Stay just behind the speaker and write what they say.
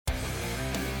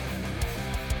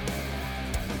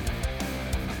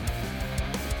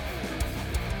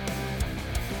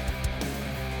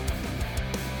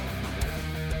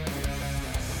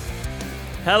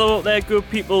Hello out there, good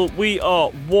people. We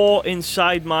are War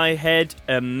Inside My Head,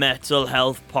 a mental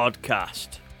health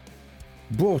podcast.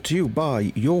 Brought to you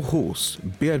by your host,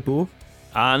 Beardbo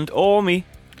And Ormy.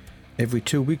 Every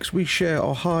 2 weeks we share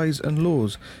our highs and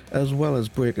lows, as well as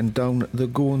breaking down the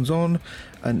goings-on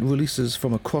and releases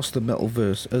from across the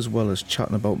metalverse, as well as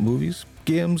chatting about movies,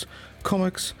 games,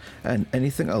 comics, and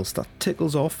anything else that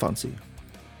tickles our fancy.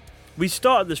 We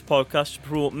started this podcast to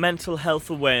promote mental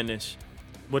health awareness.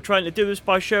 We're trying to do this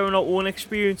by sharing our own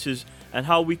experiences and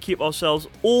how we keep ourselves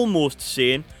almost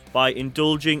sane by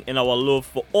indulging in our love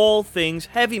for all things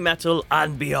heavy metal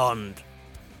and beyond.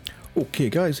 Okay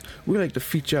guys, we like to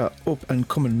feature up and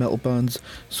coming metal bands,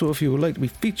 so if you would like to be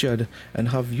featured and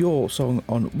have your song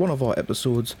on one of our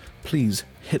episodes, please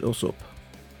hit us up.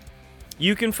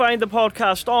 You can find the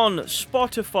podcast on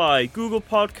Spotify, Google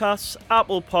Podcasts,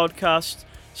 Apple Podcasts,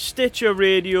 Stitcher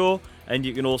Radio, and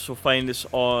you can also find us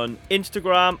on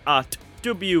Instagram at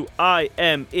WIMH_pod,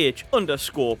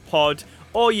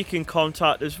 or you can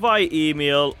contact us via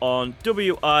email on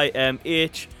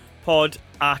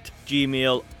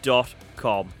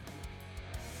WIMHpod@gmail.com.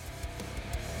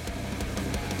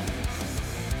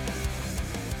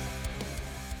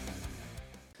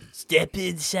 Step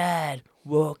inside,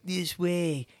 walk this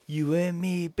way, you and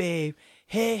me, babe.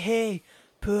 Hey, hey,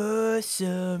 put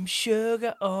some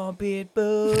sugar on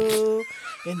Beardbo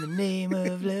in the name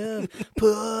of love.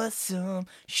 Put some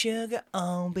sugar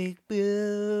on Big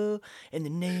Boo in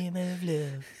the name of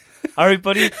love. Alright,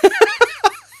 buddy.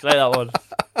 Like that one.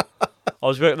 I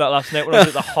was working that last night when I was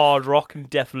at the Hard Rock and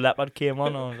Def Leppard came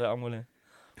on. I was like, I'm gonna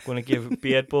give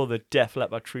Beardbo the Def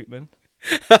Leppard treatment.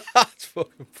 That's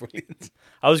fucking brilliant.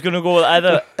 I was gonna go with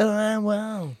either all I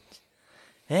want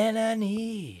and I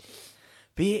need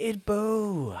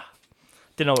Beardbo.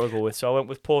 Didn't know what to go with, so I went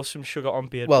with pour some sugar on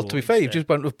Beardbo. Well, to be fair, you've just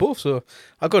went with both, so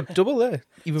I got double there.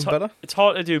 Even better. It's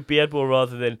hard to do Beardbo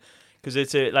rather than, because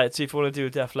it's like, see if you want to do a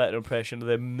Def Leppard impression,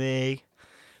 then me.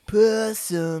 Put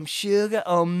some sugar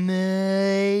on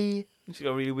me. It's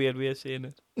got a really weird way of saying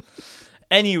it.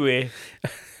 Anyway,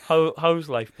 how's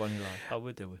life, Bonnie Lad? How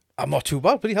we doing? I'm not too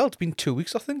bad, bloody hell. It's been 2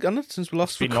 weeks, I think, hasn't it, since we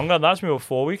last... It's been longer than that. It's been about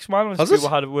 4 weeks, man. Has we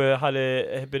it? had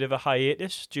a bit of a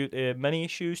hiatus due to many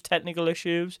issues, technical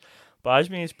issues. But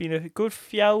it's been a good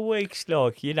few weeks,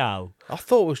 like, you know. I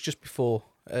thought it was just before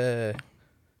the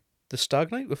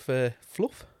Stag Night with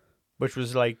Fluff. Which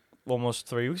was like almost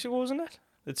 3 weeks ago, wasn't it?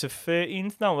 It's the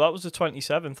 13th now. That was the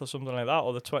 27th or something like that.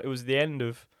 Or it was the end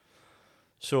of...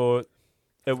 So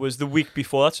it was the week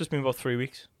before. That's just been about 3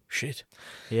 weeks. Shit.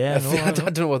 Yeah, I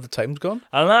don't know where the time's gone.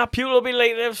 And that people will be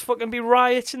like, there's fucking be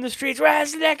riots in the streets.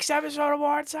 Where's the next episode of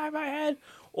War Inside My Head?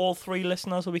 All 3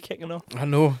 listeners will be kicking up. I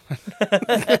know.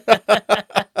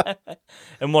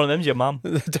 And one of them's your mum.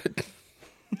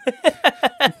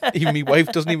 Even my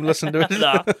wife doesn't even listen to it.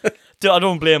 Nah. I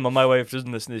don't blame her. My wife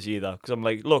doesn't listen to this either. Because I'm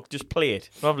like, look, just play it.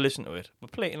 Don't have to listen to it.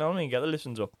 But play it, you know what I mean? Get the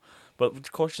listens up. But of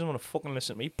course, she doesn't want to fucking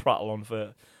listen to me prattle on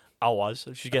for hours.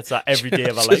 She gets that every day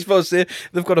of her I was life. supposed to say,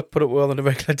 they've got to put it well on a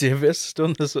regular day basis,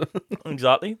 don't they? So.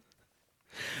 Exactly.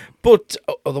 But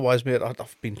otherwise, mate,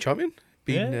 I've been champion.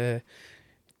 Been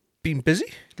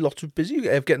busy. Lots of busy.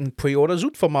 Getting pre-orders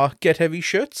out for my Get Heavy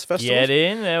shirts festival. Get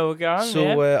in. There we go.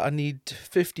 So I need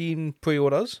 15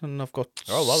 pre-orders, and I've got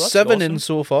that's 7 awesome. in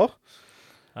so far.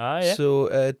 Ah, yeah.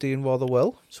 So doing rather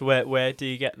well. So where do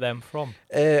you get them from?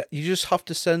 You just have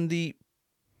to send the...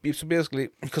 So basically,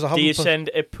 because I haven't... Do you send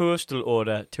a postal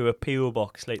order to a PO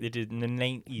box like they did in the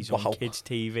 90s on kids'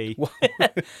 TV? Wow.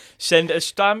 Send a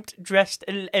stamped, dressed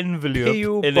envelope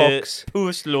PO in box. a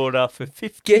postal order for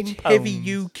 £15. Get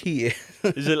Heavy UK.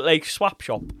 Is it like Swap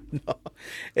Shop? No.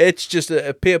 It's just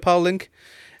a PayPal link.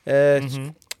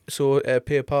 So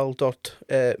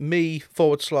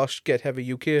paypal.me/Get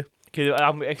Heavy UK. Okay,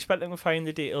 I'm expecting to find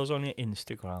the details on your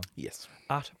Instagram. Yes.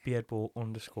 At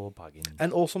Beardbo_baggins.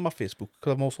 And also my Facebook,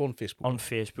 because I'm also on Facebook. On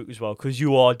Facebook as well, because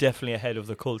you are definitely ahead of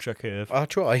the culture curve. I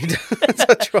tried.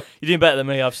 I tried. You're doing better than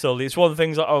me, I've still. It's one of the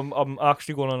things that I'm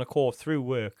actually going on a course through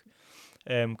work,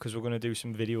 because we're going to do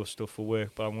some video stuff for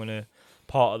work, but I'm going to,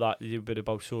 part of that, do a bit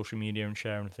about social media and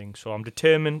sharing things. So I'm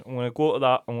determined, I'm going to go to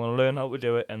that, I'm going to learn how to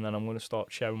do it, and then I'm going to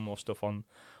start sharing more stuff on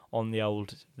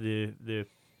the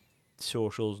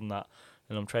socials and that,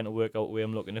 and I'm trying to work out where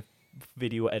I'm looking at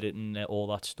video editing and all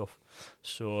that stuff.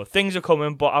 So things are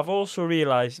coming, but I've also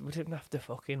realised we didn't have to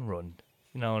fucking run.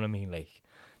 You know what I mean? Like,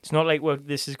 it's not like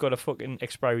this has got a fucking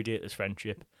expiry date, this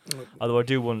friendship. Although I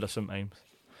do wonder sometimes.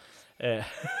 It's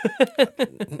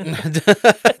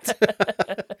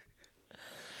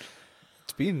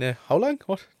been how long?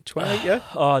 What? 28 years?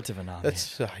 Oh, I don't know.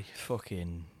 That's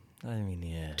fucking. I mean,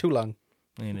 yeah. Too long.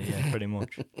 Yeah, pretty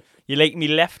much. You like me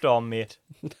left arm, mate.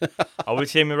 I would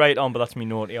say my right arm, but that's me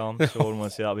naughty arm, so I wouldn't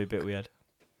want to say that'd be a bit weird.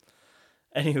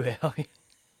 Anyway,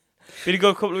 been a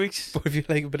good couple of weeks. But if you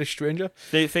like a bit of stranger,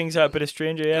 Things are a bit of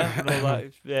stranger, yeah. And all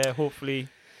that. Yeah, hopefully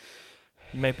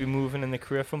you might be moving in the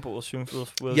career front, but we'll save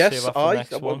that for the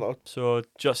next one. So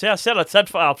just I said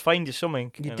I'll find you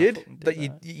something. You did that.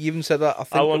 You even said that. I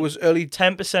think it was early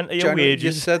 10% of your January.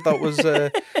 wages. You said that was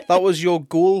that was your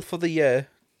goal for the year.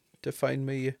 To find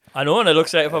me. I know, and it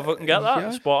looks like if I fucking get that, Yeah.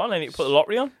 Spot on, I need to put the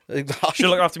lottery on. Exactly. Should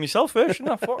look after myself first,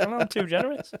 shouldn't I? Fucking I'm too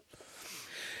generous.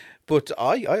 But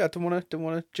I don't want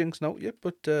to jinx out yet.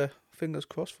 But fingers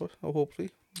crossed for hopefully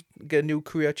get a new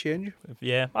career change.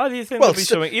 Yeah, I do think Well, there'll be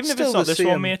something. Even if still it's not the this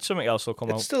one, same- mate, something else will come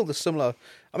It's out. still the similar.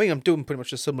 I mean, I'm doing pretty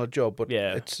much a similar job, but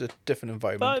Yeah. it's a different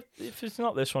environment. But if it's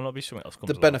not this one, it'll be something else. Comes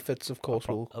The along. benefits, of course,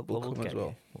 We'll will come get as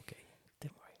well. you. Okay,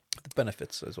 don't worry. The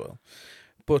benefits as well.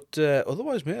 But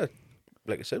otherwise, mate,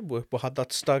 like I said, we had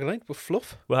that stag night with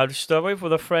Fluff. We had a story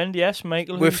with a friend, yes,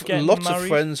 Michael, who's With getting lots married. of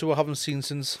friends who I haven't seen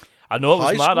since. I know it was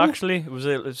high mad, school. actually. It was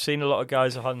I've seen a lot of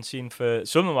guys I hadn't seen for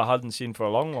some of them I hadn't seen for a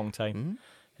long, long time.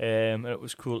 And it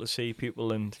was cool to see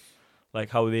people and like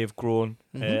how they've grown.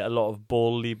 A lot of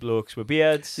bally blokes with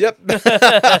beards. Yep.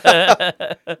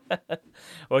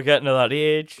 We're getting to that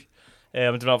age. I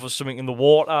don't know if there's something in the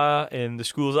water in the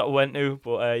schools that I went to,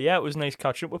 but yeah, it was nice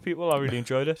catching up with people. I really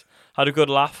enjoyed it. Had a good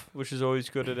laugh, which is always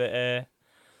good at it.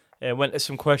 Went to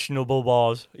some questionable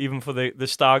bars, even for the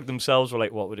stag themselves were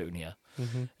like, what we're doing here.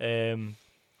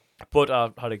 But I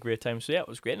had a great time, so yeah, it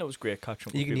was great. And it was great catching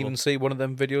up You with can people. even see one of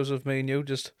them videos of me and you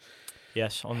just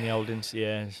Yes, on the old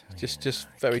yeah. just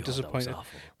very God, that was disappointed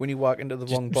awful. when you walk into the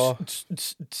wrong bar.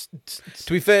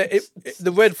 To be fair,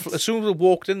 the red as soon as we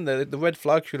walked in there, the red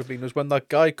flag should have been was when that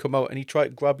guy come out and he tried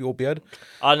to grab your beard.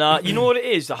 And you know what it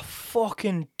is? That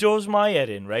fucking does my head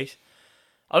in, right?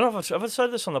 I don't know if I've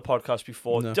said this on the podcast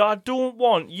before. No. I don't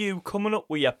want you coming up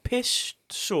with your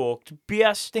piss-soaked,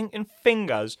 beer-stinking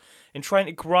fingers and trying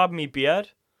to grab me beard.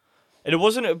 And it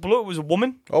wasn't a bloke, it was a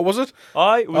woman. Oh, was it?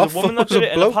 Aye, it was I a woman thought that it was did a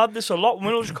it. And I've bloke. had this a lot.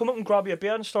 Women will just come up and grab your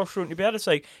beard and start stroking your beard. It's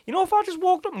like, you know, if I just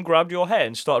walked up and grabbed your hair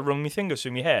and started running my fingers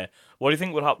through my hair, what do you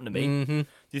think would happen to me? Mm-hmm. Do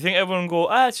you think everyone would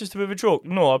go, it's just a bit of a joke?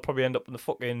 No, I'd probably end up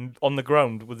on the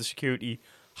ground with the security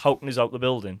houting us out the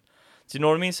building. Do you know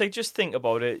what I mean? So just think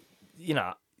about it. You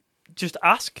know, just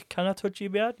ask, can I touch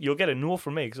your beard? You'll get a no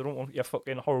from me because I don't want your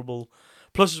fucking horrible...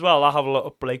 Plus as well, I have a lot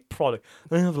of product.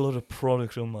 I have a lot of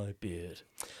product on my beard.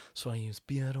 So I use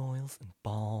beard oils and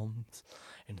balms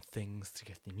and things to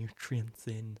get the nutrients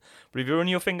in. But if you run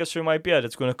your fingers through my beard,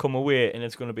 it's going to come away and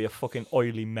it's going to be a fucking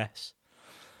oily mess.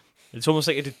 It's almost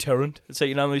like a deterrent. It's like,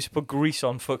 you know, they used to put grease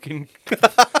on fucking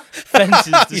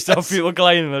fences to stop people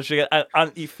gliding. I should get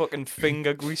anti-fucking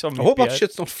finger grease on my I hope beard. that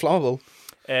shit's not flammable.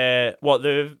 What,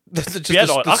 the Just beard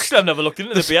oil? Actually, I've never looked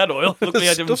into the beard oil. Luckily,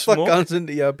 I didn't stuff that smoke. goes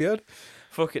into your beard.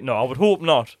 Fuck it, no, I would hope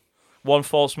not. One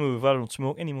false move, I don't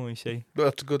smoke anymore, you see. But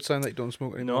that's a good sign that you don't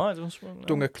smoke anymore. No, I don't smoke. No.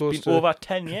 Don't get close It's been to over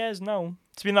 10 years now.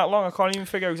 It's been that long, I can't even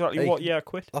figure out exactly Hey. what year I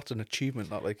quit. That's an achievement,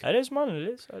 that like. It is, man, it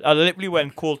is. I literally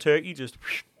went cold turkey, just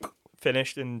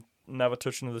finished and never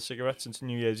touched another cigarette since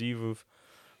New Year's Eve of,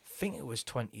 I think it was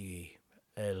 20,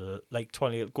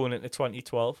 going into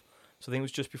 2012. So I think it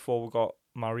was just before we got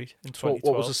married in So 2012.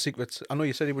 what was the secret? I know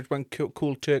you said you went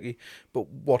cold turkey, but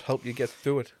what helped you get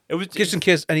through it? It was Just in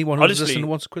case anyone who's honestly, listening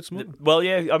wants to quit smoking. Well,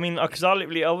 yeah, I mean, because I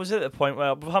was at the point where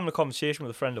I was having a conversation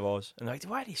with a friend of ours, and they're like,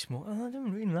 why do you smoke? I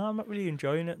don't really know, I'm not really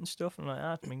enjoying it and stuff. I'm like,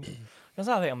 I think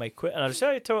I might quit. And I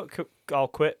decided I'll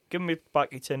quit, give me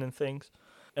back your tin and things.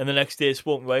 And the next day, I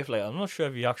spoke to my wife, like, I'm not sure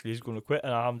if he actually is going to quit,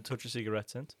 and I haven't touched a cigarette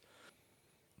since.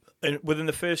 And within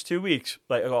the first 2 weeks,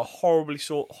 like, I got a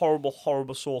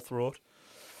horrible sore throat,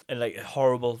 and like a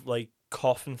horrible like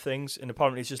cough and things. And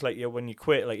apparently, it's just like when you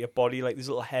quit, like your body, like these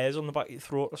little hairs on the back of your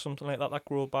throat or something like that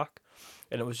grow back.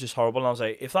 And it was just horrible. And I was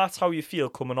like, if that's how you feel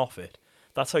coming off it,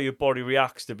 that's how your body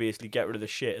reacts to basically get rid of the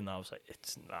shit. And I was like,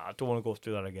 I don't want to go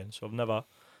through that again. So I've never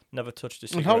touched a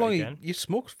cigarette And how long again. you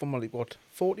smoked from like what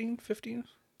 14, 15?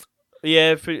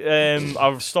 Yeah,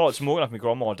 I started smoking after my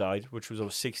grandma died, which was I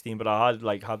was 16, but I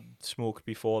had smoked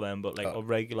before then, but a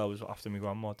regular was after my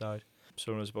grandma died.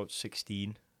 So I was about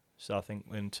 16. So I think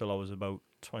until I was about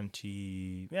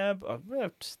 20,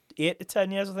 8 to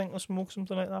 10 years, I think I smoked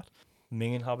something like that.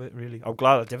 Minging habit, really. I'm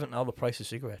glad I didn't now the price of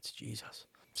cigarettes. Jesus.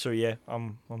 So yeah,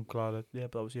 I'm glad.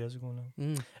 But that was years ago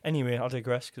now. Anyway, I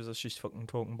digress because that's just fucking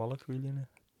talking bollocks, really, isn't it?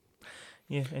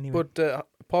 Yeah. Anyway. But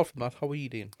apart from that, how are you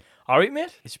doing? All right,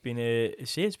 mate. It's been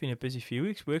a busy few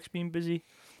weeks. Work's been busy.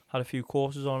 Had a few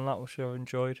courses on that, which I've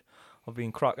enjoyed. I've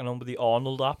been cracking on with the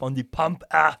Arnold app on the Pump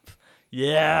app.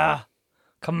 Yeah.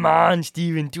 Come on,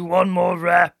 Stephen, do one more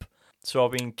rep. So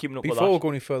I've been keeping up with that. Before we go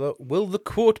any further, will the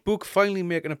quote book finally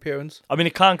make an appearance? I mean,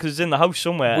 it can because it's in the house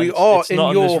somewhere. We and are it's in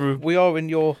not your. in this room. We are in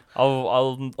your.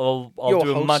 I'll Your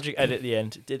do a house. magic edit at the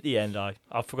end. At the end, I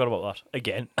forgot about that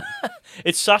again.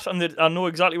 It's sat and I know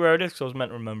exactly where it is because I was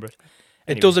meant to remember it.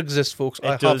 It Anyway, does exist, folks. It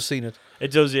I have does. seen it. It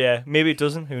does, yeah. Maybe it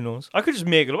doesn't. Who knows? I could just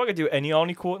make it up. I could do any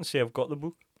Arnie quote and say I've got the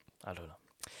book. I don't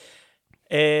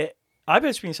know. I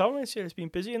bet it's been something this year. It's been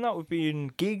busy and that. We've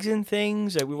been gigs and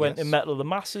things. We went to Yes. Metal of the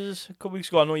Masses a couple weeks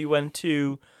ago. I know you went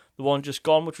to the one just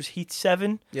gone, which was Heat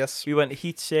 7. Yes. We went to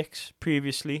Heat 6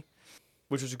 previously,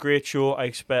 which was a great show. I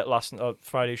expect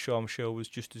Friday's show, I'm sure, was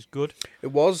just as good.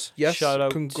 It was. Yes. Shout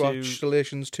out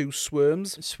Congratulations to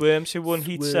Swerms. Swerms, who won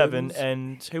Heat 7, Swerms.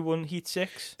 and who won Heat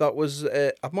 6? That was.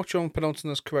 I'm not sure I'm pronouncing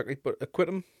this correctly, but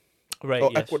Equitum Right,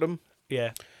 or yes. Equitum.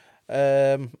 Yeah.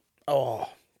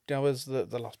 That was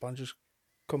the last band just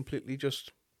completely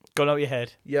just. Gone out your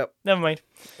head. Yep. Never mind.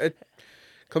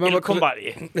 Remember, It'll come back to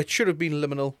you. It should have been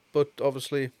liminal, but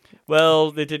obviously.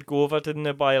 Well, they did go over, didn't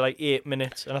they, by like 8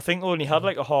 minutes. And I think they only had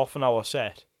like a half an hour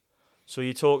set. So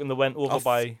you're talking they went over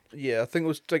by... Yeah, I think it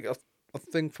was like I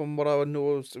think from what I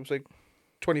know it was like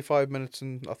 25 minutes,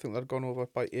 and I think they'd gone over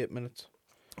by 8 minutes.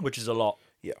 Which is a lot.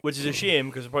 Yeah. Which is a shame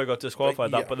because they probably got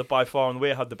disqualified that, but they by far and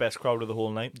away had the best crowd of the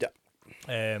whole night.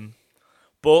 Yeah.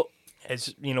 But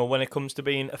as you know, when it comes to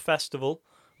being a festival,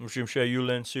 which I'm sure you'll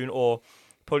learn soon, or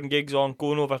putting gigs on,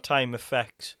 going over time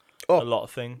affects a lot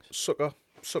of things. Sucker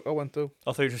went through.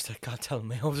 I thought you just said, can't tell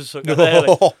me I was a sucker there.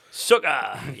 Like,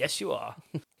 sucker! Yes, you are.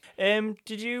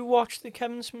 Did you watch the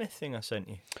Kevin Smith thing I sent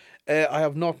you? I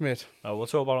have not, mate. Oh, we'll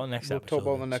talk about it on the next We'll episode. talk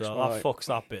about it on the next so one, that right. fucks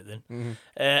that bit then.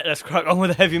 Mm-hmm. Let's crack on with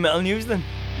the heavy metal news then.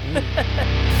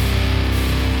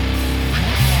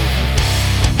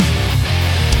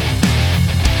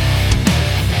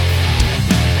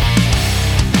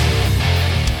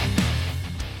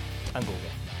 And go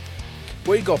again.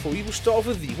 What you got for? We will start off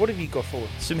with thee. What have you got for?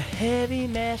 Some heavy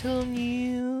metal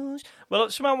news. Well,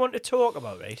 it's something I want to talk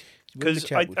about, right?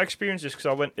 Because I experienced this because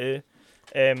I went to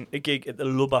a gig at the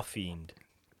Lubber Fiend.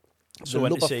 So I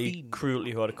went to see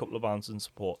Cruelty, who had a couple of bands in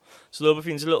support. So Lubber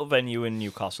Fiend's a little venue in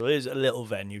Newcastle. It is a little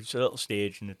venue. It's a little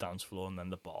stage and the dance floor and then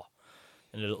the bar.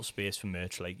 And a little space for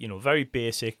merch. Like, you know, very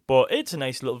basic. But it's a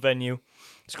nice little venue.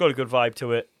 It's got a good vibe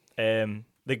to it.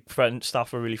 The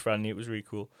staff were really friendly. It was really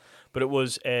cool. But it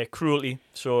was Cruelty.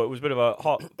 So it was a bit of a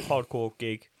hardcore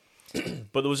gig.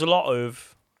 But there was a lot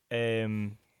of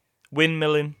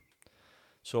windmilling.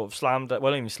 Sort of slam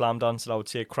dancing, I would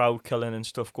say, crowd killing and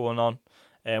stuff going on.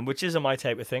 Which isn't my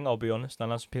type of thing, I'll be honest.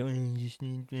 And as people,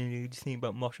 you just think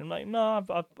about mosh. I'm like, no,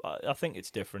 I think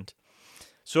it's different.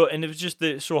 So, and it was just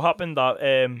so happened that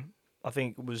I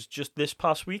think it was just this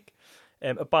past week,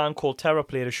 a band called Terror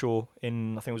played a show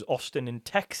in, I think it was Austin in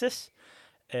Texas,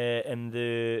 and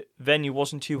the venue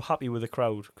wasn't too happy with the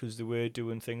crowd because they were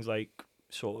doing things like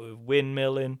sort of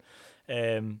windmilling,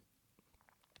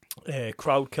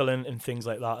 crowd killing and things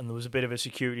like that. And there was a bit of a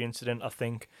security incident, I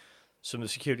think. Some of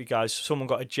the security guys, someone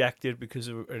got ejected because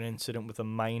of an incident with a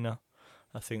minor.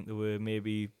 I think there were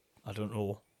maybe, I don't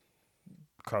know,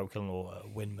 crowd killing or a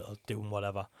windmill, doing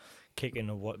whatever, kicking,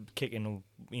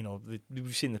 you know,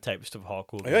 we've seen the type of stuff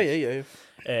hardcore. Yeah.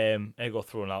 It got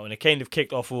thrown out, and it kind of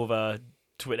kicked off over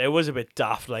Twitter. It was a bit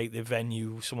daft, like the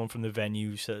venue, someone from the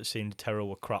venue saying the Terror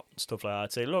were crap and stuff like that.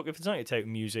 I'd say, look, if it's not your type of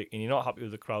music and you're not happy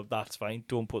with the crowd, that's fine.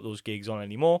 Don't put those gigs on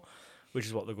anymore, which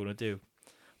is what they're going to do.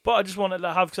 But I just wanted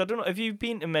to have, because I don't know, have you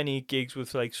been to many gigs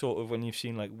with like sort of when you've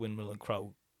seen like windmill and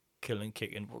crowd killing,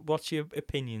 kicking? What's your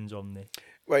opinions on this?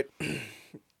 Right.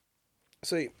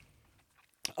 See,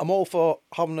 I'm all for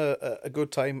having a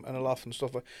good time and a laugh and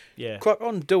stuff. Yeah. Crack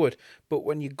on, do it. But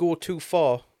when you go too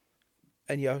far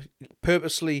and you're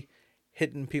purposely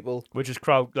hitting people, Which is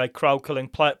crowd killing,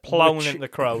 plowing into the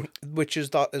crowd. which is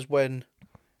when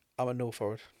I'm a no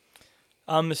for it.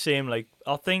 I'm the same. Like,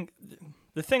 I think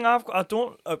the thing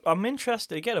I'm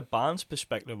interested to get a band's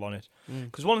perspective on it.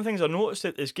 Because one of the things I noticed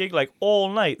at this gig, like all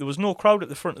night, there was no crowd at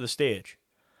the front of the stage.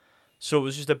 So it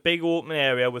was just a big open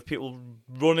area with people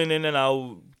running in and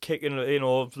out, kicking, you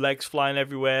know, legs flying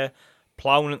everywhere,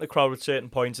 plowing at the crowd at certain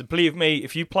points. And believe me,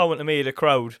 if you plow into me at a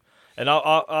crowd, and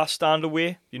I stand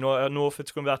away, you know, I know if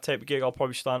it's going to be that type of gig, I'll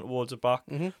probably stand towards the back.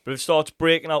 But if it starts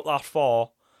breaking out that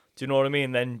far, do you know what I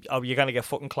mean? Then you're going to get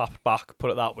fucking clapped back, put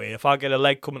it that way. If I get a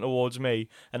leg coming towards me,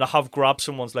 and I have grabbed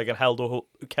someone's leg and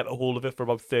kept a hold of it for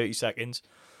about 30 seconds,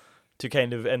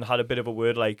 and had a bit of a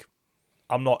word like,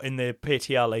 I'm not in the pit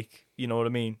here, like, you know what I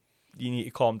mean? You need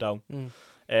to calm down.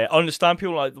 I understand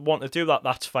people like want to do that,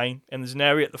 that's fine. And there's an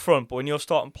area at the front, but when you're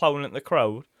starting ploughing at the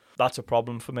crowd, that's a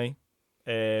problem for me.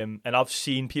 And I've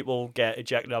seen people get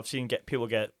ejected. I've seen people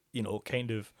get,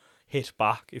 kind of hit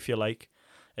back, if you like,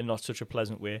 in not such a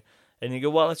pleasant way. And you go,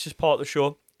 well, it's just part of the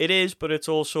show. It is, but it's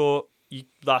also,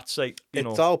 that's like,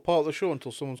 it's all part of the show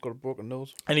until someone's got a broken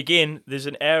nose. And again, there's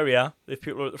an area, if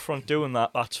people are at the front doing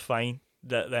that, that's fine,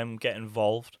 that them get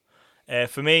involved.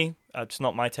 For me, it's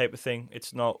not my type of thing.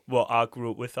 It's not what I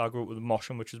grew up with. I grew up with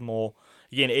moshing, which is more,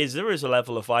 again, there is a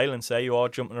level of violence there. You are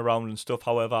jumping around and stuff.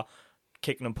 However,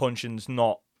 kicking and punching's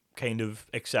not kind of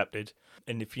accepted.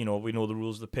 And if, we know the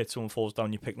rules of the pit, someone falls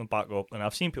down, you pick them back up. And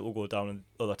I've seen people go down in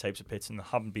other types of pits and they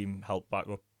haven't been helped back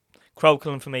up. Crowd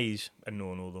killing for me is a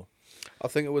no-no, though. I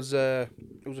think it was a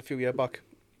few years back.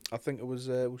 I think I was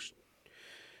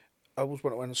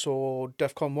when I saw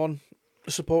DEFCON 1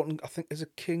 supporting, I think, is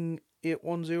it King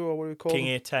 810 or what do we call King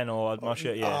it? 810 or I'm not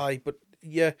sure, yeah. Aye, but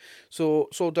yeah. So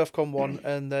DEFCON 1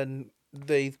 and then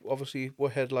they obviously were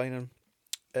headlining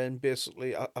and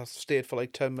basically I stayed for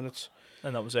like 10 minutes.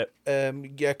 And that was it. Yeah,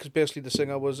 because basically the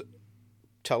singer was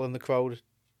telling the crowd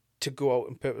to go out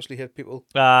and purposely hit people.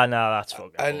 No, that's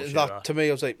fucking and bullshit, that to me,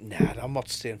 I was like, nah, I'm not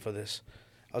staying for this.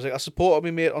 I was like, I supported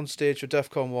my mate on stage for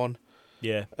DEFCON 1.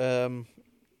 Yeah. And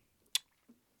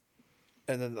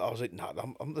then I was like, nah,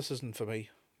 this isn't for me.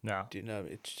 No. Do you know?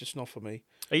 It's just not for me.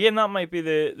 Again, that might be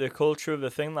the culture of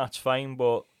the thing. That's fine,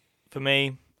 but for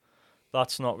me,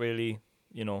 that's not really,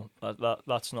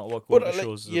 that's not what going to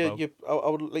shows is about. I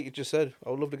would, like you just said, I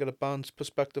would love to get a band's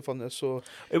perspective on this. So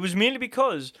it was mainly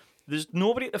because there's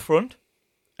nobody at the front,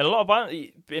 and a lot of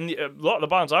the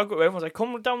bands I go to, everyone's like,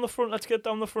 "Come down the front, let's get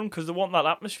down the front," because they want that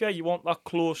atmosphere. You want that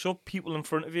close up, people in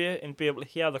front of you, and be able to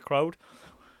hear the crowd.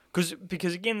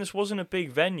 Because again, this wasn't a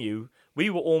big venue. We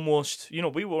were almost,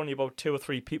 we were only about 2 or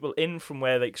 3 people in from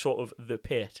where like sort of the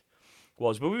pit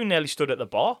was, but we were nearly stood at the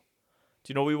bar.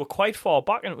 We were quite far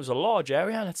back, and it was a large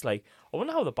area, and it's like, I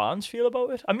wonder how the bands feel about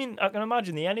it. I mean, I can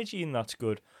imagine the energy in that's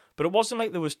good, but it wasn't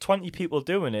like there was 20 people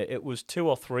doing it. It was 2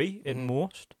 or 3 at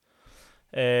most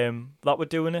that were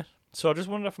doing it. So I just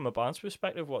wonder from a band's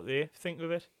perspective what they think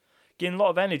of it. Again, a lot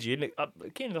of energy. Like,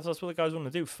 again, if that's what the guys want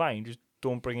to do, fine. Just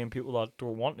don't bring in people that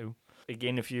don't want to.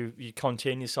 Again, if you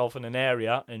contain yourself in an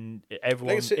area and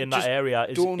everyone in that area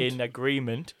is in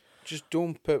agreement, just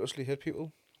don't purposely hit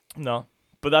people. No.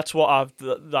 But that's what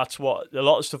a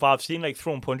lot of stuff I've seen, like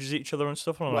throwing punches at each other and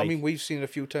stuff. And I mean, we've seen it a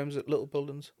few times at little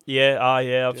buildings. Yeah,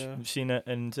 I've seen it,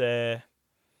 and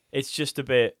it's just a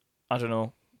bit, I don't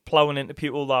know, ploughing into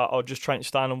people that are just trying to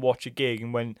stand and watch a gig.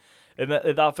 And when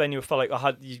at that venue, I felt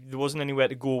like there wasn't anywhere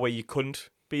to go where you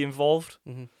couldn't be involved,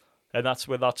 and that's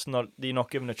where you're not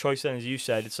given a choice. Then, as you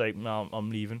said, it's like, no, I'm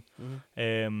leaving.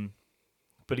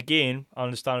 But again, I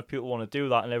understand if people want to do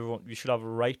that, and you should have a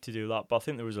right to do that. But I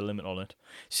think there is a limit on it.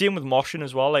 Same with moshing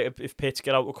as well. Like if pits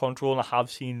get out of control, and I have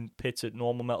seen pits at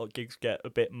normal metal gigs get a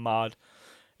bit mad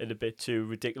and a bit too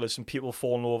ridiculous, and people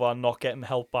falling over and not getting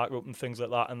help back up and things like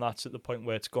that. And that's at the point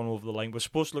where it's gone over the line. We're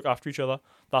supposed to look after each other.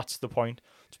 That's the point.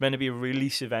 It's meant to be a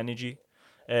release of energy,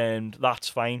 and that's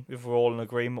fine if we're all in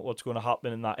agreement what's going to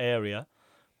happen in that area.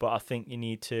 But I think you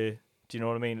need to. Do you know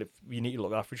what I mean? You need to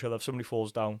look after each other. If somebody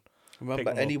falls down.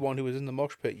 Remember, anyone who was in the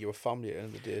mosh pit, you were family at the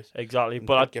end of the day. Exactly,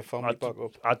 but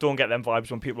I don't get them vibes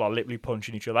when people are literally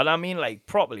punching each other. And I mean, like,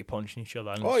 properly punching each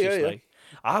other. And Like,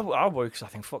 I work because I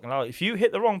think, fucking hell, if you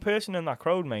hit the wrong person in that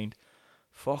crowd, mind,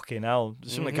 fucking hell.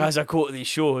 Some of the guys that go to these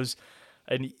shows,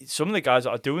 and some of the guys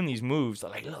that are doing these moves,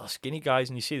 they're like little skinny guys,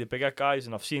 and you see the bigger guys,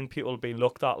 and I've seen people being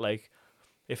looked at like,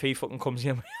 if he fucking comes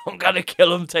in, I'm gonna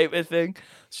kill him type of thing.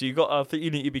 So I think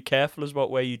you need to be careful about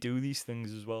where you do these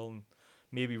things as well. And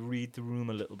maybe read the room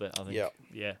a little bit, I think.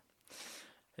 Yeah.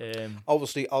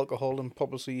 Obviously, alcohol and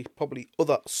probably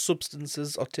other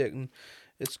substances are taking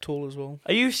its toll as well.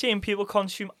 Are you seeing people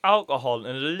consume alcohol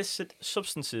and illicit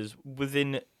substances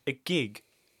within a gig?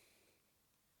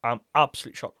 I'm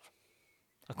absolutely shocked.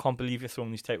 I can't believe you're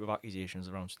throwing these type of accusations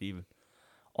around, Stephen.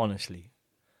 Honestly.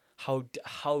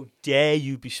 How dare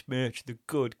you besmirch the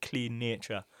good, clean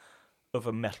nature of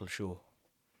a metal show?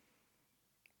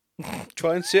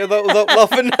 Try and say that without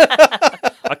laughing.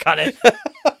 I can't.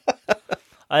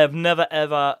 I have never,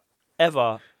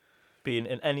 ever been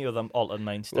in any other altered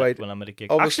mindset when I'm at a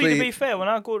gig. Obviously, actually, to be fair, when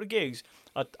I go to gigs,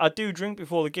 I do drink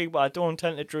before the gig, but I don't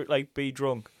tend to be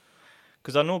drunk.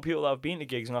 Because I know people that have been to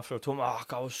gigs and after I've told them, oh,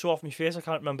 God, I was so off my face, I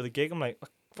can't remember the gig. I'm like,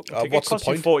 ticket what's cost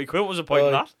the you point? 40 quid. What was the point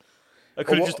of that? I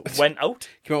could have just went out.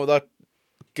 Came out with that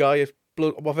guy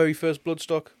my very first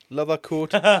Bloodstock leather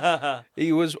coat.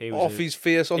 he was off his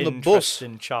face on the bus.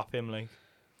 Interesting chap, him like.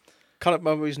 Can't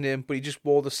remember his name, but he just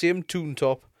wore the same tune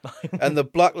top and the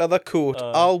black leather coat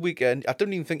all weekend. I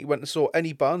don't even think he went and saw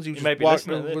any bands. He was just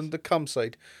walking around the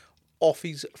campsite, off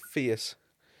his face.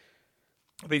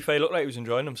 To be fair, he looked like he was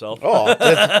enjoying himself. Oh,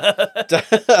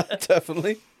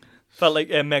 definitely. Felt like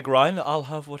Meg Ryan. I'll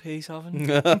have what he's having.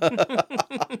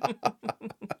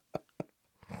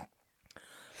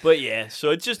 But yeah,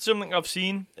 so it's just something I've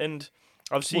seen, and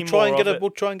I've seen We'll try and more get of it. we'll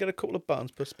try and get a couple of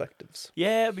bands' perspectives.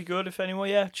 Yeah, it'd be good if anyone,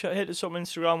 hit us up on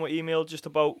Instagram or email just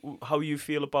about how you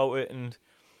feel about it, and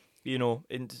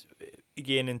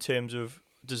again in terms of,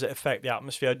 does it affect the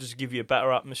atmosphere? Does it give you a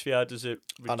better atmosphere? Does it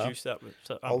reduce that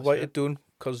atmosphere? I'll write it down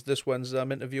because this Wednesday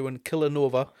I'm interviewing Killer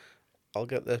Nova. I'll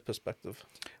get their perspective.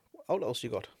 What else you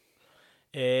got?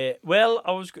 Well,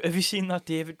 have you seen that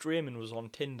David Draymond was on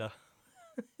Tinder?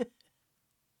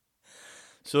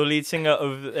 So lead singer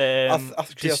of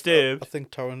Disturbed. I think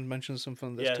Taron mentioned something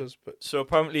on this to us, but so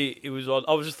apparently it was on.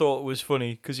 I just thought it was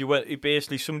funny because he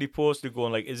basically somebody posted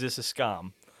going like, "Is this a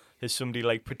scam? Is somebody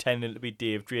like pretending to be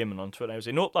Dave Draymond on Twitter?" I was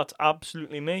like, "Nope, that's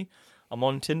absolutely me. I'm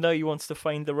on Tinder. He wants to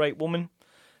find the right woman."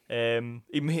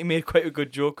 He made quite a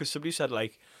good joke because somebody said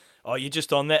like, "Oh, you're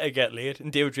just on there to get laid,"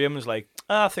 and David Draymond was like,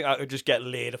 "I think I could just get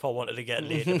laid if I wanted to get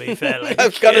laid." To be fair, like,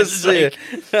 I've got to say,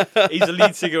 he's a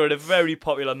lead singer in a very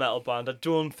popular metal band. I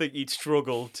don't think he'd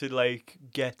struggle to like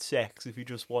get sex if he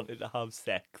just wanted to have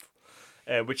sex.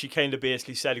 Which he kind of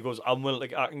basically said. He goes, I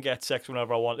can get sex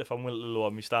whenever I want if I'm willing to lower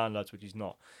my standards," which he's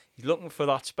not. He's looking for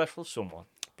that special someone.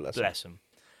 Bless him.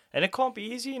 And it can't be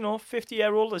easy,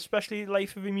 50-year-old, especially the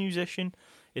life of a musician.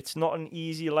 It's not an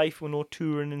easy life with no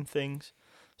touring and things.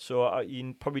 So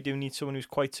you probably do need someone who's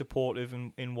quite supportive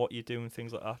in what you do and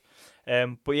things like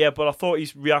that. But I thought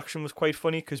his reaction was quite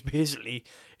funny because basically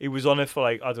he was on it for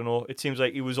like, I don't know, it seems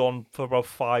like he was on for about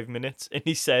 5 minutes and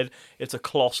he said it's a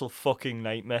colossal fucking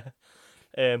nightmare.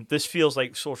 This feels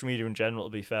like social media in general,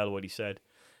 to be fair to what he said.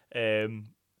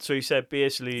 So he said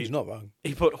basically he's not wrong.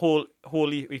 He put holy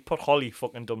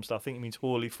fucking dumpster. I think it means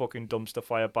holy fucking dumpster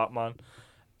fire Batman.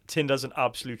 Tinder's an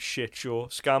absolute shit show.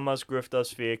 Scammers,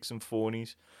 grifters, fakes, and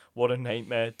phonies. What a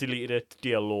nightmare. Deleted it,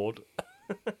 dear Lord.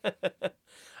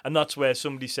 And that's where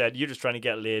somebody said, "You're just trying to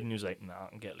get laid," and he was like, "Nah, I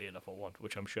can get laid if I want,"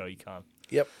 which I'm sure he can.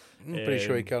 Yep, I'm pretty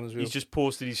sure he can as well. He's just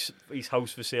posted his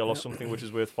house for sale or something, which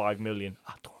is worth $5 million.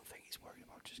 I don't think he's worried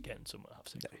about just getting someone to have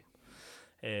sex with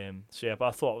him. But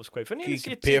I thought it was quite funny. He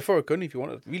could pay for it, couldn't he? If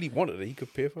you really wanted it, he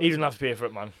could pay for it. He doesn't have to pay for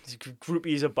it, man.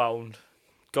 Groupies abound.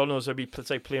 God knows it's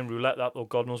like playing roulette, that, or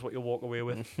God knows what you'll walk away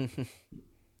with.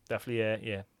 Definitely,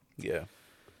 yeah. Yeah.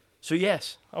 So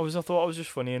yes, I thought it was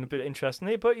just funny and a bit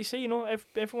interesting. But you see,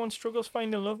 everyone struggles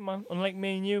finding love, man. Unlike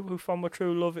me and you, who found our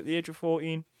true love at the age of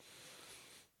 14,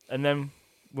 and then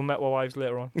we met our wives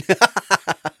later on.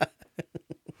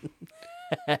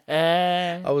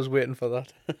 I was waiting for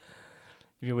that.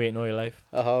 You're waiting all your life.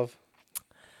 I have.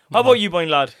 How about you, boy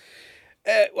lad?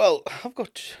 Well, I've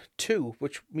got two,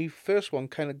 which my first one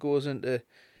kind of goes into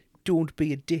don't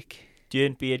be a dick.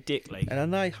 Don't be a dick, like. And I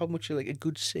know how much you like a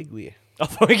good segue. I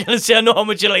thought you were going to say I know how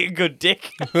much you like a good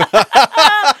dick.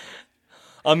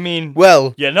 I mean,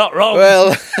 well, you're not wrong.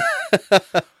 Well,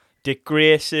 Dick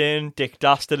Grayson, Dick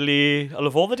Dastardly. I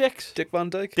love all the dicks. Dick Van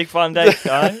Dyke. Dick Van Dyke,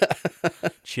 aye.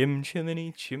 Chim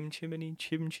chimney, chim chimney,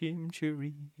 chim chim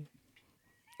chiree.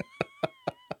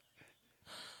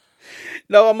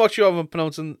 No, I'm not sure if I'm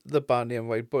pronouncing the band name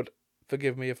right, but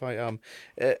forgive me if I am.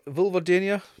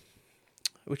 Vulvadania,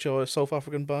 which are a South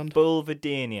African band.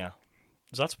 Vulvadania.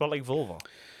 Is that spelled like vulva?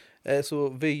 So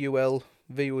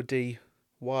VULVODYNIA.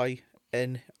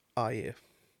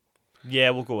 Yeah,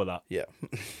 we'll go with that. Yeah.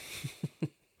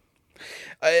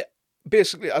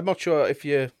 Basically, I'm not sure if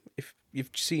you've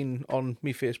seen on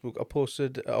me Facebook, I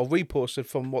posted or reposted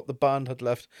from what the band had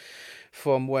left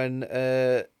from when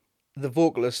the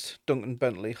vocalist Duncan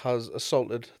Bentley has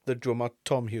assaulted the drummer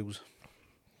Tom Hughes.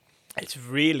 It's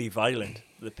really violent.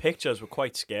 The pictures were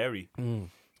quite scary. It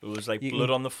was like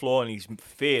blood on the floor, and his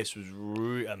face was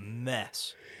a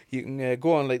mess. You can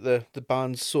go on like the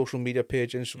band's social media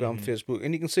page, Instagram, Facebook,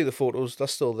 and you can see the photos.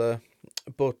 That's still there.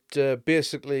 But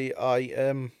basically,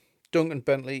 Duncan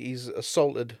Bentley, he's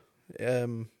assaulted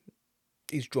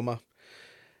his drummer.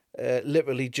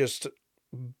 Literally just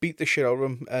beat the shit out of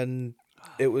him, and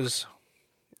it was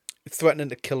threatening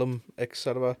to kill him,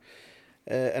 etc.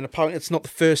 And apparently, it's not the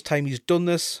first time he's done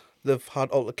this. They've had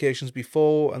altercations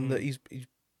before, and he's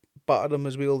battered him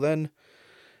as well then.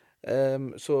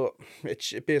 So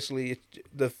it's basically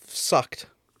they've sacked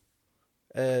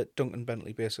Duncan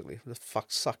Bentley. Basically, they've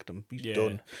sacked him. He's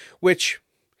done. Which,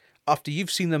 after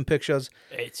you've seen them pictures,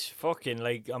 it's fucking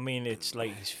like, I mean, it's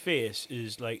like his face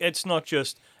is like, it's not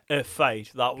just a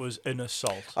fight. That was an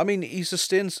assault. I mean, he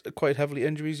sustained quite heavily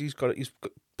injuries. He's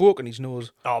broken his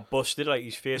nose. Oh, busted! Like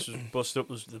his face was busted up.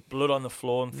 Was the blood on the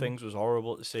floor and things was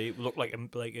horrible to see. It looked like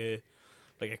a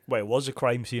like, well, it was a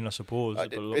crime scene, I suppose.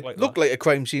 It But looked like a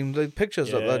crime scene. The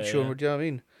pictures that they'd shown, Yeah. do you know what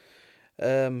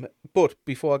I mean? But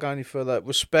before I go any further,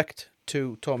 respect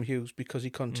to Tom Hughes because he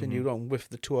continued on with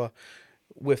the tour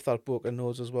with that broken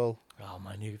nose as well. Oh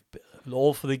man, you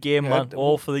all for the game, Yeah, man.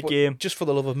 All for the but game. Just for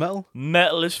the love of metal.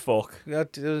 Metal as fuck. Yeah,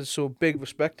 so big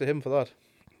respect to him for that.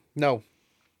 Now,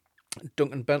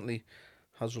 Duncan Bentley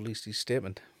has released his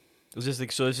statement. This is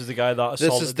the guy that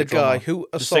assaulted This is the drummer, guy who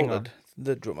the singer. assaulted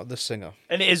the drummer, the singer.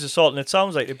 And it is assault, and it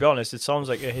sounds like, to be honest, it sounds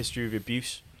like a history of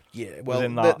abuse. Yeah, well,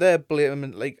 Within that. they're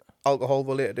blaming like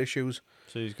alcohol-related issues.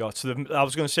 So he's got. So I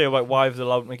was going to say about why have they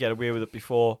allowed him to get away with it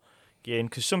before, again,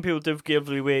 because some people do give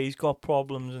it away. He's got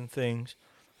problems and things,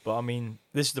 but I mean,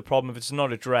 this is the problem. If it's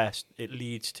not addressed, it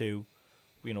leads to,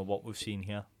 what we've seen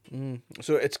here.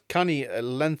 So it's kind of a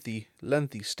lengthy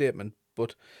statement,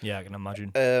 but Yeah, I can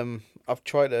imagine. I've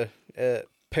tried to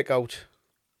pick out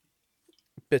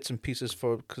bits and pieces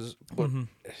for because.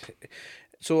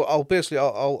 So I'll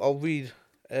read.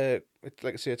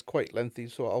 Like I say, it's quite lengthy,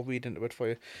 so I'll read into it for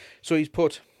you. So he's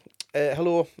put,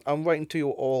 "Hello, I'm writing to you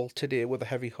all today with a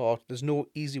heavy heart. There's no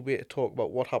easy way to talk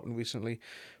about what happened recently,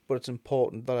 but it's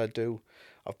important that I do.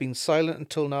 I've been silent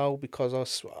until now because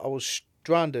I was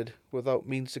stranded without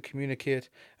means to communicate,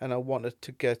 and I wanted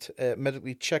to get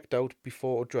medically checked out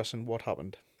before addressing what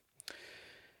happened.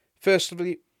 First,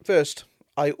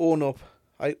 I own up.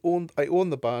 I own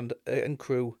the band and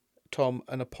crew. Tom,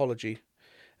 an apology.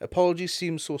 Apology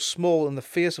seems so small in the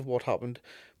face of what happened,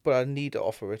 but I need to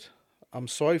offer it. I'm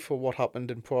sorry for what happened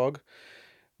in Prague.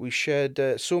 We shared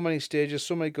so many stages,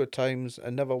 so many good times,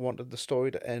 and never wanted the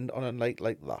story to end on a night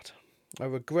like that. I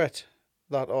regret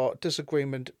that our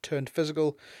disagreement turned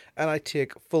physical, and I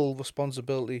take full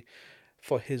responsibility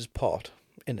for his part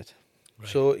in it." Right.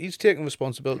 So he's taking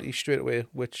responsibility straight away,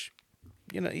 which,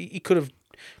 he could have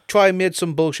tried and made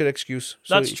some bullshit excuse.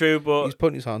 So That's true, but he's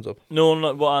putting his hands up. No,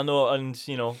 not what I know, and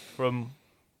from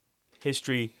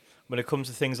history, when it comes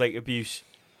to things like abuse,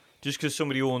 just because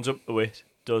somebody owns up to it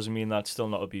doesn't mean that's still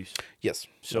not abuse. Yes,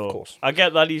 so of course. I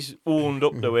get that he's owned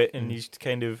up to it and he's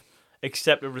kind of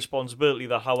accepted responsibility.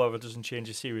 That, however, doesn't change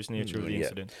the serious nature of the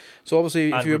incident. So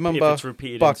obviously, if you remember back,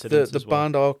 the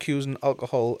band are accusing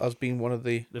alcohol as being one of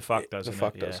the factors.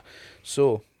 Yeah.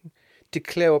 So, to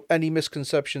clear up any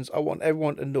misconceptions, I want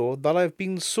everyone to know that I've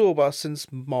been sober since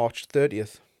March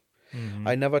 30th.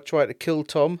 I never tried to kill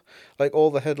Tom, like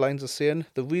all the headlines are saying.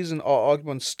 The reason our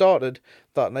argument started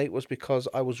that night was because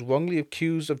I was wrongly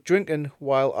accused of drinking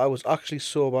while I was actually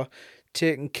sober,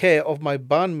 taking care of my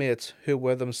bandmates who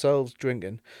were themselves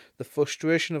drinking. The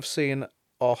frustration of seeing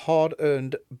our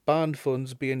hard-earned band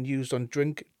funds being used on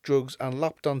drink, drugs and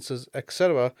lap dances,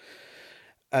 etc.,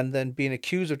 and then being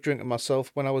accused of drinking myself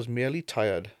when I was merely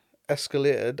tired,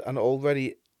 escalated an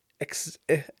already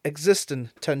existing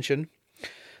tension.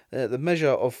 The measure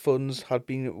of funds had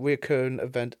been a recurring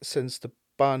event since the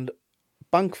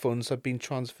bank funds had been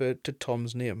transferred to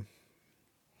Tom's name.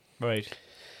 Right.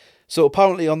 So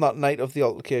apparently on that night of the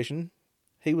altercation,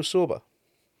 he was sober.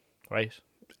 Right.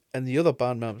 And the other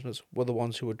band members were the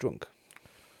ones who were drunk.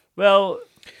 Well...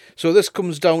 So this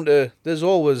comes down to, there's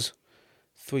always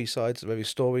three sides of every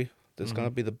story. There's going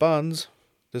to be the bands,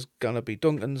 there's going to be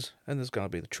Duncan's, and there's going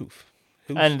to be the truth.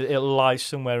 And it lies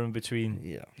somewhere in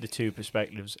between the two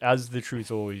perspectives, as the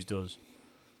truth always does.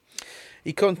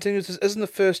 He continues, "This isn't the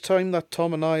first time that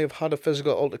Tom and I have had a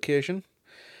physical altercation.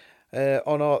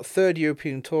 On our third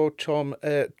European tour, Tom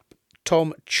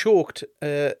choked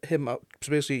him out. So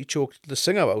basically, he choked the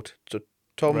singer out. So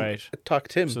Tom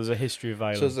attacked him. So there's a history of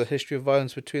violence. So there's a history of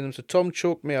violence between them. So Tom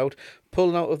choked me out,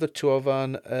 pulling out of the tour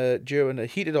van during a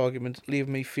heated argument,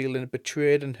 leaving me feeling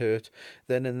betrayed and hurt.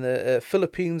 Then in the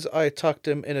Philippines, I attacked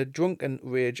him in a drunken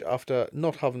rage after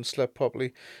not having slept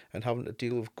properly and having to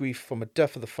deal with grief from a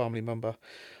death of a family member.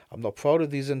 I'm not proud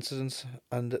of these incidents,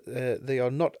 and they are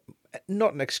not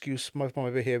an excuse for my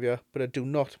behaviour, but I do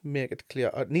not make it clear.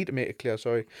 I need to make it clear,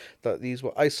 that these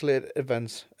were isolated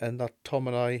events, and that Tom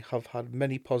and I have had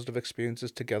many positive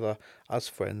experiences together as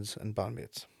friends and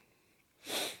bandmates.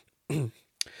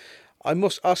 I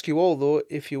must ask you all, though,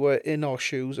 if you were in our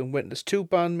shoes and witnessed two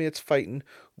bandmates fighting,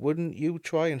 wouldn't you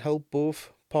try and help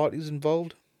both parties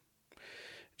involved?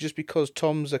 Just because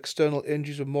Tom's external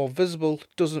injuries were more visible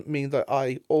doesn't mean that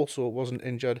I also wasn't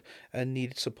injured and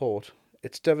needed support.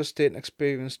 It's a devastating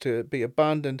experience to be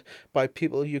abandoned by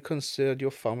people you considered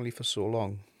your family for so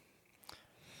long."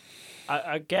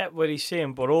 I get what he's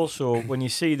saying, but also when you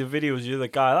see the videos of the other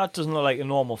guy, that doesn't look like a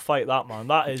normal fight, that man.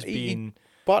 That is being...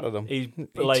 battered him.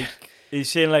 He's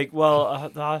saying, well,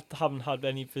 I haven't had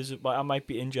any visit, but I might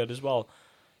be injured as well.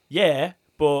 Yeah,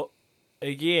 but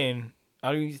again...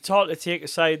 I mean, it's hard to take a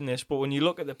side in this, but when you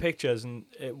look at the pictures and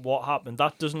what happened,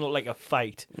 that doesn't look like a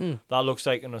fight. That looks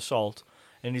like an assault.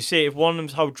 And you say, if one of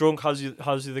them's how drunk has the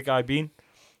other guy been?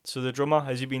 So the drummer,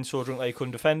 has he been so drunk that he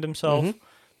couldn't defend himself?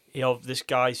 You know, this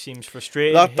guy seems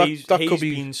frustrated. That he's could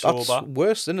be been sober. That's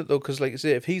worse, isn't it, though? Because, like you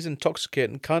say, if he's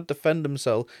intoxicated and can't defend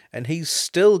himself and he's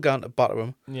still going to batter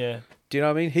him, Yeah. do you know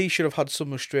what I mean? He should have had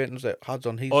some restraint had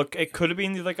on. Or it could have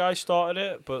been the other guy started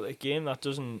it, but again, that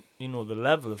doesn't, the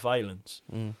level of violence.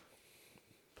 And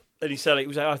he said, like,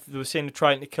 they were saying they're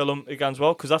trying to kill him again as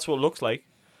well, because that's what it looks like.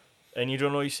 And you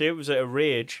don't know, you say it was a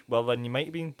rage, well, then you might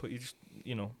have been, but you just,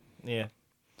 yeah.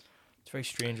 It's very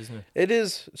strange, isn't it? It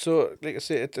is. So, like I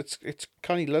say, it's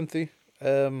kind of lengthy.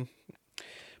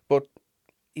 But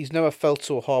he's never felt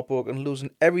so heartbroken.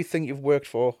 Losing everything you've worked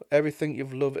for, everything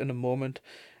you've loved in a moment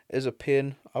is a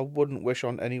pain I wouldn't wish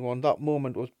on anyone. That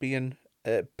moment was being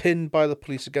pinned by the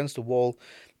police against the wall,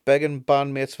 begging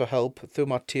bandmates for help through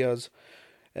my tears.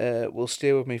 Will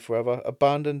stay with me forever.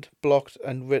 Abandoned, blocked,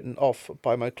 and written off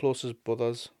by my closest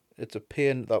brothers. It's a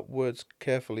pain that words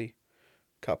carefully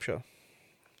capture.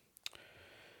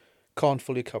 Can't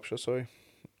fully capture, sorry.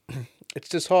 It's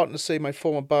disheartening to see my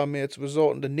former bandmates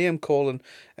resorting to name calling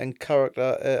and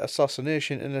character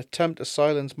assassination in an attempt to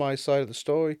silence my side of the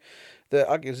story. The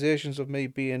accusations of me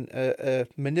being a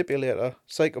manipulator,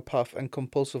 psychopath, and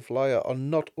compulsive liar are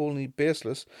not only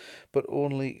baseless, but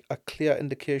only a clear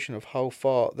indication of how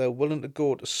far they're willing to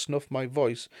go to snuff my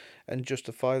voice and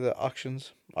justify their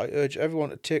actions. I urge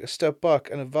everyone to take a step back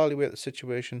and evaluate the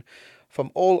situation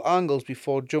from all angles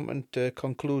before jumping to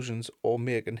conclusions or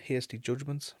making hasty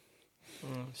judgments.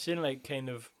 Seeing like kind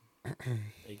of,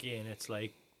 again, it's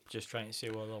like just trying to say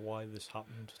why this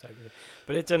happened.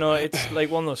 But I don't know, it's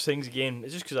like one of those things again,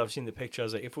 it's just because I've seen the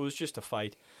pictures, like if it was just a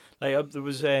fight, like there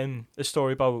was a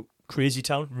story about Crazy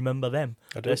Town, remember them?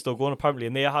 They're still going apparently,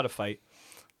 and they had a fight.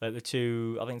 Like I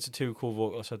think it's the two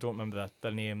co-vocalists, I don't remember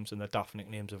their names and the daft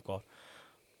nicknames I've got.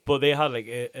 But they had like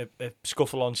a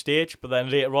scuffle on stage, but then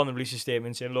later on they released a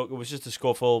statement saying, look, it was just a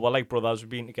scuffle, we're like brothers, we've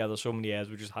been together so many years,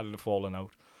 we just had a falling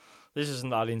out. This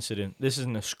isn't that incident, this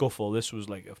isn't a scuffle, this was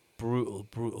like a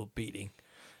brutal beating.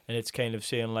 And it's kind of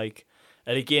saying like,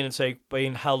 and again it's like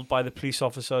being held by the police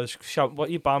officers, shout, what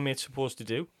are your bandmates supposed to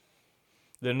do?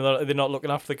 They're not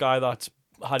looking after the guy that's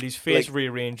had his face like,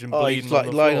 rearranged and bleeding he's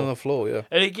lying on the floor, yeah.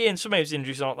 And again, sometimes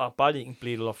injuries aren't that bad, you can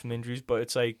bleed a lot from injuries, but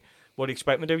it's like, what do you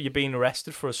expect me to do? You're being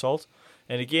arrested for assault.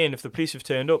 And again, if the police have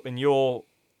turned up and you're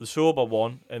the sober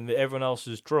one and everyone else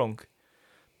is drunk,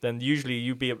 then usually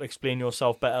you'd be able to explain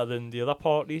yourself better than the other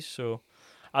parties. So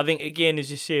I think, again,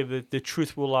 as you say, the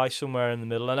truth will lie somewhere in the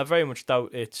middle. And I very much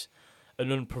doubt it's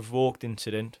an unprovoked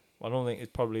incident. I don't think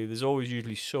it's probably... There's always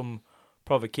usually some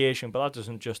provocation, but that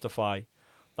doesn't justify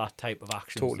that type of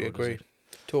action. Totally agree.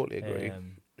 Totally agree.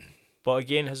 But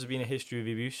again, has there been a history of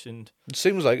abuse? And it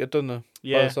seems like it, doesn't it?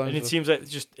 Yeah, and it seems like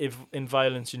just in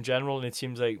violence in general, and it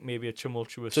seems like maybe a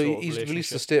tumultuous sort of he's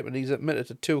released a statement. He's admitted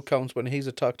to 2 counts when he's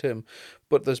attacked him,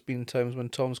 but there's been times when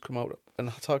Tom's come out and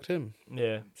attacked him.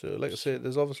 Yeah. So, like I say,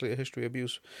 there's obviously a history of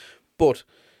abuse, but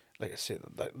like I say,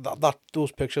 that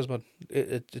those pictures, man,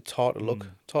 it's hard to look.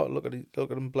 It's hard to look at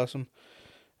him, bless him.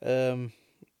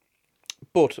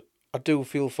 But I do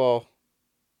feel for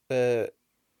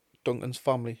Duncan's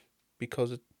family,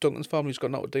 because Duncan's family's got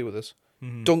nothing to do with this.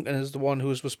 Mm-hmm. Duncan is the one who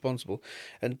is responsible,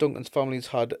 and Duncan's family's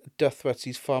had death threats.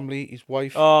 His family, his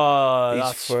wife. Oh,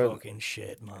 that's fucking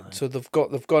shit, man. So they've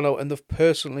gone out and they've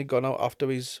personally gone out after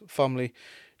his family.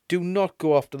 Do not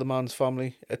go after the man's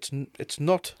family. It's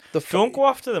not the. Don't go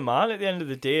after the man. At the end of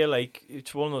the day, like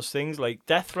it's one of those things, like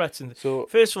death threats. And so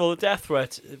first of all, the death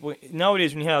threat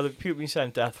nowadays, when you hear the people being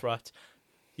sent death threats,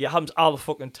 it happens all the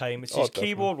fucking time. It's these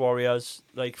keyboard warriors,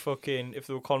 like fucking, if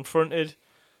they were confronted,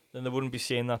 then they wouldn't be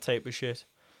saying that type of shit.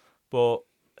 But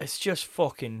it's just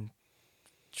fucking,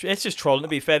 it's just trolling, to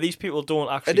be fair. These people don't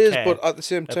actually care. It is, but at the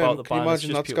same time, can you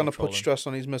imagine that's going to put stress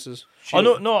on his missus?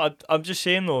 I'm just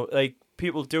saying though, like,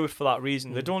 people do it for that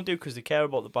reason. They don't do it because they care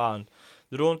about the band.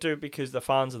 They don't do it because they're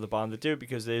fans of the band. They do it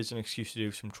because there's an excuse to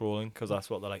do some trolling, because that's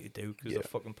what they like to do, because they're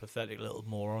fucking pathetic little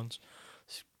morons.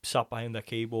 Sat behind their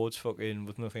keyboards, fucking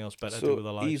with nothing else better to do with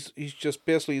their lives. He's just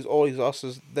basically, all he's asked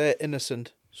is they're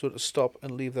innocent, so to stop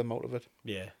and leave them out of it.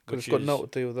 Yeah, because it's got nothing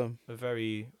to do with them. A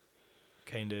very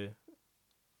kind of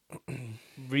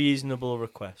reasonable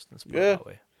request. Let's put it that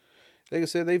way. Like I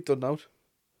say, they've done out.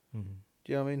 Mm-hmm.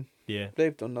 Do you know what I mean? Yeah,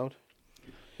 they've done out.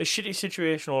 A shitty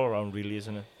situation all around, really,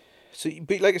 isn't it? So,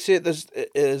 but like I say,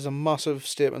 it is a massive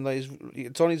statement that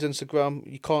it's on his Instagram.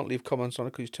 You can't leave comments on it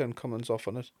because he's turned comments off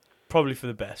on it. Probably for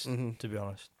the best, to be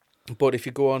honest. But if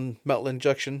you go on Metal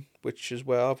Injection, which is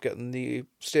where I've gotten the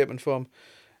statement from,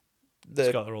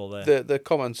 It's got it all there. the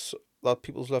comments that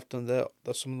people's left in there,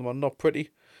 that some of them are not pretty.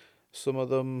 Some of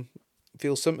them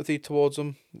feel sympathy towards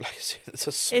him. Like I said,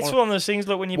 It's one of those things.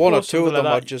 Like when you one or post two of something them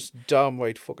like are that, just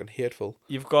downright fucking hateful.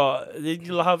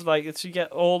 you'll have like it's you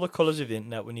get all the colours of the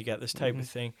internet when you get this type of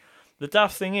thing. The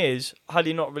daft thing is, had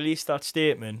he not released that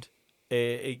statement,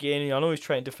 again, I know he's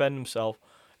trying to defend himself.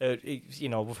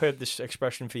 We've heard this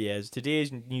expression for years.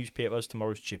 Today's newspaper is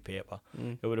tomorrow's chip paper.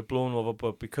 It would have blown over,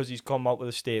 but because he's come out with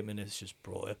a statement, it's just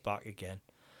brought it back again.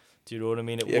 Do you know what I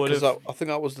mean? It would have. I think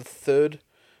that was the third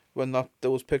when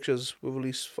those pictures were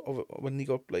released of when he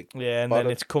got like. Yeah, and battered.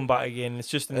 then it's come back again. It's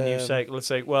just in the news cycle. It's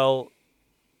like, well,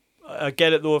 I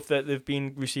get it though. If they've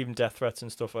been receiving death threats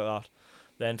and stuff like that,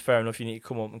 then fair enough. You need to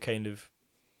come up and kind of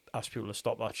ask people to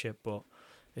stop that shit. But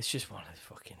it's just one of the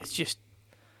fucking. It's just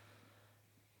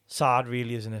sad,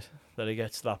 really, isn't it, that it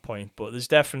gets to that point? But there's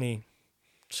definitely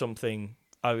something.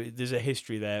 There's a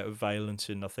history there of violence,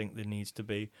 and I think there needs to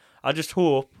be. I just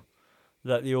hope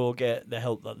that they all get the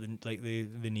help that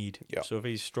they need. Yeah. So if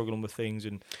he's struggling with things,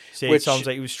 and it sounds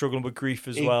like he was struggling with grief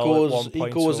as well at one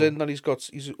point. He goes in and he's got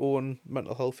his own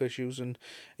mental health issues, and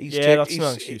that's not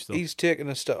an excuse, though. He's taking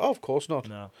a step. Oh, of course not.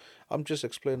 No. I'm just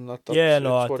explaining that. I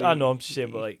know. I'm just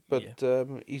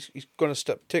saying, he's going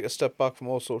to take a step back from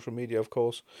all social media, of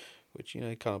course, which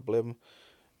you can't blame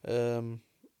him.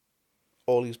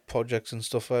 All these projects and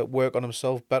stuff, work on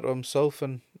himself, better himself,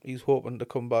 and he's hoping to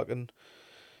come back and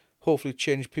hopefully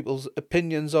change people's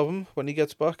opinions of him when he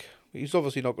gets back. He's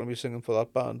obviously not going to be singing for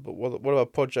that band, but whatever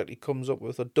project he comes up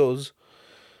with or does,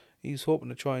 he's hoping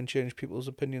to try and change people's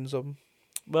opinions of him.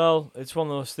 Well, it's one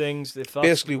of those things. If that's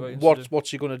basically,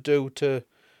 what's he going to do to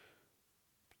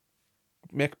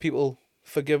make people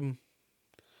forgive him?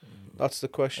 That's the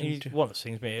question. One of those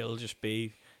things, mate. It'll just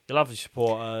be you'll have your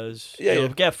supporters. Yeah, It'll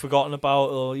get forgotten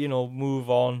about, or move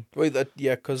on. Right,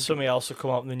 because something else will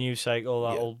come up in the news cycle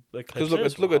that'll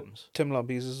because look at Tim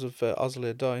Lambesis of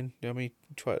Azalea dying. You know what I mean?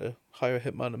 He tried to hire a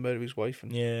hitman to murder his wife,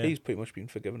 and he's pretty much been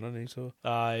forgiven, hasn't he? So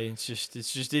it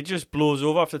just blows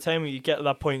over after time. You get to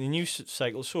that point, the news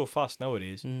cycle's so fast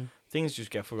nowadays. Things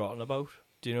just get forgotten about.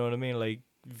 Do you know what I mean? Like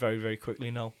very, very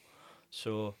quickly now.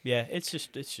 So yeah, it's just.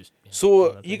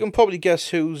 So you can probably guess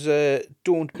who's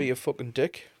 "Don't be a fucking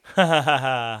dick."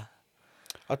 I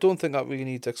don't think that really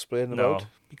needs explaining about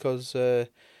because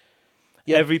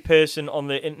every person on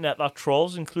the internet that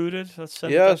trolls included. That's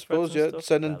I suppose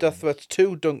sending death threats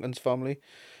to Duncan's family,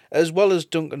 as well as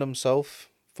Duncan himself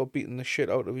for beating the shit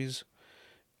out of his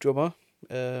drummer.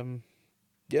 Just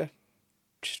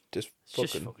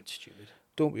fucking stupid.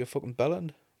 Don't be a fucking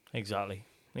bellend. Exactly.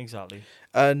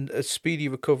 And a speedy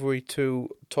recovery to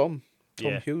Tom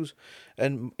Hughes,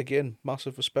 and again,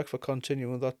 massive respect for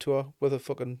continuing that tour with a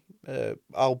fucking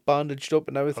all bandaged up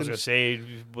and everything. I was gonna say it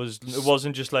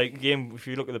wasn't just like again. If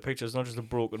you look at the pictures, it's not just a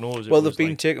broken nose. Well, they've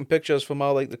been taking pictures from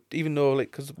all even though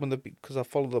because I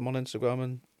follow them on Instagram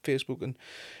and Facebook, and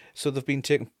so they've been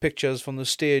taking pictures from the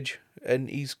stage, and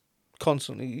he's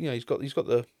constantly he's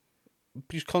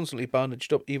constantly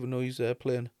bandaged up even though he's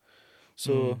playing.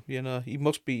 So he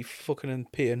must be fucking in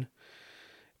pain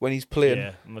when he's playing.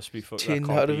 Yeah, it must be fucking. You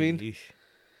know what I mean?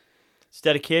 It's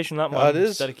dedication, that man. It is.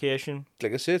 It's dedication.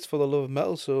 Like I say, it's for the love of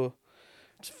metal. So,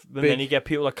 and then you get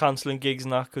people that cancelling gigs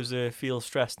and that because they feel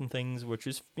stressed and things, which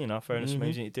is fair enough. You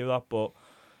need to do that, but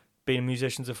being a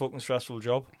musician's a fucking stressful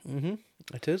job.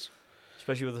 It is,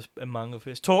 especially with a mango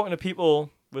face. Talking to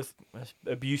people with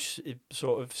abuse,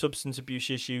 sort of substance abuse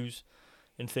issues.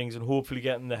 And things, and hopefully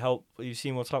getting the help. Have you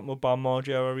seen what's happened with Bam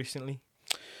Margera recently?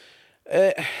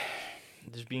 There's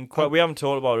been we haven't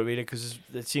talked about it really because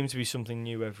it seems to be something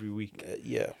new every week.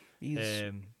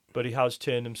 But he has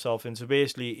turned himself in. So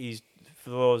basically, he's,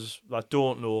 for those that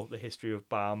don't know the history of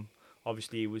Bam,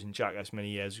 obviously he was in Jackass many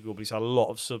years ago, but he's had a lot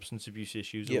of substance abuse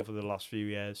issues over the last few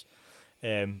years.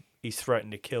 He's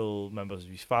threatened to kill members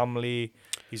of his family.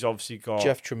 He's obviously got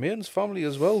Jeff Tremaine's family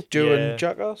as well during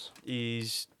Jackass.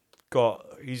 He's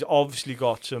obviously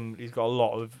got a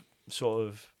lot of sort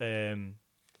of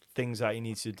things that he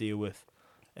needs to deal with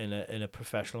in a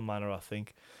professional manner, I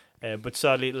think. But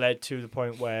sadly it led to the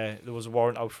point where there was a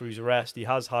warrant out for his arrest. He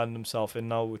has handed himself in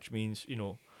now, which means,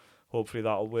 hopefully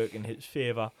that'll work in his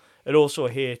favour.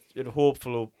 Hopefully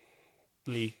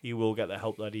he will get the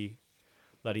help that he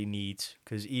needs,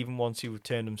 because even once he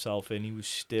turned himself in, he was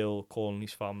still calling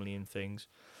his family and things.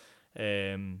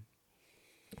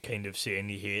 Kind of saying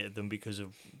he hated them because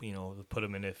of, they put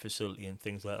him in a facility and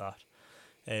things like that.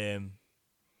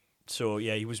 So,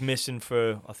 yeah, he was missing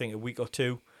for, I think, a week or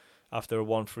two after a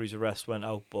warrant for his arrest went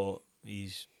out, but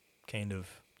he's kind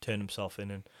of turned himself in.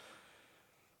 And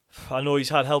I know he's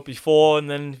had help before and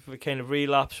then we kind of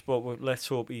relapsed, but let's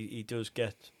hope he does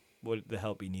get the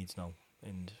help he needs now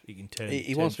and he can turn.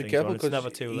 He turn wants to be things careful on. It's never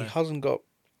because too he late. hasn't got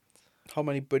how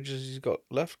many bridges he's got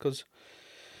left. Because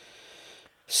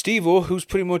Steve-O, who's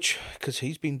pretty much, because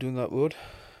he's been doing that road,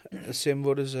 the same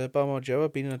road as Bam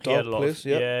Margera, been in a dark place.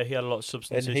 Yeah, he had a lot of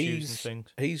substance And issues and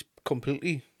things. he's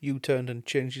completely U-turned and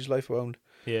changed his life around.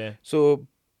 Yeah, So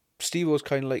Steve-O's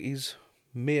kind of like his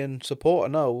main supporter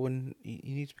now, and he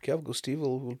needs to be careful because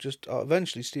Steve-O will just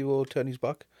eventually Steve-O will turn his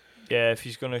back. yeah. If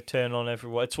he's gonna turn on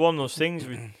everyone, it's one of those things.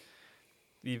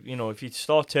 You know, if you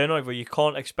start turning over, you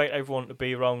can't expect everyone to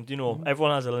be around. You know,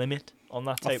 everyone has a limit on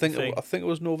that type of thing. I think it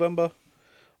was November.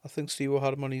 I think Steve-O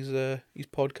had him on his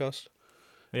podcast.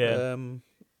 Yeah,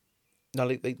 now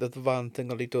like the van thing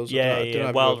that he does.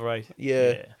 Wild Right.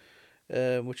 Yeah.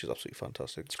 Which is absolutely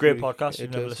fantastic. It's a great Really, podcast.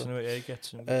 You've never listened to it. Yeah, he gets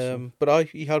some. But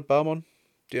he had Bam on.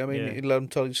 Do you know what I mean? Yeah. He let him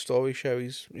tell his story, share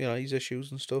his his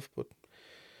issues and stuff. But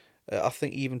I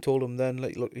think he even told him then,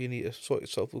 like, look, you need to sort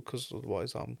yourself out because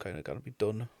otherwise I'm kind of gonna be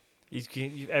done.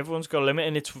 Everyone's got a limit,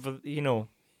 and it's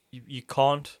you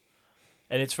can't,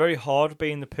 and it's very hard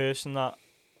being the person that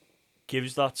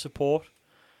gives that support.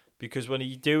 Because when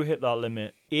you do hit that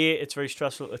limit, it's very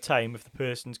stressful at the time if the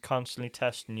person's constantly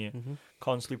testing you,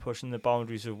 constantly pushing the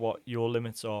boundaries of what your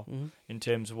limits are in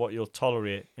terms of what you'll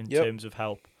tolerate, in terms of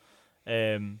help.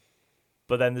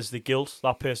 But then there's the guilt.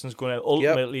 That person's going to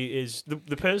ultimately is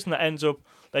the person that ends up,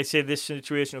 like say this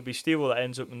situation would be Steve that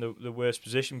ends up in the worst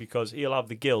position because he'll have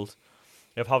the guilt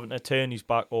of having to turn his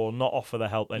back or not offer the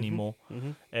help anymore.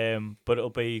 But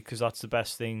it'll be because that's the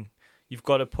best thing. You've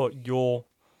got to put your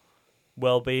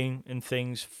well-being and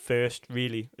things first.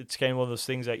 Really, it's kind of one of those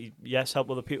things that help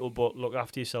other people, but look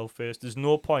after yourself first. There's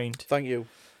no point. Thank you.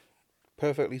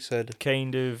 Perfectly said.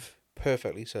 Kind of.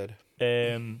 Perfectly said.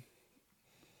 Being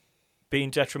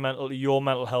detrimental to your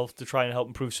mental health to try and help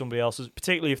improve somebody else's,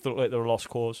 particularly if they look like they're a lost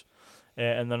cause,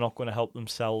 and they're not going to help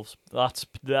themselves. That's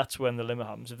when the limit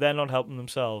happens. If they're not helping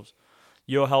themselves,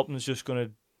 your helping is just going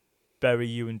to bury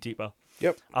you in deeper.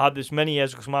 Yep. I had this many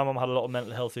years because my mum had a lot of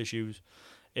mental health issues.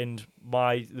 And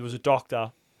there was a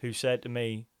doctor who said to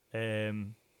me,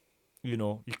 you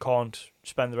can't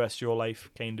spend the rest of your life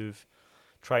kind of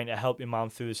trying to help your mum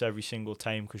through this every single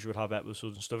time because you would have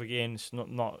episodes and stuff. Again, it's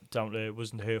not down to, it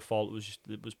wasn't her fault.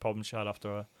 It was problems she had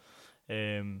after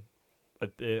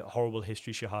a horrible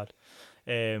history she had.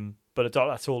 But a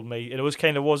doctor told me, and it was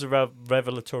a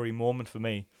revelatory moment for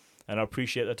me, and I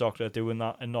appreciate the doctor doing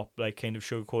that and not like kind of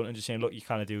sugarcoating and just saying, look, you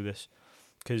can't do this.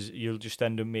 Because you'll just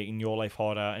end up making your life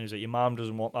harder. And it's like your mum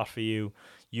doesn't want that for you.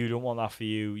 You don't want that for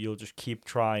you. You'll just keep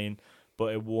trying,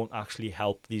 but it won't actually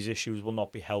help. These issues will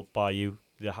not be helped by you.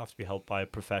 They have to be helped by a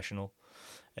professional.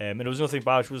 And it was nothing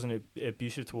bad. She wasn't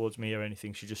abusive towards me or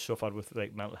anything. She just suffered with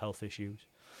like mental health issues.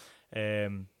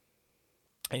 And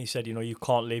he said, you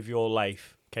can't live your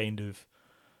life kind of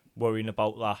worrying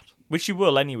about that. Which you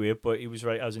will anyway, but he was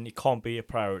right, as in it can't be a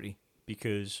priority.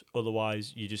 Because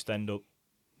otherwise you just end up,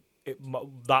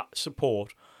 that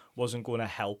support wasn't going to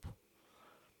help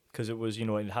because it was,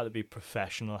 it had to be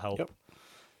professional help.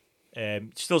 Yep.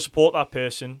 Still support that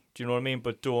person, do you know what I mean?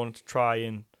 But don't try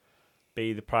and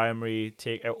be the primary,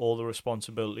 take out all the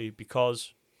responsibility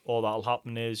because all that'll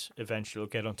happen is eventually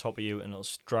it'll get on top of you and it'll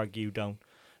drag you down.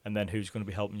 And then who's going to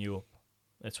be helping you up?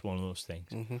 It's one of those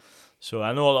things. So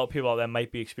I know a lot of people out there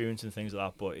might be experiencing things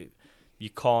like that, but you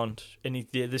can't. And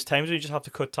there's times when you just have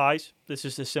to cut ties. This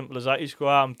is as simple as that. You just go,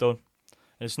 I'm done.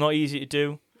 And it's not easy to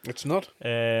do. It's not.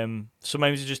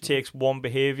 Sometimes it just takes one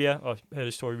behaviour. I heard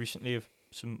a story recently of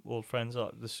some old friends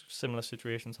that this similar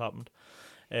situations happened.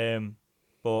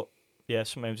 But yeah,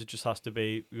 sometimes it just has to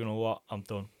be, you know what, I'm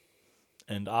done.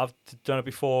 And I've done it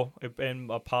before in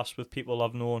my past with people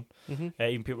I've known,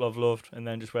 even people I've loved, and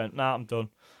then just went, nah, I'm done.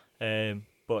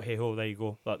 But hey ho, there you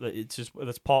go.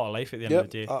 That's part of life at the end of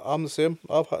the day. I'm the same.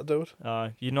 I've had to do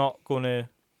it. You're not gonna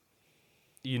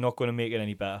make it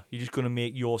any better. You're just gonna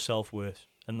make yourself worse,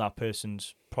 and that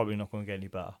person's probably not gonna get any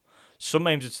better.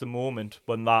 Sometimes it's the moment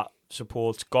when that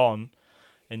support's gone,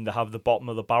 and they have the bottom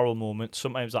of the barrel moment.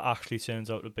 Sometimes that actually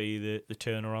turns out to be the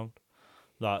turnaround.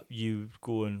 That you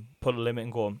go and put a limit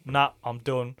and go, nah, I'm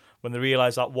done. When they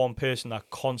realise that one person that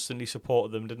constantly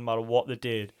supported them, didn't matter what they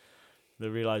did. They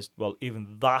realised, well,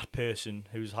 even that person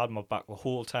who's had my back the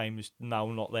whole time is now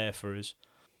not there for us.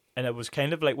 And it was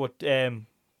kind of like what the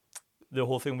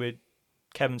whole thing with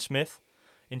Kevin Smith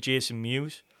and Jason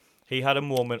Mewes. He had a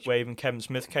moment where even Kevin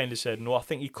Smith kind of said, no, I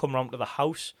think he'd come round to the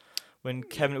house when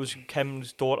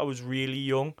Kevin's daughter was really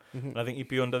young. And I think he'd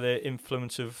be under the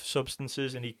influence of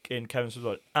substances. And Kevin was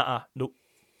like, nope,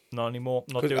 not anymore,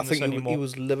 not doing this anymore. He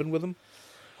was living with him.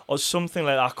 or something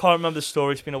like that. I can't remember the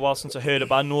story. It's been a while since I heard it,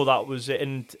 but I know that was it,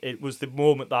 and it was the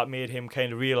moment that made him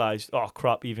kind of realise, oh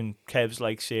crap, even Kev's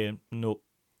like saying, no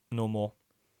more.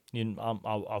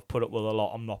 I've put up with a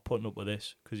lot. I'm not putting up with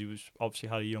this, because he was obviously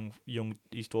had a young.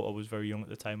 His daughter was very young at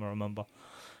the time, I remember.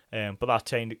 But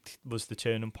that was the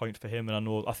turning point for him, and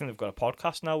I think they've got a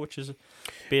podcast now, which is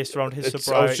based around his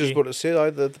sobriety. I was just about to say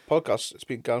the podcast. It's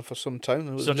been going for some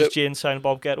time. So just Jane Silent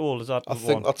Bob Get Old, is that? I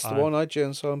think that's the one.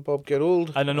 Jane Silent Bob Get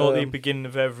Old. And I know at the beginning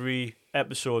of every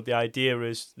episode, the idea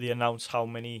is they announce how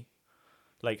many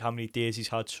days he's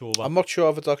had sober. I'm not sure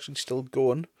if it's actually still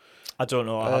going. I don't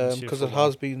know, because it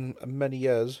has been many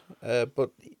years.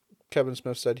 But Kevin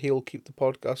Smith said he'll keep the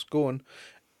podcast going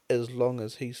as long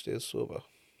as he stays sober.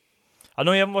 I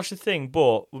know you haven't watched the thing,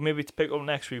 but maybe to pick up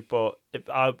next week. But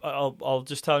I'll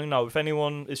just tell you now, if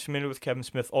anyone is familiar with Kevin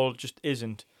Smith or just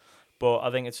isn't, but I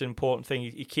think it's an important thing.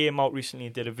 He came out recently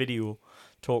and did a video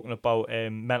talking about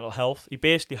mental health. He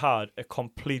basically had a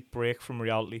complete break from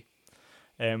reality.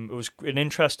 It was an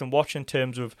interesting watch in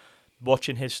terms of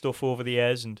watching his stuff over the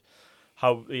years and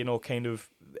how, kind of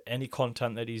any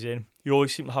content that he's in. You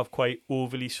always seem to have quite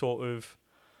overly sort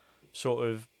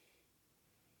of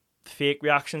fake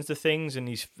reactions to things, and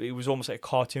he was almost like a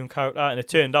cartoon character, and it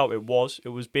turned out it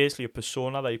was basically a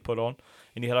persona that he put on,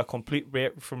 and he had a complete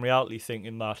break from reality,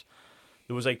 thinking that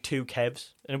there was like two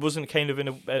Kevs, and it wasn't kind of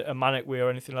in a manic way or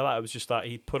anything like that. It was just that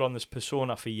he put on this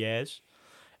persona for years,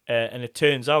 and it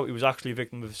turns out he was actually a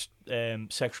victim of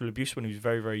sexual abuse when he was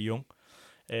very, very young.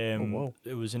 Wow.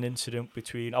 It was an incident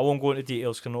between, I won't go into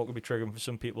details because I know it could be triggering for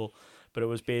some people, but it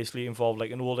was basically involved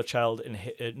like an older child and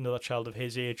another child of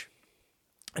his age,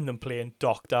 and them playing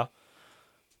doctor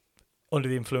under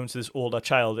the influence of this older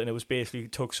child, and it was basically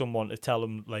took someone to tell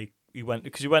him, like, he went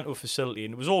to a facility,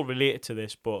 and it was all related to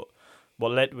this, but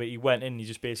what led to it, he went in and he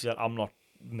just basically said, I'm not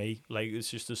me, like,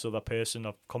 it's just this other person.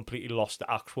 I've completely lost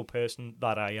the actual person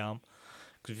that I am.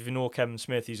 Because if you know Kevin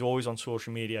Smith, he's always on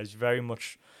social media, he's very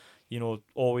much,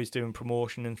 always doing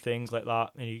promotion and things like that,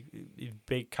 and he's a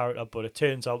big character, but it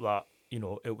turns out that,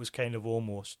 it was kind of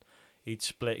almost, he'd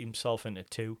split himself into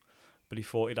two, but he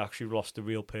thought he'd actually lost the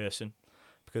real person,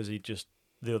 because he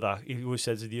always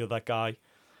says the other guy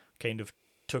kind of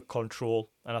took control,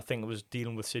 and I think it was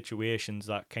dealing with situations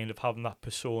that kind of having that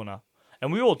persona,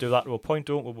 and we all do that to a point,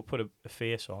 don't we? We'll put a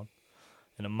face on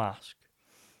and a mask,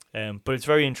 but it's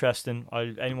very interesting.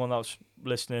 Anyone that's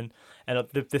listening, and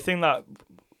the thing that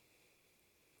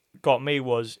got me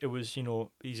was, it was,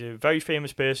 he's a very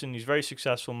famous person, he's a very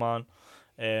successful man.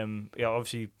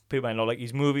 Obviously people might not like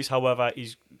his movies, however,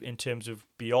 he's, in terms of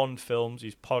beyond films,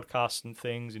 he's podcasts and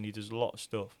things, and he does a lot of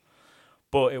stuff.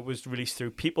 But it was released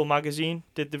through People magazine,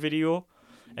 did the video,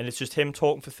 and it's just him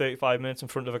talking for 35 minutes in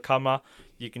front of a camera.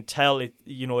 You can tell it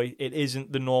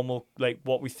isn't the normal, like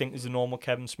what we think is the normal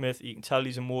Kevin Smith. You can tell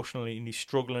he's emotionally and he's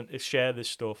struggling to share this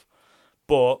stuff,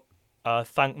 but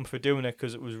thank him for doing it,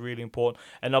 because it was really important.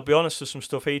 And I'll be honest, there's some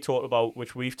stuff he talked about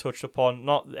which we've touched upon,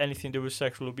 not anything to do with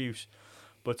sexual abuse,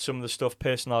 but some of the stuff,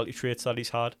 personality traits that he's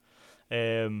had,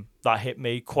 that hit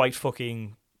me quite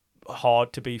fucking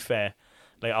hard, to be fair.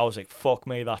 Like, I was like, fuck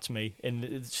me, that's me. And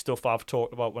it's stuff I've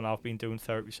talked about when I've been doing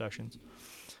therapy sessions.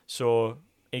 So,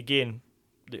 again,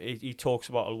 he talks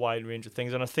about a wide range of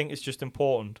things, and I think it's just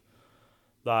important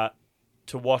that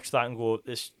to watch that and go,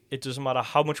 it doesn't matter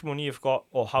how much money you've got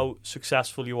or how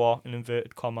successful you are, in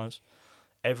inverted commas,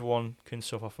 everyone can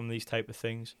suffer from these type of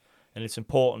things, and it's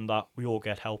important that we all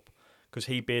get help. Because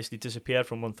he basically disappeared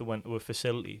for a month and went to a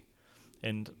facility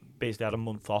and basically had a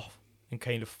month off and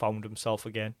kind of found himself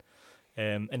again.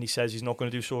 And he says he's not going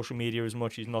to do social media as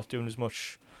much. He's not doing as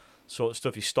much sort of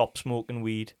stuff. He stopped smoking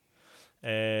weed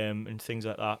and things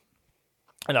like that.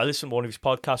 And I listened to one of his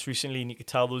podcasts recently, and you could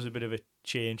tell there was a bit of a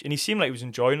change. And he seemed like he was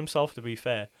enjoying himself, to be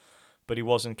fair. But he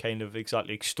wasn't kind of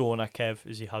exactly stoner Kev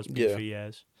as he has been for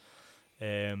years.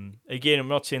 Again, I'm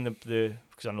not saying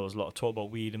because I know there's a lot of talk about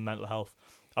weed and mental health.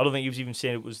 I don't think he was even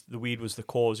saying the weed was the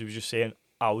cause. He was just saying,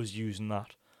 I was using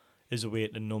that as a way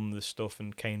to numb the stuff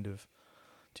and kind of,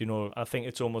 I think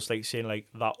it's almost like saying, like,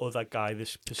 that other guy,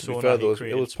 this persona. To be fair, though, he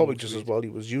created, it was probably just as well he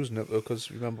was using it, though,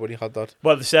 because remember when he had that.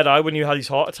 Well, they said when he had his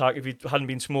heart attack, if he hadn't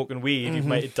been smoking weed, he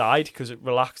might have died because it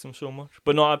relaxed him so much.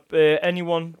 But not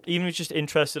anyone, even if it's just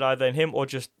interested either in him or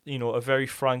just, a very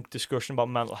frank discussion about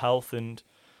mental health and,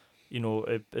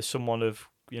 as someone of,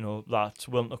 that's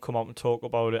willing to come out and talk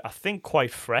about it. I think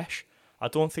quite fresh. I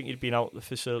don't think he'd been out of the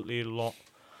facility a lot.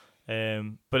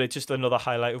 But it's just another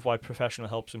highlight of why professional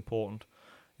help's important.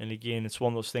 And again, it's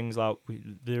one of those things that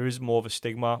there is more of a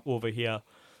stigma over here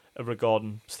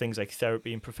regarding things like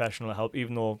therapy and professional help,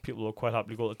 even though people will quite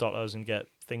happily go to doctors and get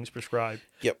things prescribed.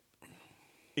 Yep.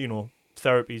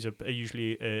 therapies are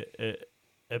usually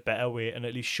a better way, and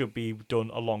at least should be done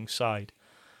alongside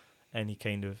any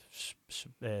kind of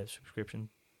subscription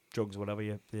drugs, whatever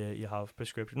you have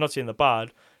prescription. I'm not saying they're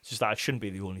bad. It's just that it shouldn't be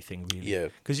the only thing, really. Yeah.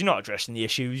 Because you're not addressing the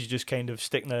issues. You're just kind of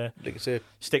sticking Like I say,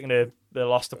 the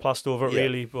elastoplast over it, Yeah.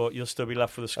 really. But you'll still be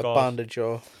left with the a scars. bandage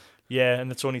or Yeah, and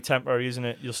it's only temporary, isn't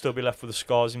it? You'll still be left with the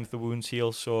scars even if the wounds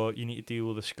heal. So you need to deal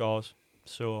with the scars.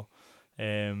 So,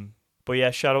 but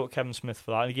yeah, shout out to Kevin Smith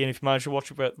for that. And again, if you manage to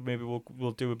watch it, maybe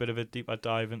we'll do a bit of a deeper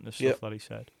dive into the stuff Yep. that he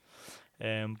said.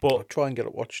 I'll But try and get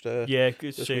it watched. yeah,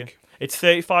 good to this see. week. It's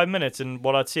 35 minutes, and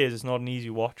what I'd say is it's not an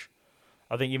easy watch.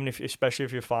 I think especially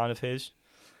if you're a fan of his,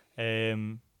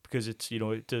 because it's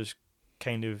it does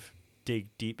kind of dig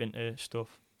deep into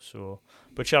stuff. So,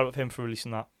 but shout out to him for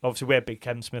releasing that. Obviously, we're big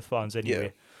Kevin Smith fans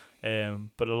anyway.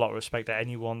 But a lot of respect to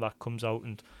anyone that comes out,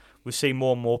 and we see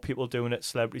more and more people doing it,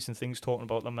 celebrities and things talking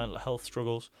about their mental health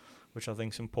struggles, which I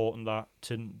think is important that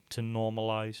to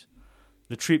normalise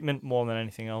the treatment more than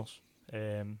anything else.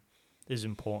 Is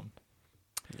important.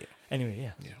 Yeah. Anyway,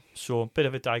 yeah. Yeah. So a bit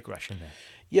of a digression there.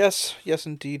 Yes,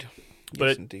 indeed. But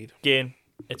Yes, indeed. Again,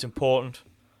 it's important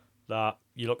that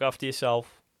you look after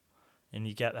yourself and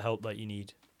you get the help that you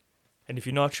need. And if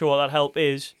you're not sure what that help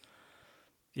is,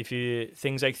 if you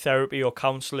things like therapy or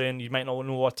counselling, you might not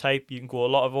know what type. You can go to a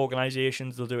lot of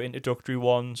organisations. They'll do introductory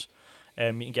ones.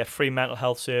 You can get free mental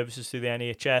health services through the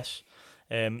NHS.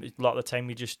 A lot of the time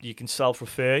you can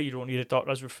self-refer. You don't need a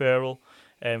doctor's referral.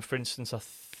 For instance, I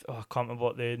can't remember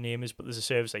what the name is, but there's a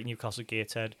service like Newcastle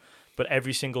Gateshead. But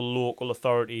every single local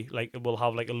authority will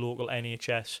have like a local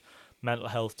NHS mental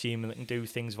health team, and they can do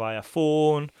things via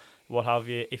phone, what have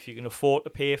you. If you can afford to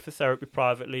pay for therapy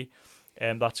privately,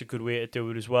 that's a good way to do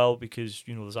it as well, because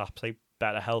there's apps like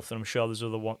BetterHealth, and I'm sure there's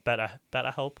other one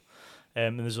BetterHelp,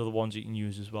 and there's other ones you can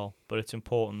use as well. But it's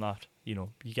important that you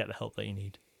get the help that you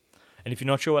need. And if you're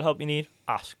not sure what help you need,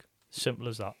 ask. Simple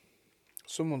as that.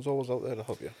 Someone's always out there to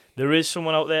help you. There is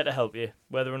someone out there to help you,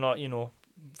 whether or not,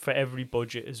 for every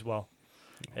budget as well.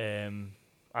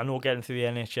 I know getting through the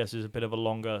NHS is a bit of a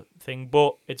longer thing,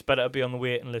 but it's better to be on the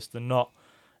waiting list than not.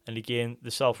 And again,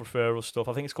 the self-referral stuff,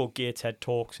 I think it's called Gateshead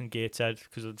Talks and Gateshead,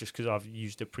 because I've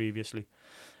used it previously.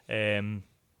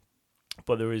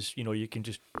 But there is, you can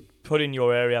just put in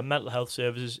your area mental health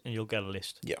services and you'll get a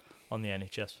list. Yeah. On the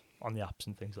NHS, on the apps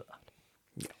and things like that.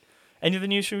 Yeah. Any other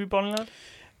news from you, Bonnie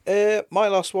lad? My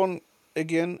last one,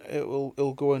 again,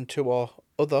 it'll go into our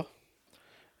other.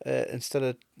 Instead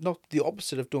of, not the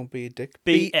opposite of don't be a dick,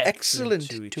 Be excellent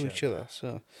excellent to each other.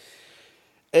 So,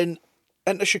 and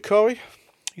Enter Shikari.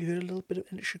 You heard a little bit of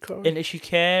Enter Shikari? Enter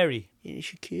Shikari. Enter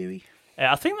Shikari.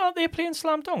 I think that they're playing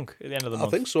Slam Dunk at the end of the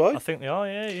month. I think so. I think they are,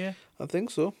 yeah. I think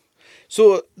so.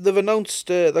 So they've announced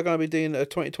they're going to be doing a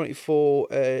 2024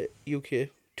 UK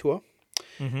tour,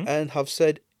 and have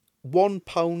said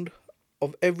 £1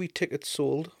 of every ticket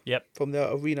sold from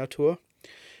their arena tour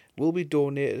will be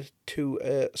donated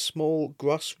to small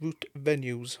grassroots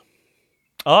venues.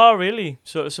 Oh, really?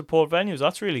 So to support venues,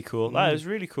 that's really cool. That is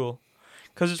really cool.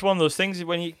 Because it's one of those things,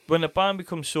 when a band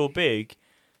becomes so big,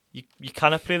 you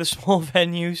kind of play the small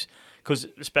venues. Because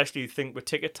especially you think with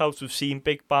ticket touts, we've seen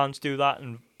big bands do that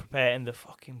and preparing the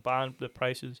fucking the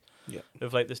prices. Yeah.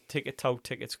 Of like the ticket tout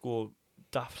tickets go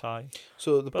daft high.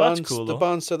 So the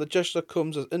band said the gesture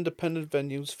comes as independent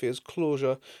venues face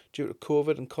closure due to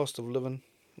COVID and cost of living.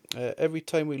 Every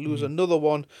time we lose another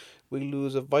one, we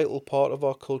lose a vital part of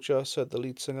our culture, said the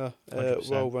lead singer,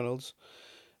 Row Reynolds.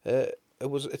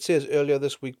 It says earlier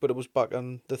this week, but it was back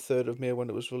on the 3rd of May when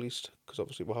it was released, because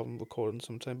obviously we haven't recorded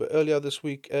sometime. But earlier this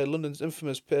week, London's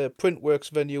infamous Printworks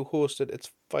venue hosted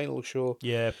its final show.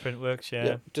 Yeah, Printworks,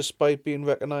 yeah. Despite being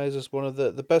recognised as one of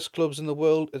the best clubs in the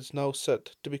world, it's now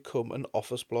set to become an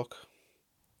office block.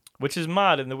 Which is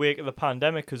mad in the wake of the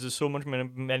pandemic, because there's so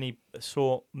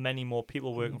many more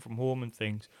people working from home and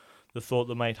things. They thought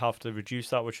they might have to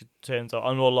reduce that, which it turns out.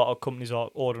 I know a lot of companies are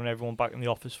ordering everyone back in the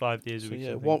office 5 days a week.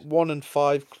 Yeah, one in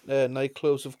 5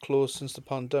 nightclubs have closed since the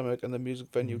pandemic, and the Music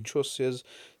Venue Trust says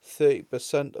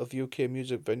 30% of UK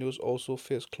music venues also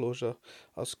face closure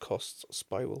as costs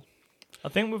spiral. I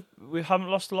think we haven't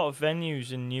lost a lot of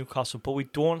venues in Newcastle, but we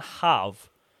don't have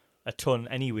a ton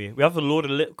anyway. We have a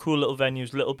load of cool little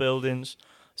venues, little buildings.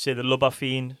 Say the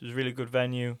Lubafine is a really good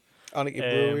venue. Anarchy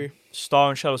Brewery. Star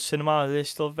and Shadow Cinema, are they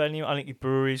still a venue? Anarchy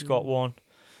Brewery's got one.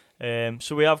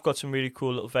 So we have got some really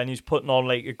cool little venues putting on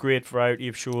like a great variety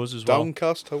of shows as well.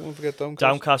 Downcast, I won't forget Downcast.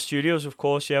 Downcast Studios, of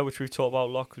course, yeah, which we've talked about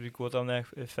a lot because we go down there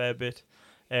a fair bit.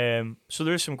 So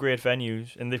there is some great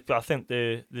venues, and I think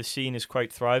the scene is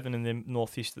quite thriving in the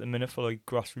northeast at the minute for like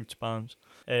grassroots bands.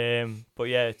 But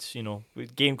yeah, it's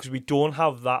again because we don't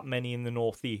have that many in the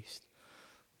northeast.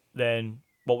 then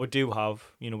what we do have,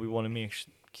 we want to make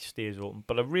stays open.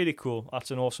 But really cool.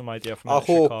 That's an awesome idea from I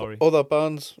hope Shikari. other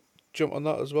bands jump on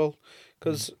that as well,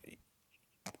 because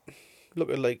look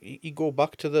at you go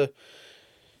back to the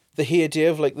heyday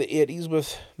of the 80s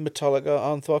with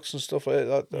Metallica, Anthrax, and stuff like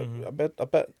that. I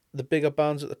bet the bigger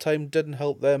bands at the time didn't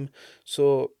help them.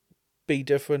 So be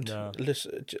different. No.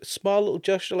 Listen, small little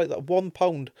gesture like that,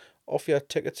 £1 off your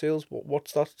ticket sales.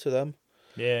 What's that to them?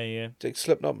 Yeah. Like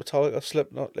Slipknot, Metallica,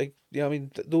 Slipknot,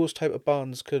 those type of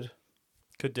bands could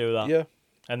do that. Yeah.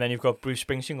 And then you've got Bruce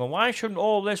Springsteen going, why shouldn't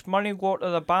all this money go to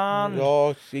the band?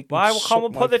 Oh, Why can't we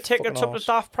put the tickets up to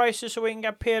daft prices so we can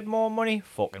get paid more money?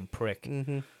 Fucking prick.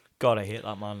 God, I hate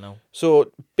that man now.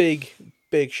 So big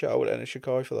shout out to Enter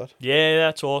Shikari for that. Yeah,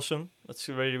 that's awesome. That's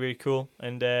really, really cool.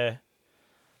 And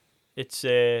it's,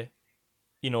 I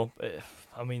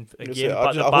mean, again,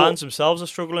 the bands themselves are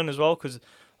struggling as well, because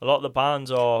a lot of the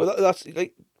bands are... Well, that's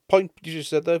point you just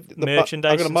said there.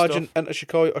 Merchandise I can imagine stuff. Enter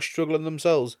Shikari are struggling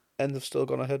themselves, and they've still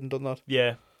gone ahead and done that.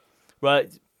 Yeah. Well,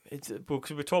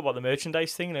 because we talk about the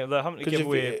merchandise thing, they're having to give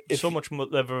away so much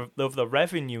of the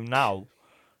revenue now.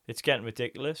 It's getting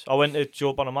ridiculous. I went to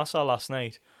Joe Bonamassa last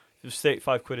night. It was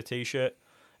 £35 a t-shirt,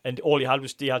 and all he had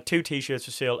was 2 t-shirts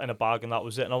for sale in a bag, and that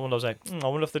was it. And I was like, I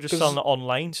wonder if they're just selling it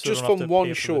online. So just from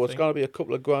one show, it's going to be a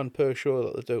couple of grand per show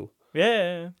that they do.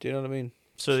 Yeah. Do you know what I mean?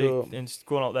 So it's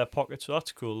going out their pocket, so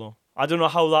that's cool though. I don't know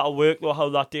how that'll work though, how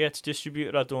that gets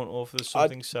distributed. I don't know if there's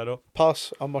something set up.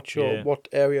 Pass. I'm not sure what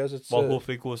areas it's. Well,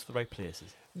 hopefully it goes to the right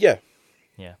places. Yeah.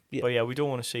 But yeah, we don't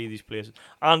want to see these places.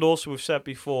 And also, we've said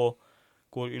before,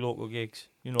 go to your local gigs.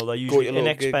 They're usually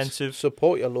inexpensive. Gigs.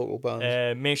 Support your local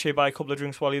bands. Make sure you buy a couple of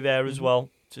drinks while you're there as well,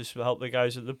 just to help the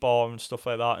guys at the bar and stuff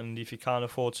like that. And if you can't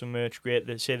afford some merch, great.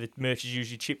 They say the merch is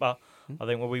usually cheaper. I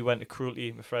think when we went to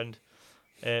Cruelty, my friend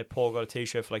Paul got a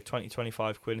t-shirt for like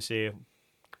 20-25 quid, and say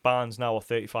bands now are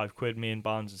 35 quid. Main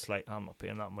bands, it's like, I'm not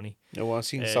paying that money. No, I've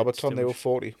seen Sabaton, they were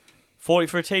 40. 40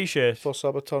 for a t-shirt? For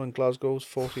Sabaton in Glasgow was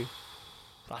 40.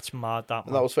 That's mad, that, man.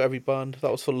 And that was for every band.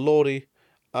 That was for Lordi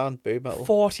and Bay Metal.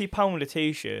 £40 a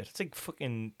t-shirt. It's like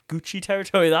fucking Gucci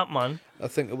territory, that, man. I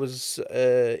think it was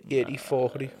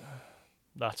 80-40.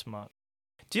 That's mad.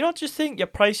 Do you not just think you're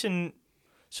pricing...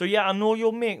 So yeah, I know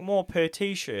you'll make more per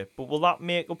t-shirt, but will that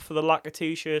make up for the lack of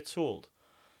t-shirts sold?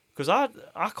 Because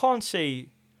I can't see...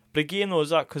 But again, though,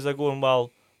 is that because they're going,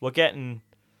 well, we're getting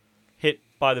hit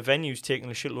by the venues taking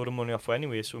a shitload of money off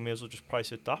anyway, so we may as well just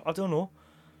price it that. I don't know.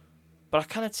 But I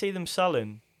cannot see them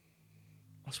selling...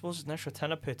 I suppose it's an extra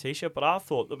tenner per t-shirt, but I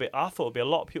thought there'd be a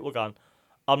lot of people going,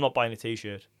 I'm not buying a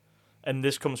t-shirt. And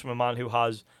this comes from a man who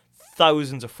has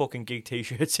thousands of fucking gig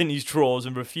t-shirts in his drawers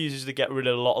and refuses to get rid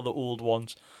of a lot of the old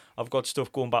ones. I've got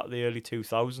stuff going back to the early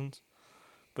 2000s.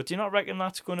 But do you not reckon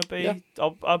that's going to be... Yeah.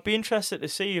 I'd be interested to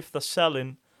see if they're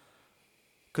selling...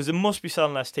 Because they must be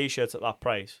selling less t-shirts at that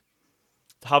price.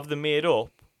 Have they made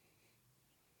up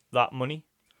that money?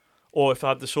 Or if they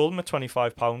had sold them at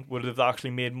 £25, would have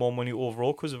actually made more money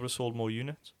overall because they would have sold more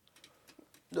units?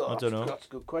 I don't know. That's a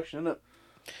good question, isn't it?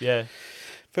 Yeah.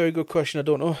 Very good question, I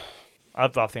don't know. I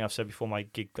think I've said before, my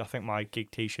gig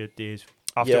t-shirt days,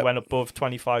 after it went above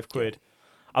 25 quid,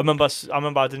 I remember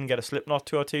I didn't get a Slipknot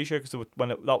tour t-shirt because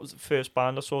that was the first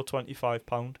band I saw,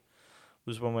 £25,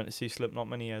 was when I went to see Slipknot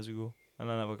many years ago, and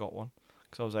I never got one.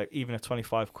 Because I was like, even at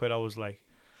 25 quid, I was like...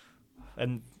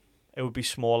 And it would be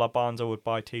smaller bands I would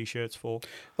buy t-shirts for.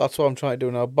 That's what I'm trying to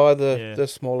do now, buy the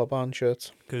smaller band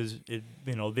shirts. Because,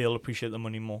 they'll appreciate the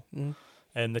money more.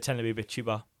 And they tend to be a bit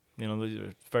cheaper. They're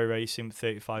very, very simple,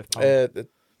 £35.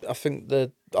 I think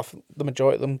the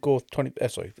majority of them go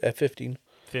 15.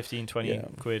 15, 20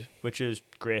 quid, which is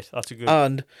great. That's a good...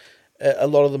 And a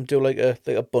lot of them do like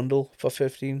a bundle for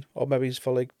 15, or maybe it's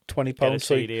for like £20. Get a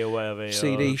CD or whatever.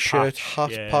 CD, shirt,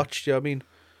 hat, patch, do you know what I mean?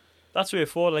 That's what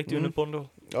for, like doing a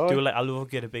bundle. Oh, do like, I love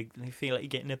get a big... You feel like you're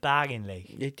getting a bargain, like.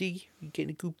 You're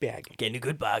getting a good bargain. Getting a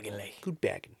good bargain, like. Good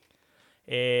bargain.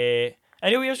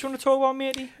 Anyway, else you want to talk about,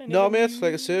 matey? No, mate,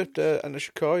 like I said, and the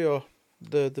Shikari or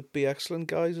the Be Excellent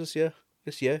guys this year.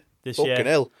 Fucking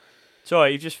hell. It's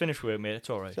alright, you've just finished work, mate. It's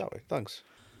alright. It's alright, thanks.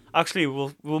 Actually,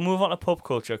 we'll move on to pop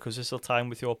culture, because this will time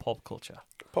with your pop culture.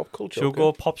 Pop culture, So we'll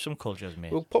go pop some cultures,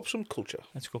 mate. We'll pop some culture.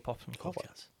 Let's go pop some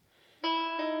cultures.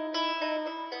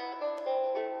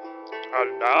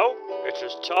 And now, it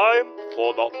is time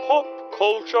for the Pop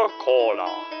Culture Corner.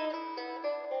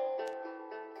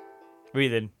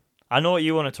 Breathe in. I know what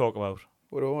you want to talk about.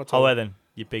 What do I want to talk about? However, then,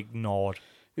 you big nod.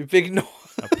 You big nod?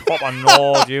 A proper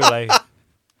nod, you like.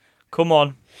 Come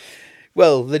on.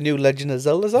 Well, the new Legend of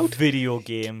Zelda's out. Video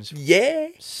games. Yeah.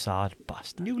 Sad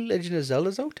bastard. New Legend of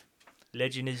Zelda's out.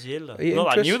 Legend of Zelda. Are you Not that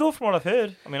interested? new though, from what I've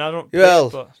heard. I mean, I don't. Well,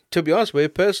 play it, to be honest with you,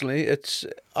 personally, it's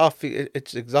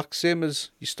exact same as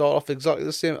you start off exactly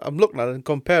the same. I'm looking at it and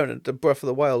comparing it to Breath of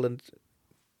the Wild, and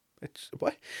it's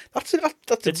what that's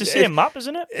it's the same map,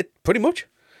 isn't it? It pretty much.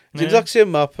 It's the Yeah. exact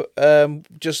same map.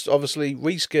 Just obviously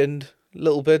reskinned a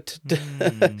little bit.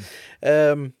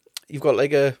 You've got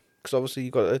like because obviously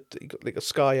you got like a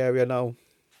sky area now.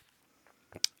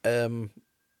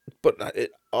 But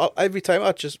every time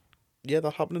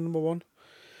that happened in number one.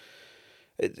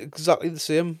 It's exactly the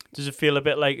same. Does it feel a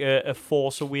bit like a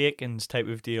Force Awakens type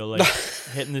of deal, like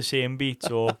hitting the same beats,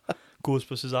 or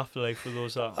Ghostbusters Afterlife for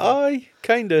those that Aye,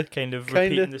 kind of kinda.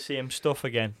 repeating the same stuff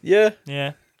again? Yeah,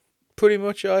 Yeah. pretty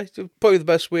much. Probably the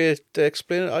best way to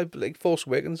explain it. I like Force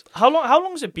Awakens. How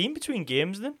long has it been between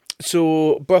games then?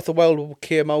 So Breath of the Wild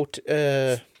came out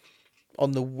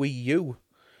on the Wii U.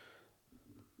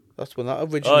 That's when that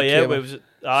originally Oh yeah, came but it out.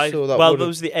 was So that well, would've- it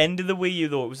was the end of the Wii U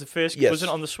though. It was the first. Yes. Was it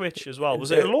on the Switch as well?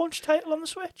 Was it a launch title on the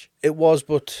Switch? It was,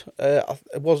 but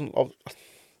it wasn't.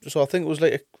 So I think it was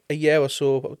like a year or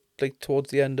so, like towards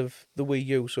the end of the Wii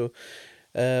U. So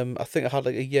I think I had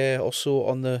like a year or so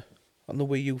on the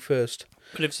Wii U first.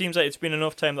 But it seems like it's been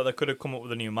enough time that they could have come up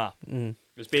with a new map.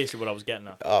 It's basically what I was getting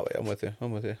at. Oh, wait,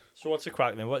 I'm with you. So what's the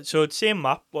crack then? So it's same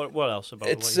map. What else about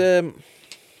It's it?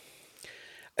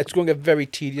 it's going to get very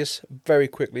tedious very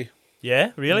quickly.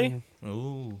 Yeah, really?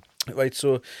 Ooh. Right,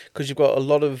 so because you've got a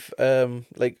lot of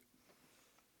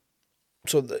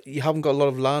you haven't got a lot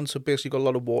of land, so basically you've got a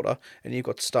lot of water, and you've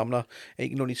got stamina, and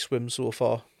you can only swim so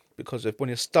far because when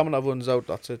your stamina runs out,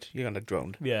 that's it, you're gonna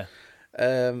drown. Yeah.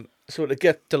 So to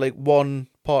get to like one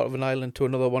part of an island to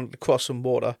another one to cross some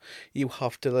water, you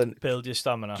have to then Build your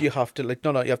stamina. you have to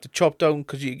you have to chop down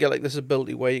because you get like this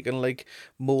ability where you can like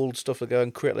mold stuff like that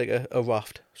and create like a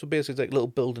raft. So basically, it's like a little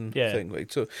building thing, right?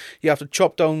 So you have to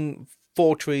chop down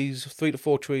 3 to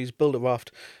 4 trees, build a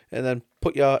raft, and then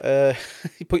put your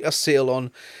you put your sail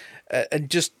on, and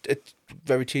just it's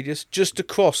very tedious just to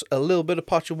cross a little bit of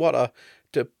patch of water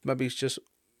to maybe just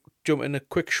jump in a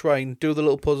quick shrine, do the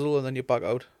little puzzle, and then you're back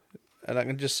out. And I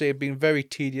can just say it's been very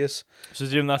tedious. So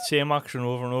doing that same action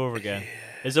over and over again.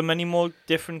 Is there many more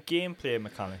different gameplay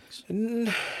mechanics?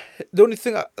 The only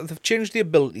thing they've changed the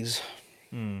abilities.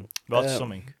 That's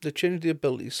something. They've changed the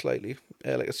abilities slightly.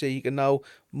 Like I say, you can now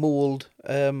mold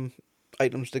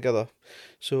items together,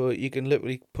 so you can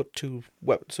literally put 2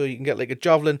 weapons. So you can get like a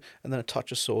javelin and then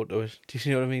attach a sword to it. Do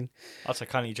you know what I mean? That's a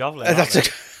canny javelin. That's a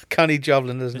canny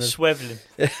javelin, isn't a it? swiveling.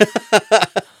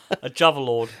 A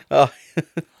javelord. Oh.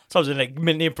 Sounds like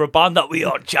name for a band that we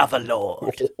are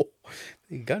Javelord.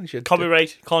 You can, shit.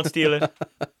 Copyright, can't steal it.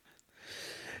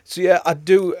 So yeah, I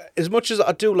do. As much as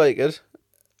I do like it,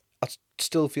 I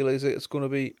still feel like it's going to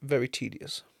be very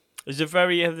tedious. Is it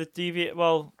very have the deviate?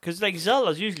 Well, because like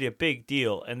Zelda's usually a big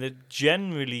deal, and they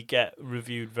generally get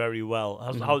reviewed very well.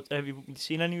 How have you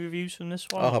seen any reviews from this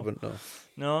one? I haven't, no.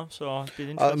 No, so I've been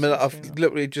I interested. mean, to I've see that.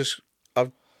 literally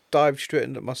I've dived straight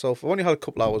into it myself. I've only had a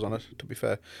couple hours on it, to be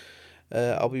fair.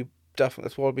 I'll be definitely,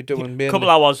 that's what I'll be doing mainly. Couple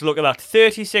hours. Look at that.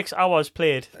 36 hours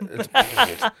played.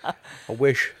 I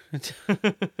wish.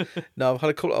 No, I've had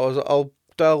a couple of hours.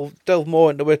 I'll delve more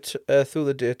into it through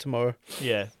the day tomorrow.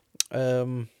 Yeah.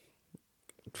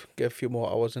 Get a few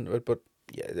more hours into it, but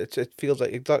yeah, it feels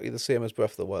like exactly the same as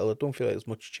Breath of the Wild. I don't feel like there's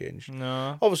much changed.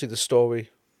 No. Obviously, the story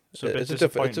It's a bit it's a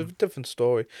disappointing. different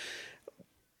story.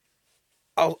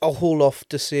 I'll hold off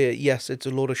to say yes, it's a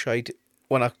load of shite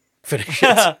when I finish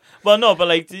it. Well, no, but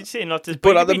like you say, not to. But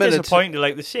But at you'd the be minute- disappointed.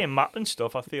 Like the same map and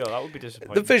stuff. I feel that would be The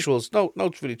disappointing. visuals, no,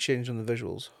 it's really changed on the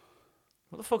visuals.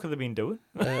 What the fuck have they been doing?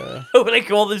 Uh,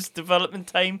 Like all this development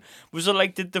time, was it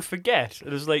like did they forget? It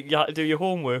was like you had to do your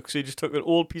homework, so you just took an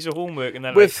old piece of homework and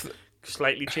then with like,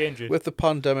 slightly change it. with the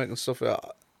pandemic and stuff,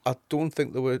 I don't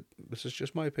think there were. This is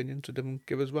just my opinion, so don't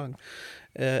give us wrong.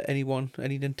 Any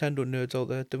Nintendo nerds out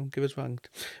there, don't give us wrong.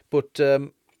 But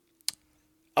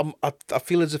I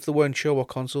feel as if they weren't sure what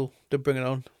console they're bringing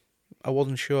on. I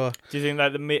wasn't sure. Do you think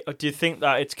that do you think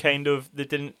that it's kind of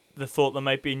they thought there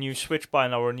might be a new Switch by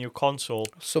now or a new console,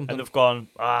 Something. and they've gone,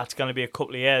 it's going to be a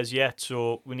couple of years yet,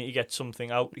 so we need to get something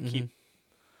out to keep.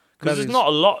 Because there's not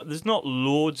a lot, there's not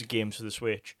loads of games for the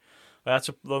Switch. That's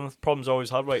one of the problems I always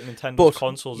had, right? Nintendo's But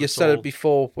consoles. you it's said all- it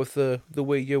before with the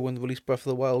Wii U when they released Breath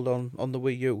of the Wild on the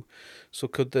Wii U. So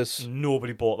could this?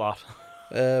 Nobody bought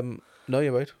that. No,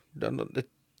 you're right. It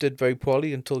did very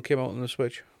poorly until it came out on the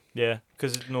Switch. Yeah,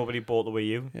 because nobody bought the Wii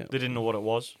U. Yeah. They didn't know what it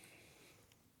was.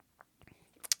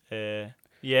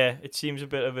 Yeah, it seems a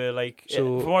bit of a like.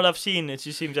 So from what I've seen, it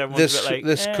just seems everyone's a bit like.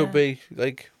 This could be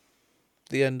like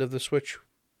the end of the Switch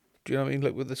Do you know what I mean?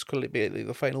 Like, with this, could it be like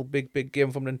the final big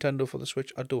game from Nintendo for the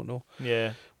Switch? I don't know.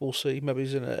 Yeah. We'll see. Maybe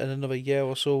it's in another year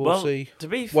or so. We'll Well, see. to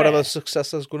be fair, Whatever the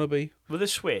success is going to be. with the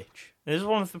Switch, this is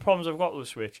one of the problems I've got with the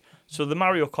Switch. So the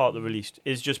Mario Kart that released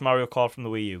is just Mario Kart from the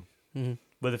Wii U Mm-hmm.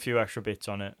 with a few extra bits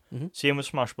on it. Mm-hmm. Same with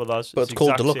Smash Brothers. But it's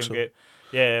called exact Deluxe, same though. game.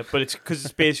 Yeah, but it's because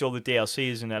it's basically all the DLC,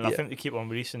 isn't it? And I Yeah. think they keep on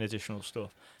releasing additional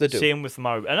stuff. They do. Same with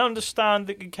Mario. And I understand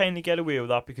they can kind of get away with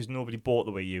that because nobody bought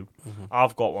the Wii U. Mhm.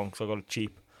 I've got one because I got it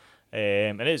cheap.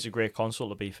 And it is a great console,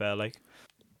 to be fair. Like,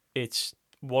 it's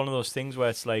one of those things where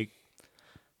it's like,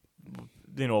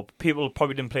 you know, people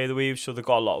probably didn't play the Wii U, so they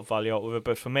got a lot of value out of it.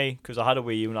 But for me, because I had a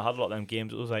Wii U and I had a lot of them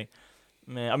games, it was like,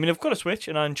 man, I mean, I've got a Switch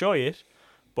and I enjoy it,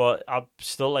 but I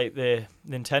still like the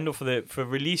Nintendo for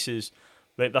releases.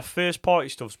 Like, the first party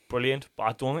stuff's brilliant, but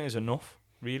I don't think there's enough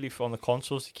really on the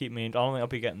consoles to keep me. I don't think I'll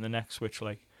be getting the next Switch,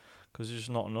 like, because there's just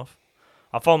not enough.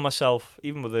 I found myself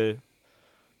even with the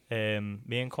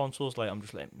main consoles, like, I'm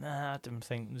just like, nah, I don't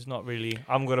think there's not really.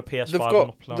 I'm gonna PS5. They've I'm got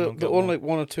not planning on the getting only one. like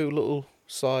one or two little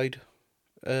side,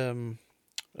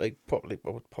 like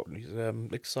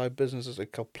like side businesses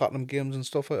like called Platinum Games and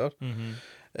stuff like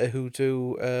that, who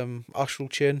do Astral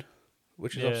Chain,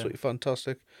 which is Yeah. absolutely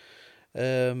fantastic.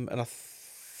 And I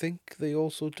think they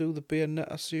also do the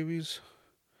Bayonetta series.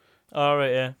 All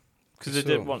right, yeah. Because they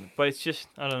did So- one, but it's just,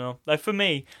 I don't know. Like, for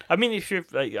me, I mean, if you're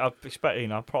like, I expect, you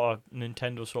know, probably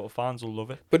Nintendo sort of fans will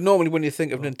love it. But normally when you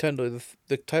think of Oh. Nintendo,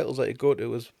 the titles that you go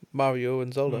to is Mario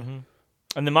and Zelda. Mhm.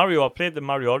 And the Mario, I played the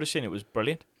Mario Odyssey and it was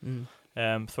brilliant.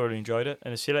 Mm. Thoroughly enjoyed it.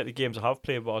 And I see like the games I have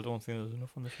played, but I don't think there's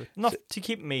enough on the Switch. Enough So- to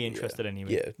keep me interested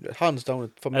anyway. Yeah, hands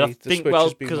down for me. And I the think, Switch well,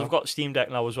 has been because my- I've got Steam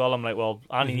Deck now as well, I'm like, well,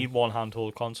 I only Mhm. need one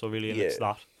handheld console really, and it's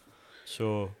Yeah. that.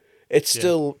 So, It's yeah.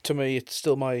 still, to me, it's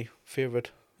still my favourite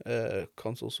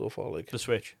console so far. Like, the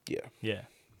Switch. yeah,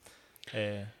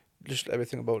 Yeah. just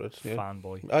everything about it. Yeah,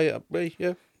 Fanboy.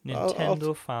 yeah, I'll-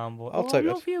 Nintendo fanboy. I'll Oh, take I it.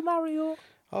 love you, Mario.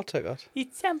 I'll take that.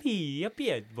 It's me, a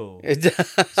beardbo. Is Is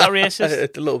that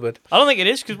racist? a little bit. I don't think it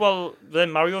is, because, well, then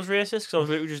Mario's racist, because I was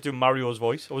literally just doing Mario's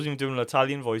voice. I wasn't even doing an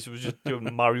Italian voice, I was just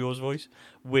doing Mario's voice,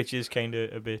 which is kind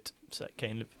of a bit,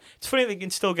 it's funny they can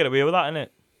still get away with that, innit?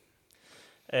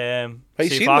 Have you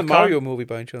see if seen I the can. Mario movie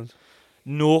by any chance?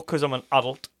 No, because I'm an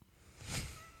adult.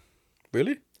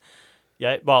 Really?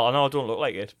 Yeah, well, I know I don't look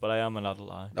like it, but I am an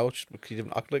adult. No, it's just because you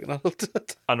didn't act like an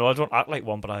adult. I know I don't act like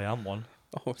one, but I am one.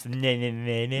 Oh. It's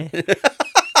nah.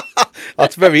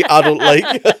 That's very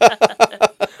adult-like.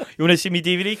 You want to see me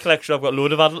DVD collection? I've got a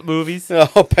load of adult movies. I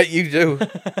bet you do.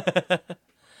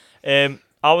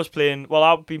 I was playing. Well,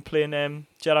 I've been playing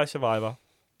Jedi Survivor,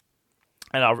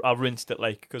 and I rinsed it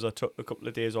like because I took a couple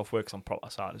of days off work. 'Cause I'm proper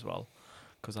sad as well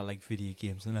because I like video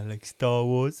games and I like Star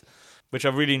Wars, which I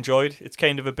really enjoyed. It's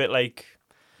kind of a bit like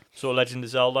sort of Legend of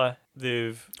Zelda.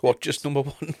 What, just number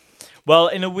one? Well,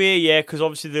 in a way, yeah, because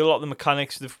obviously a lot of the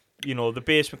mechanics, the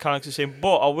base mechanics are the same.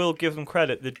 But I will give them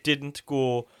credit; they didn't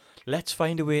go, let's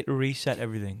find a way to reset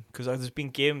everything. Because there's been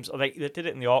games like they did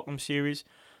it in the Arkham series.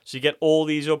 So you get all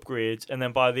these upgrades, and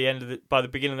then by the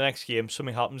beginning of the next game,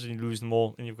 something happens and you lose them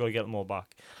all, and you've got to get them all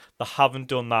back. They haven't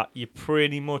done that. You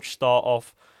pretty much start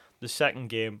off the second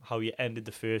game how you ended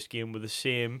the first game with the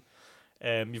same.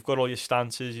 You've got all your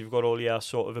stances, you've got all your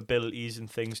sort of abilities and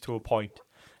things to a point,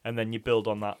 and then you build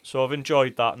on that. So I've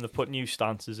enjoyed that, and they've put new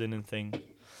stances in and things.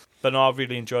 But no, I've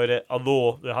really enjoyed it.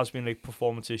 Although there has been like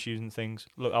performance issues and things.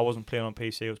 Look, I wasn't playing on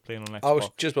PC; I was playing on Xbox. I was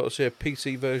just about to say a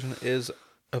PC version is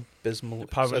abysmal.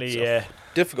 Apparently, It's yeah.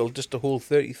 difficult just to hold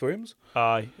 30 frames.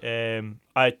 I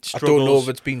I struggles. don't know if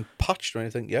it's been patched or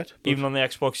anything yet. but- Even on the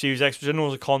Xbox Series X, which I know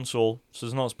is a console, so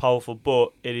it's not as powerful,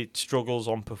 but it struggles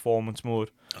on performance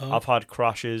mode. Oh. I've had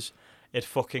crashes. It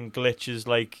fucking glitches.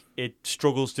 Like, it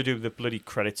struggles to do the bloody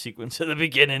credit sequence at the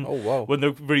beginning. Oh, wow. When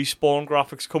the respawn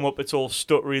graphics come up, it's all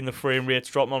stuttery and the frame rate's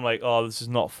dropping. I'm like, oh, this is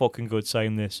not a fucking good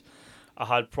sign, this. I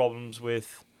had problems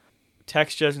with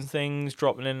textures and things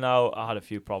dropping in and out. I had a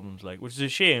few problems, like, which is a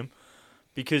shame,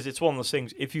 because it's one of those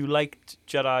things. If you liked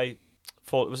Jedi...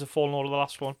 Was it Fallen Order the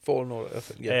last one? Fallen Order, I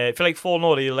think, yeah. If you like Fallen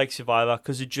Order, you like Survivor,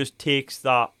 because it just takes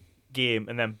that game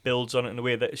and then builds on it in a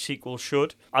way that a sequel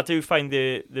should. I do find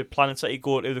the planets that you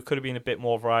go to, there could have been a bit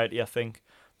more variety, I think.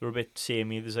 They're a bit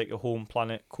samey. There's like a home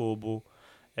planet, Kobo,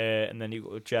 and then you go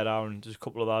to Jeddah, and there's a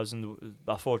couple of others, and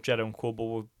I thought Jeddah and Kobo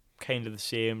were kind of the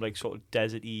same, like sort of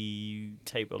deserty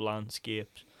type of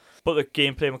landscapes. But the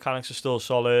gameplay mechanics are still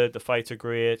solid. The fights are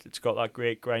great. It's got that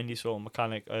great grindy sort of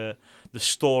mechanic. The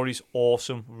story's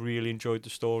awesome. Really enjoyed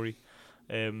the story.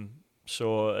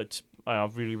 So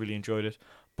I've really, really enjoyed it.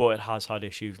 But it has had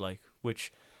issues,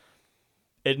 which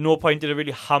at no point did it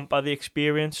really hamper the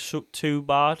experience too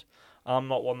bad. I'm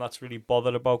not one that's really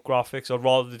bothered about graphics. I'd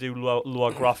rather do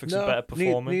lower graphics and better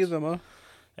performance. Neither am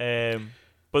I.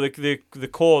 But the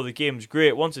core of the game's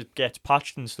great. Once it gets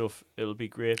patched and stuff, it'll be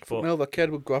great. But Now that cared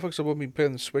with graphics, I wouldn't be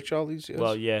playing the Switch all these years.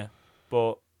 well, yeah,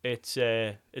 but it's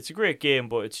a great game.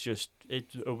 But it's just it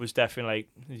was definitely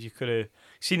like you could have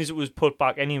seen as it was put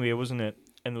back anyway, wasn't it?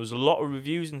 And there was a lot of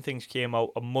reviews and things came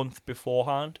out a month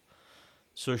beforehand.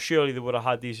 So surely they would have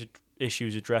had these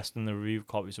issues addressed in the review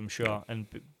copies, I'm sure, and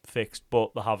fixed,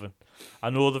 but they haven't.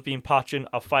 I know they've been patching.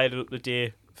 I fired it up the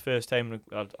day, first time in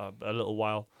a little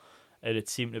while, and it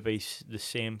seemed to be the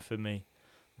same for me,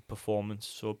 performance.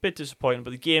 So a bit disappointing,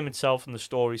 but the game itself and the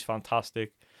story's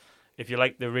fantastic. If you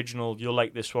like the original, you'll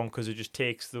like this one because it just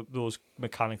takes those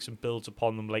mechanics and builds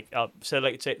upon them. Like I said,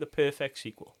 like it's like the perfect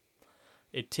sequel.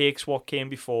 It takes what came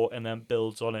before and then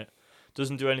builds on it.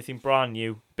 Doesn't do anything brand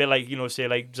new. Bit like, say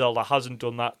like Zelda hasn't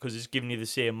done that because it's giving you the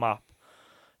same map.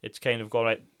 It's kind of gone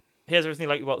right. Here's everything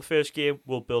like about the first game.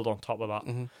 We'll build on top of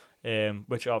that,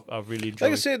 which I've really enjoyed.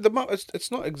 Like I say, the map it's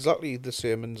not exactly the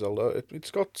same in Zelda.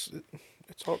 It's hard to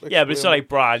yeah, but it's not explain. like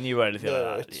brand new or anything No,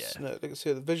 like that. it's Yeah. no, like I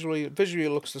say, visually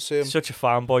it looks the same. Such a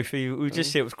fanboy for you. We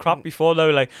just say it was crap before. Now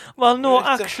we're like, well, no,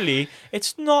 actually,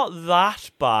 it's not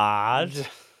that bad.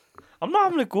 I'm not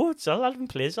having a go at Zelda. I haven't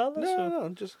played Zelda. No,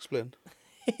 just explain.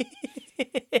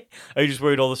 Are you just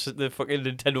worried all the fucking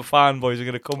Nintendo fanboys are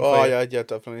going to come Oh for you? yeah,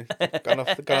 definitely.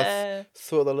 Gonna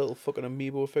throw the little fucking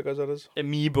amiibo figures at us.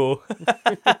 Amiibo.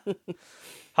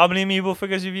 How many Amiibo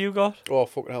figures have you got? Oh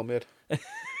fucking hell, mate!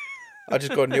 I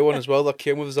just got a new one as well that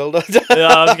came with Zelda. Yeah,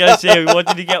 I was going to say, what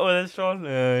did you get with this one?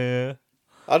 Yeah.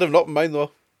 I'd have not mine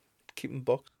though. Keep them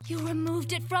boxed. You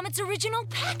removed it from its original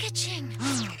packaging.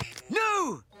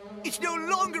 No! It's no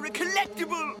longer a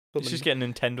collectible! It's just getting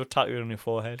Nintendo tattooed on your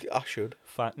forehead. I should.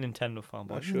 Nintendo fanboy.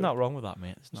 There's should. nothing wrong with that,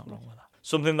 mate. There's nothing wrong with that.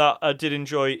 Something that I did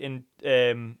enjoy in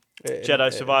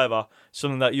Jedi Survivor,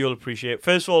 something that you'll appreciate.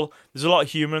 First of all, there's a lot of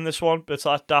humour in this one, but it's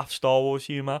that daft Star Wars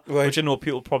humour, Right. which I know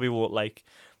people probably won't like.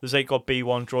 There's like got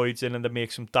B1 droids in and they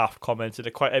make some daft comments and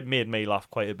it made me laugh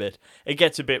quite a bit. It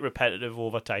gets a bit repetitive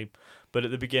over time, but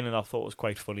at the beginning I thought it was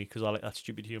quite funny because I like that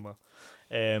stupid humour.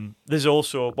 There's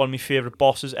also one of my favourite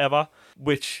bosses ever,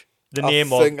 which the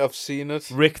name I of think I've seen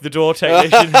it. Rick the Door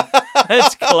Technician.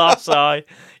 It's class eye.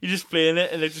 You're just playing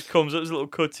it and it just comes up as a little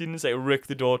cutscene. It's like Rick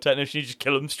the Door Technician. You just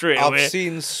kill him straight away. I've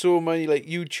seen so many like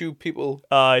YouTube people.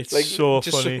 It's Like so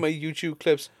just funny. some of my YouTube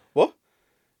clips. What?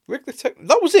 Rick the Tech?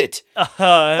 That was it. That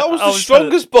That was the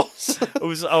strongest boss.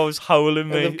 I was howling,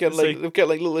 mate. And they've got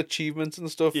like little achievements and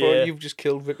stuff. Yeah. For you've just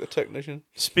killed Rick the Technician.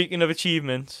 Speaking of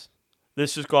achievements,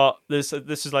 this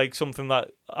is like something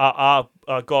that I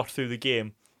got through the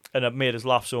game, and it made us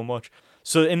laugh so much.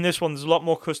 So in this one, there's a lot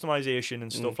more customization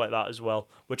and stuff like that as well,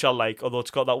 which I like. Although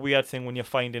it's got that weird thing when you're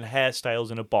finding hairstyles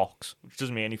in a box, which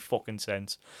doesn't make any fucking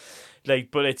sense.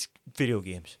 But it's video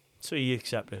games, so you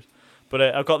accept it.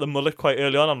 But I got the mullet quite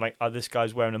early on. I'm like, this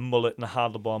guy's wearing a mullet and a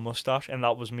handlebar mustache, and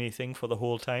that was me thing for the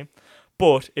whole time.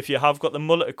 But if you have got the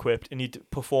mullet equipped and you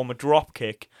perform a drop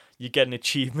kick, you get an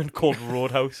achievement called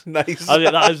Roadhouse. Nice. I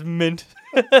think that is mint.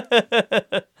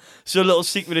 So a little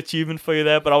secret achievement for you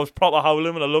there, but I was proper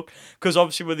howling when I looked, because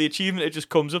obviously with the achievement it just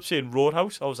comes up saying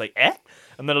Roadhouse. I was like, eh?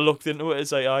 And then I looked into it,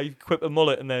 it's like, you equip a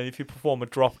mullet and then if you perform a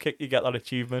drop kick you get that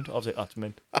achievement. I was like, that's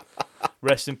mint.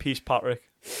 Rest in peace, Patrick.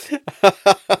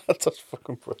 That's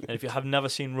fucking brilliant. And if you have never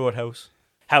seen Roadhouse,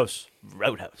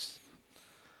 Roadhouse.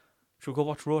 Should we go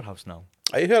watch Roadhouse now?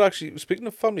 I heard actually, speaking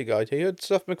of Family Guy, I heard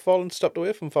Seth MacFarlane stepped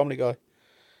away from Family Guy.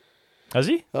 Has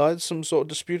he? There's some sort of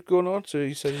dispute going on, so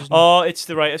he said he's Oh, it's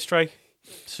the writer's strike.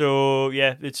 So,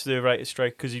 yeah, it's the writer's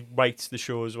strike because he writes the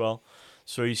show as well.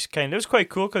 So it was quite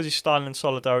cool because he's standing in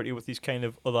solidarity with these kind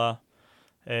of other...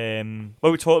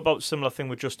 we talked about a similar thing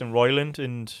with Justin Roiland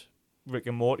and Rick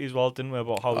and Morty as well, didn't we,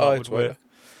 about how that would it's right. work.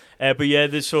 But yeah,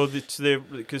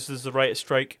 because there's the writer's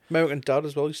strike. American Dad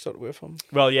as well, he stepped away from.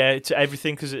 Well, yeah, it's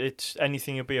everything because it's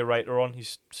anything you'll be a writer on.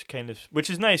 He's kind of... Which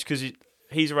is nice because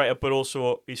he's a writer, but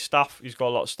also he's got a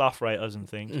lot of staff writers and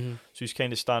things. Mm-hmm. So he's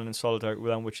kind of standing in solidarity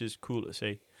with them, which is cool to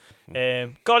see.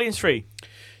 Guardians 3.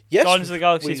 Yes, Guardians of the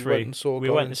Galaxy we 3. went and saw we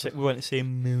went Guardians. to see a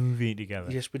movie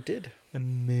together. Yes, we did. A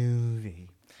movie.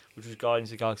 Which was Guardians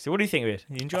of the Galaxy. What do you think of it?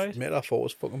 You enjoy it? Mate, I thought it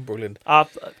was fucking brilliant.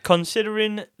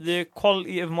 Considering the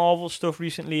quality of Marvel stuff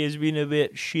recently has been a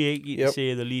bit shaky to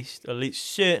say the least. At least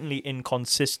certainly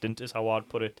inconsistent is how I'd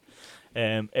put it.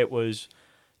 It was,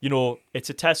 it's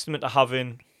a testament to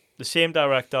having the same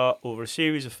director over a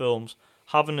series of films,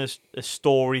 having a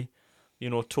story,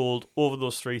 told over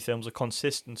those 3 films, a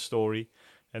consistent story,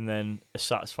 and then a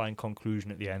satisfying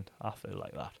conclusion at the end. I feel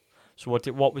like that. So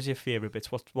what was your favourite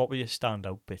bits? What were your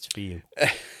standout bits for you?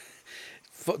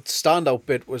 standout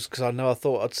bit was because I never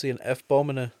thought I'd see an F-bomb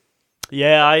in a...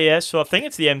 Yeah. So I think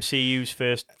it's the MCU's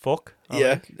first fuck.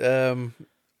 I think.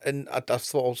 And I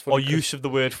thought it was funny. Or use of the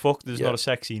word fuck. There's Yeah. not a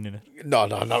sex scene in it. No,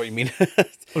 not what you mean.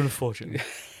 Unfortunately.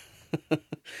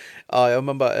 I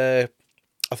remember,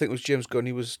 I think it was James Gunn,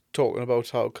 he was talking about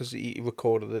how, because he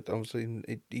recorded it, obviously,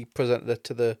 he presented it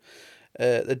to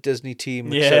the Disney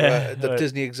team, Yeah, the right.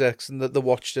 Disney execs, and they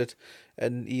watched it,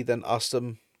 and he then asked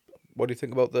them, what do you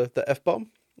think about the F-bomb?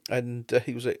 And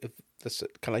he was like,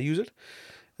 can I use it?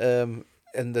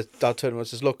 And the dad turned around and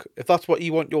says, look, if that's what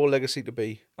you want your legacy to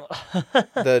be,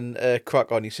 then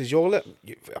crack on. He says, I'm going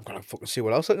to fucking see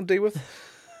what else I can do with.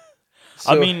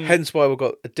 So, I mean- hence why we've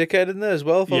got a dickhead in there as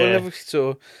well. Yeah.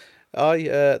 So,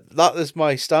 that is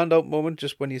my standout moment,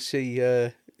 just when you see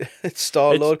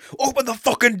Star-Lord, open the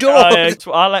fucking door!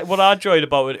 I like what I enjoyed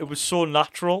about it. It was so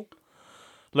natural.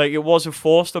 Like, it wasn't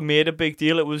forced or made a big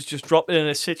deal. It was just dropped in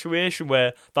a situation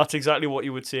where that's exactly what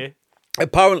you would say.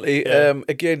 Apparently, Yeah.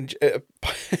 again,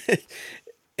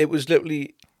 it was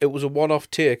a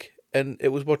one-off take, and it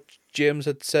was what James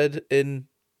had said in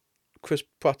Chris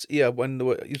Pratt's ear when he's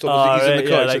in the car. Yeah, He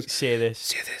like, says, say this.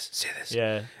 say this.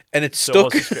 Yeah. And it So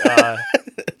stuck. it was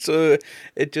just- So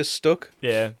it just stuck.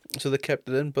 yeah. So they kept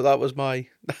it in, but that was my...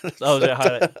 That was a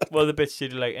highlight. What other bits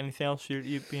did you like? Anything else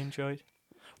you'd be enjoyed?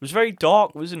 It was very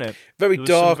dark, wasn't it? Very There was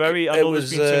some dark. I It know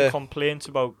was, there's been some complaints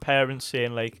about parents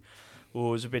saying like, "Oh,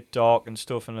 it was a bit dark and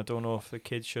stuff," and I don't know if the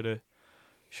kids should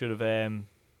have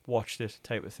watched it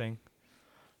type of thing.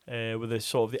 With the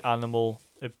sort of the animal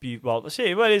abuse. Well,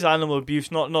 it is animal abuse,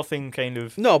 nothing kind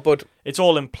of. No, but It's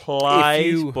all implied,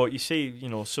 you- but you see,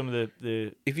 some of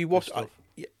the if you watch... stuff.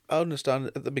 I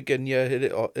understand at the beginning,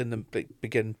 in the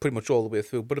beginning, pretty much all the way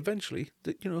through, but eventually,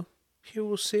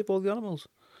 heroes save all the animals.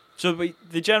 So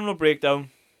the general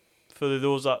breakdown for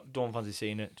those that don't fancy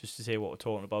seeing it, just to say what we're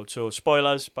talking about. So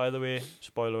spoilers, by the way,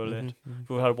 spoiler alert. If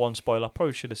we had one spoiler,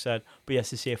 probably should have said, but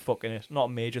yes, to say fucking it, not a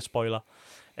major spoiler.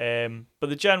 But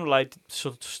the general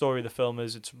sort of story of the film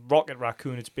is it's Rocket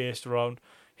Raccoon. It's based around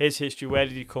his history. Where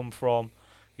did he come from?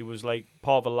 He was like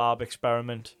part of a lab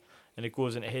experiment, and it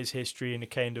goes into his history, and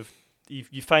it kind of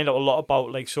you find out a lot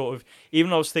about like sort of,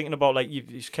 even I was thinking about like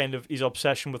his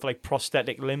obsession with like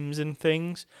prosthetic limbs and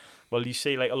things. Well, you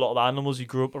see like a lot of the animals he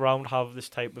grew up around have this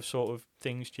type of sort of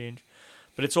things change,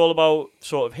 but it's all about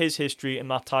sort of his history,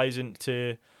 and that ties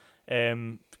into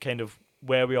kind of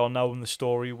where we are now in the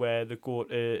story, where they go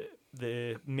to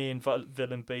the main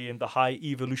villain being the High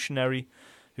Evolutionary,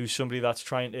 who's somebody that's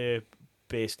trying to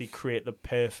basically create the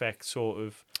perfect sort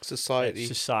of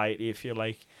society, if you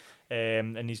like.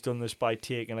 And he's done this by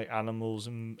taking like animals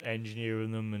and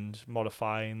engineering them and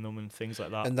modifying them and things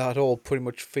like that. And that all pretty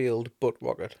much failed, but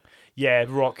Rocket. Yeah,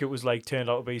 Rocket was like turned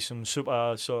out to be some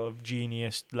super sort of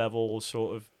genius level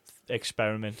sort of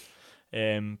experiment.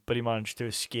 But he managed to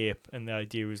escape, and the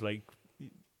idea was like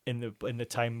in the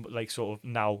time like sort of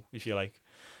now, if you like,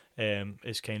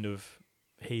 is kind of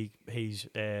he's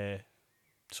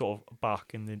sort of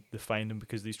back, and they find him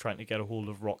because he's trying to get a hold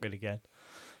of Rocket again.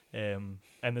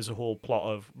 And there's a whole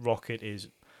plot of Rocket is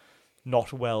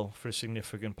not well for a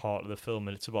significant part of the film,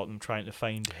 and it's about them trying to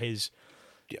find his.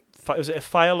 Yeah. Was it a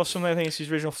file or something? I think it's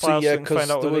his original file, so they can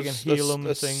find out where they can heal him and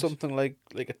there's things. something like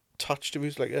attached to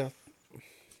his I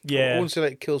Yeah, wouldn't say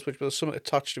like kill switch, but there's something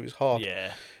attached to his heart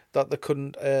yeah, that they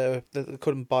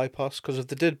couldn't bypass, because if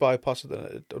they did bypass it,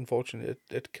 then unfortunately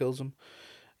it kills them.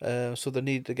 So they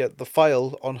need to get the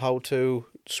file on how to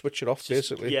switch it off,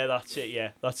 basically. Yeah, that's it.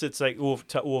 Yeah, that's it. It's like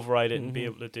to override it and be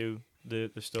able to do the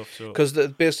stuff. So Because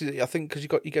basically, I think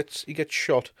because he gets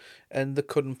shot, and they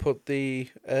couldn't put the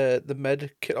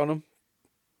med kit on him.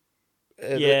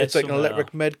 Yeah, it's like an something like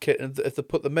electric med kit, and if they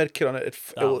put the med kit on it,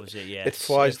 that was it. Yes, it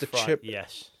fries the chip.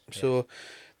 Yes. So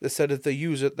they said if they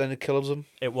use it, then it kills them.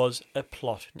 It was a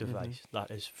plot device.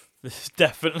 This is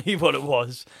definitely what it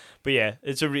was. But yeah,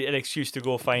 it's an excuse to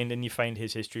go find, and you find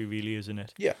his history, really, isn't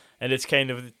it? Yeah. And it's kind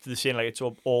of the same, like it's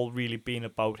all really been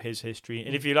about his history.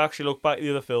 And if you actually look back at the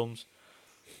other films,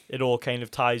 it all kind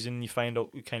of ties in. You find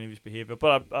out kind of his behaviour.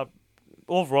 But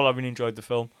overall, I really enjoyed the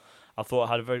film. I thought it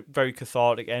had a very, very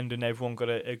cathartic ending. Everyone got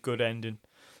a good ending.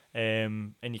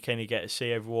 And you kind of get to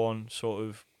see everyone sort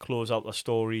of close out their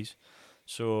stories.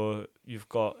 So you've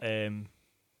got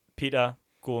Peter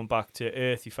going back to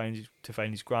Earth. He finds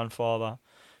his grandfather.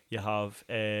 You have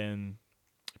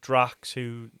Drax,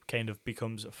 who kind of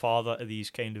becomes a father of these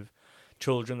kind of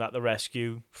children that they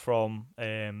rescue from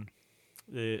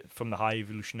the High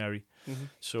Evolutionary. Mm-hmm.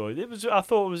 So I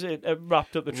thought it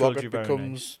wrapped up the trilogy Rocket very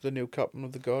becomes nice. the new captain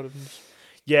of the Guardians.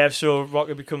 Yeah, so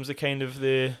Rocket becomes the kind of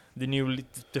the new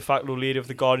de facto leader of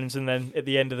the Guardians, and then at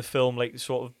the end of the film, like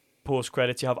sort of post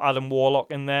credits, you have Adam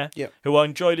Warlock in there, Yeah. who I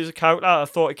enjoyed as a character. I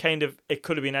thought it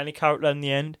could have been any character in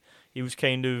the end. He was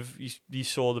kind of, you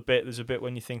saw the bit, there's a bit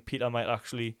when you think Peter might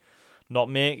actually not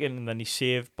make it, and then he's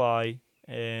saved by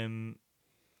Adam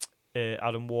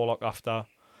Warlock after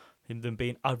them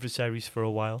being adversaries for a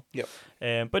while.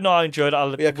 Yep. But no, I enjoyed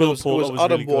it. Yeah, Will because it Poulter was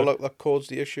Adam really Warlock good. that caused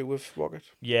the issue with Rocket.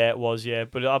 Yeah, it was, yeah.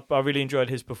 But I really enjoyed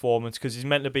his performance because he's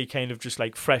meant to be kind of just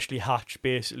like freshly hatched,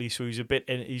 basically. So he's a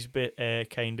bit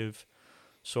kind of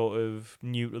sort of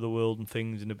new to the world and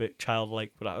things and a bit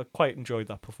childlike. But I quite enjoyed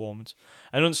that performance.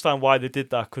 I don't understand why they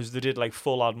did that, because they did like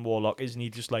full Adam Warlock. Isn't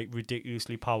he just like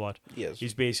ridiculously powered? Yes.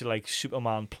 He's basically like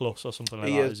Superman plus or something like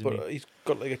He that, is, isn't but he? he's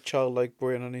got like a childlike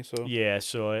brain, hasn't he? So Yeah,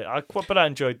 so I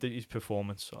enjoyed his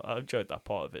performance. So I enjoyed that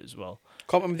part of it as well.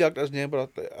 can't remember the actor's name,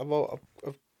 but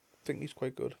I think he's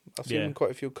quite good. I've seen him in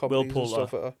quite a few comedies and Poulter.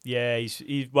 stuff like that. Yeah,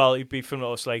 he'd be from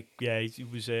us like he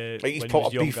was Like, he's when he was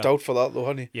probably beefed younger. out for that though,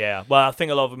 hasn't he? Yeah, well, I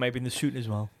think a lot of it maybe in the suit as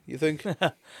well. You think?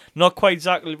 Not quite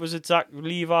Zach. Was it Zach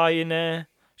Levi in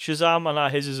Shazam?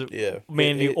 And his is Yeah.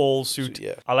 mainly all suit.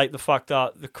 Yeah. I like the fact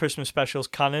that the Christmas special's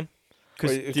canon.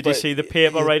 Because Well, it's did you like- see the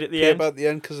paper yeah, right at the paper end? at the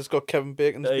end because it's got Kevin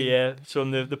Bacon's. name. Yeah. So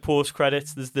in the post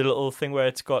credits, there's the little thing where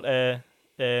it's got a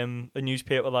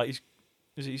newspaper that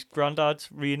his granddad's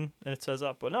reading, and it says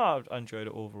that. But no, I enjoyed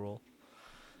it overall.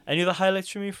 Any other highlights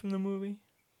from you from the movie?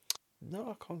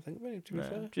 No, I can't think of any. To be No,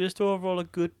 fair, just overall a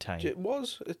good time. it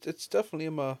was. It's definitely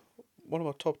in one of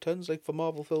my top tens, like for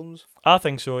Marvel films. I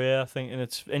think so. Yeah, I think, and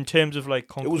it's in terms of like It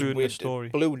was concluding the weird. story.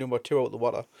 It blew number 2 out of the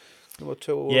water. Number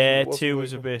 2. Yeah, wasn't 2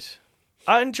 was a very bit.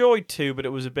 I enjoyed 2, but it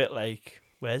was a bit like,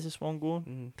 where's this one going?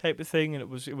 good. Type of thing, and it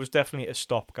was definitely a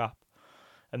stopgap.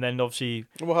 And then obviously,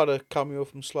 And we had a cameo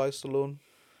from Sly Stallone.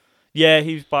 yeah,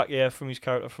 he was back. Yeah, from his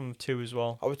character from 2 as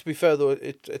well. Oh, to be fair though,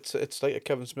 it's like a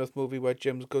Kevin Smith movie where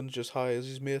James Gunn's just hires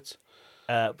his mates.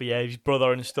 But yeah, his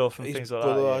brother and stuff and things like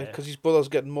that. Because his brother's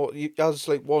getting more. As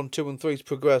like 1, 2, and 3's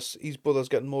progress, his brother's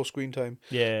getting more screen time.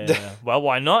 Yeah. Yeah. Well,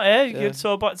 why not? Eh? Yeah. It's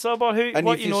all about who And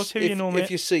what if you know, s- who if, you know, if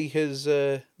mate. you see his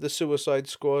the Suicide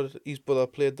Squad, his brother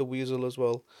played the Weasel as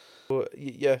well. So,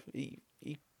 yeah, he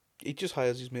just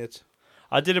hires his mates.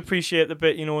 I did appreciate the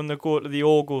bit, when they go to the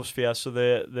Orgosphere, so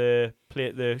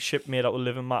the ship made out of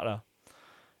living matter,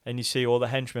 and you see all the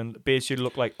henchmen basically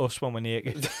look like us when we're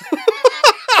naked.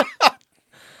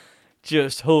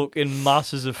 Just hulking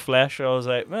masses of flesh. I was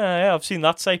like, yeah, I've seen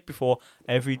that sight before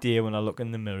every day when I look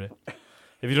in the mirror.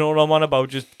 If you don't know what I'm on about,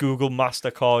 just Google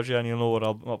Master Carja and you'll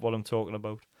know what I'm talking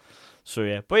about. So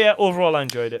yeah, but yeah, overall I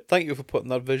enjoyed it. Thank you for putting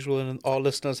that visual in our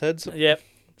listeners' heads. Yep,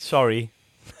 sorry.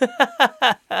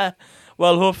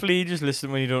 Well, hopefully you just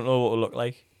listen when you don't know what it'll look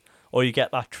like, or you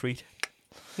get that treat.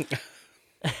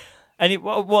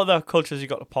 What other cultures you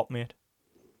got to pop, mate?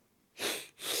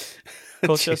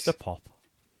 Cultures to pop.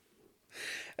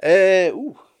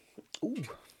 Ooh.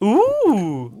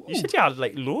 Ooh, you said you had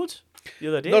like loads the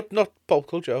other day. Not pop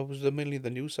culture. It was mainly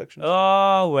the news section.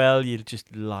 Oh well, you're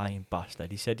just lying bastard.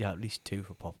 He said you had at least 2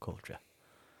 for pop culture.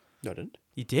 No, I didn't.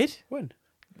 You did? When?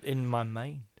 In my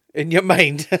mind. In your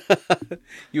mind,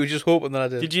 you were just hoping that I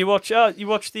did. Did you watch? You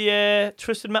watched the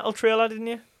Twisted Metal trailer, didn't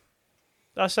you?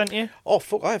 That I sent you. Oh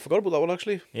fuck! I forgot about that one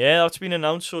actually. Yeah, that's been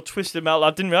announced. So Twisted Metal.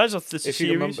 I didn't realize that's this If you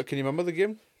series. remember, can you remember the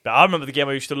game? But I remember the game.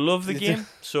 I used to love the game.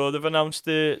 So they've announced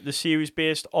the series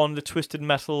based on the Twisted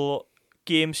Metal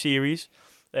game series.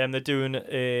 They're doing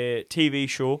a TV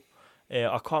show.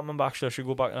 I can't remember actually. I should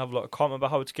go back and have a look. I can't remember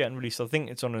how it's getting released. I think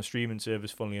it's on a streaming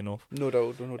service. Funnily enough. No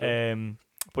doubt. No doubt.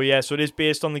 But yeah, so it is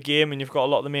based on the game, and you've got a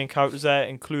lot of the main characters there,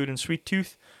 including Sweet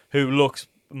Tooth, who looks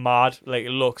mad. Like,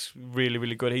 it looks really,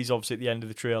 really good. He's obviously at the end of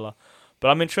the trailer. But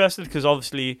I'm interested because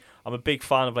obviously I'm a big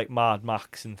fan of like Mad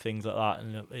Max and things like that,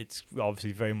 and it's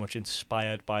obviously very much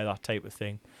inspired by that type of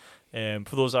thing.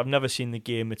 For those that have never seen the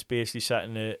game, it's basically set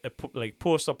in a like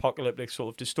post-apocalyptic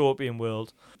sort of dystopian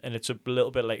world, and it's a little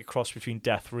bit like a cross between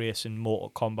Death Race and Mortal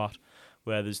Kombat,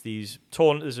 where there's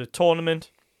there's a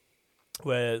tournament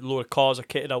where a load of cars are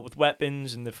kitted out with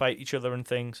weapons and they fight each other and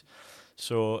things.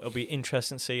 So it'll be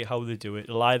interesting to see how they do it.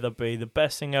 It'll either be the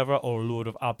best thing ever or a load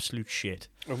of absolute shit.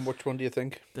 And which one do you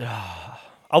think?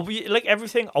 I'll be like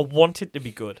everything. I want it to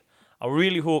be good. I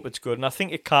really hope it's good, and I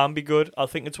think it can be good. I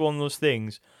think it's one of those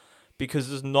things because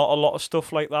there's not a lot of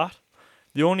stuff like that.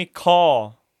 The only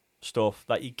car stuff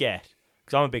that you get,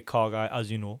 because I'm a big car guy, as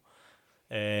you know,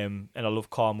 and I love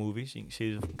car movies. You can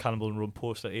see the Cannibal and Run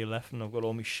poster here left, and I've got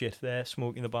all my shit there,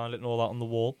 Smoking the Bandit and all that on the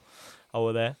wall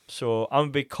over there. So I'm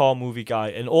a big car movie guy,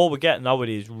 and all we're getting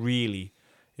nowadays really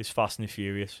is Fast and the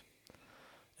Furious.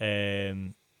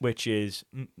 which is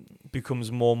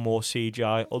becomes more and more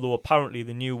CGI. Although apparently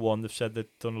the new one, they've said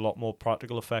they've done a lot more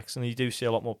practical effects, and you do see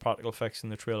a lot more practical effects in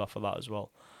the trailer for that as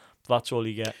well. But that's all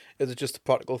you get. Is it just the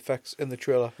practical effects in the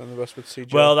trailer and the rest with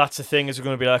CGI? Well, that's the thing. Is it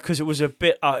going to be like, because it was a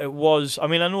bit. It was. I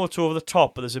mean, I know it's over the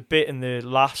top, but there's a bit in the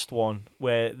last one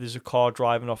where there's a car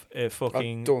driving off a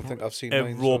fucking. I don't think I've seen a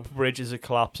mine, rope so. bridge as it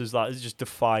collapses. That is just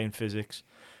defying physics.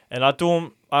 And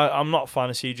I'm not a fan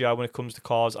of CGI when it comes to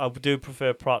cars. I do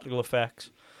prefer practical effects,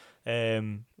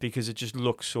 because it just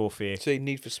looks so fake. Say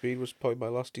Need for Speed was probably my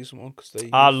last decent one because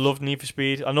I loved Need for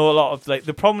Speed. I know a lot of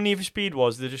the problem with Need for Speed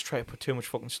was they just try to put too much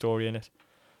fucking story in it.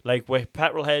 Like we're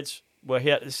petrol heads, we're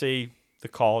here to see the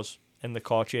cars and the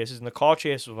car chases, and the car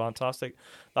chases were fantastic.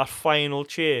 That final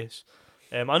chase,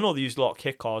 I know they used a lot of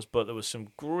kit cars, but there was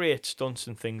some great stunts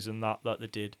and things in that they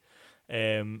did.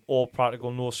 All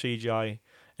practical, no CGI.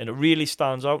 And it really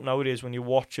stands out nowadays when you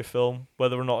watch a film,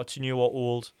 whether or not it's new or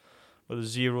old, where there's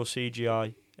zero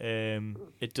CGI,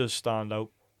 it does stand out.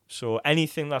 So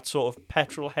anything that's sort of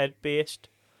petrol head based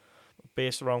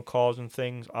around cars and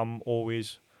things, I'm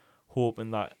always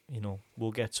hoping that,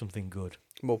 we'll get something good.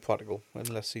 more practical and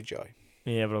less CGI.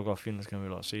 Yeah, but I've got a feeling there's going to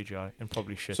be a lot of CGI and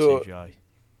probably shit So, CGI.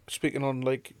 Speaking on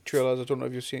like trailers, I don't know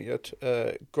if you've seen it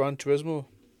yet. Gran Turismo.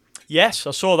 Yes,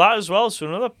 I saw that as well. So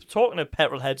another talking of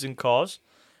petrol heads in cars.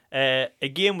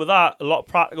 Again with that, a lot of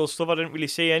practical stuff. I didn't really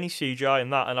see any CGI in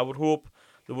that, and I would hope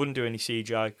they wouldn't do any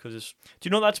CGI because it's. Do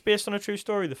you know that's based on a true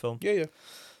story? The film. Yeah.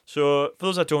 So for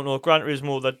those that don't know, Gran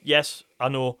Turismo. That yes, I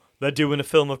know they're doing a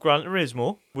film of Gran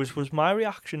Turismo, which was my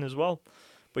reaction as well.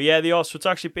 But yeah, they are. So it's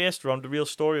actually based around the real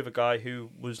story of a guy who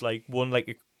was won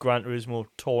a Gran Turismo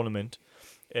tournament,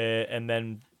 and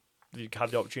then he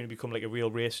had the opportunity to become a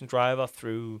real racing driver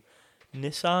through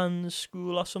Nissan's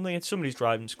school or something. It's somebody's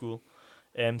driving school.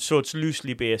 So it's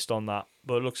loosely based on that,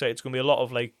 but it looks like it's going to be a lot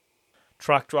of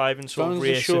track driving, sort of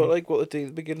racing. Sure, what they did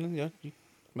at the beginning. Yeah, you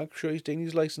make sure he's doing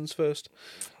his license first.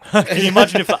 Can you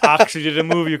imagine if they actually did a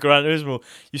movie of Gran Turismo?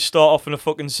 You start off in a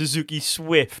fucking Suzuki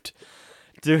Swift,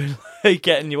 doing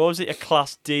getting what was it, a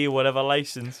Class D or whatever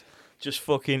license, just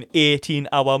fucking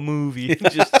 18-hour movie,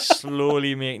 just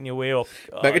slowly making your way up.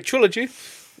 Like a trilogy.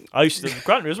 The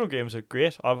Gran Turismo games are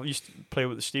great. I used to play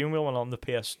with the steering wheel on the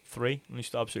PS3 and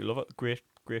used to absolutely love it.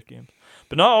 Great games.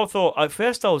 But now I thought, at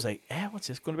first I was like, what's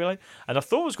this going to be like? And I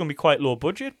thought it was going to be quite low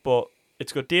budget, but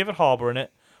it's got David Harbour in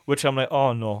it, which I'm like,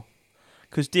 oh no.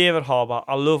 Because David Harbour,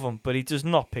 I love him, but he does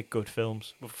not pick good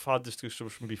films. We've had this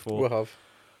discussion before. We have.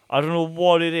 I don't know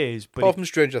what it is, but apart from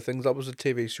Stranger Things, that was a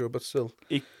TV show, but still.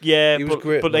 He was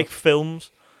great. But films,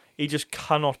 he just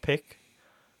cannot pick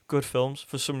good films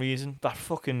for some reason. That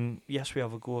fucking Yes, We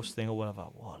Have a Ghost thing or whatever.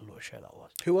 What a load of shit that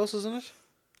was. Who else is in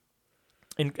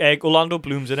it? Orlando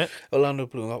Bloom's in it. Orlando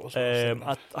Bloom, that was.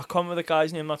 I can't remember the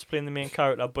guy's name that's playing the main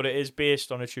character, but it is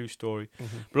based on a true story.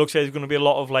 Mm-hmm. But it looks like there's going to be a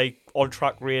lot of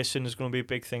on-track racing. There's going to be a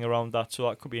big thing around that, so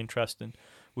that could be interesting.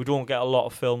 We don't get a lot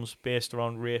of films based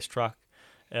around racetrack.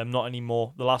 Not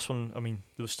anymore. The last one, there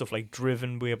was stuff like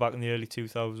Driven way back in the early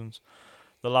 2000s.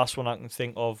 The last one I can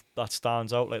think of that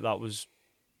stands out like that was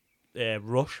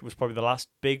Rush. Was probably the last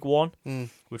big one,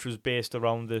 which was based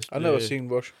around this. I've never seen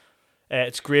Rush.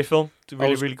 It's a great film. It's a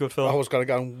really good film. I was going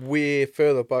to go way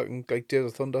further back in Days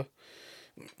of Thunder,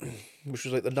 which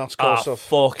was the NASCAR stuff. I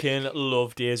fucking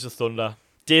love Days of Thunder.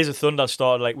 Days of Thunder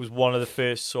started was one of the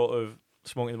first sort of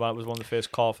Smoking the Bandit was one of the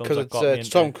first car films that got me into. It's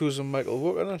Tom Cruise and Michael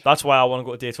Rook in it. That's why I want to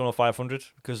go to Daytona 500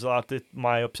 because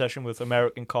my obsession with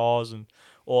American cars and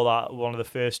all that. One of the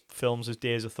first films is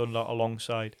Days of Thunder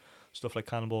alongside stuff like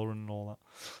Cannonball Run and all that.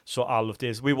 So I love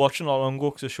Days. We watched it not long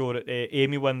ago because I showed it to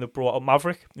Amy when they brought up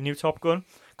Maverick, the new Top Gun.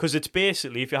 Because it's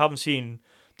basically, if you haven't seen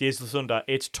Days of Thunder,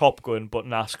 it's Top Gun but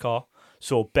NASCAR.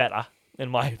 So better, in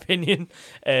my opinion.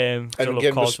 And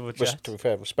again, to be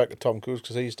fair, respect to Tom Cruise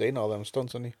because he's doing all them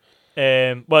stunts, isn't he?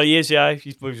 Well, he is, yeah.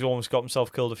 He's almost got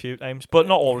himself killed a few times, but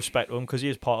not all respect to him because he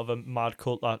is part of a mad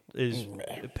cult that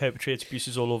perpetrates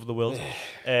abuses all over the world.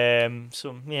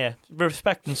 So yeah,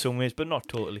 respect in some ways, but not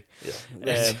totally.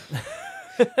 Yeah.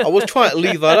 I was trying to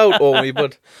leave that out, Omi,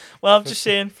 but well, I'm just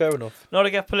saying. Fair enough. Not to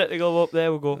get political, up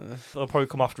there we go. They'll probably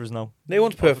come after us now. No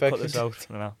one's perfect. Cut this out.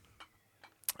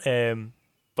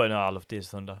 But no, I love Days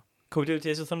of Thunder. Could we do a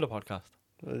Days of Thunder podcast?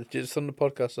 Days of Thunder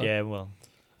podcast. Huh? Yeah, well.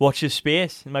 Watch your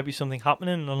space. There might be something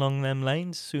happening along them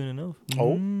lines soon enough.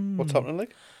 Oh, what's happening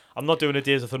I'm not doing a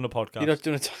Days of Thunder podcast. You're not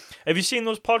doing it. Have you seen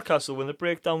those podcasts though, when they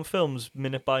break down films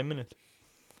minute by minute?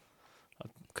 I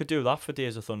could do that for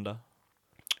Days of Thunder.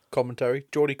 Commentary,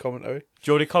 Geordie commentary.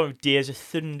 Days of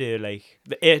Thunder,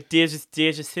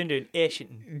 Days of Thunder in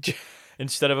Ashington.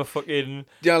 Instead of a fucking...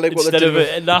 Yeah, like what they instead did of with-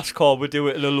 a NASCAR, we do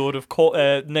it in a load of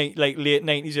late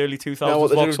 90s, early 2000s what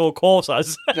they do- Vauxhall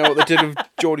Corsas. You know what they did with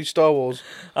Geordie Star Wars?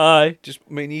 Aye. Just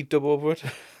me and you dub over it.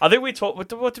 I think we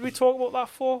talked... What did we talk about that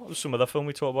for? It was some other film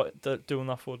we talked about doing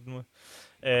that for, didn't we?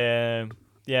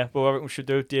 Yeah, but what we should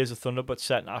do, Days of Thunder, but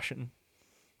set in Ashington.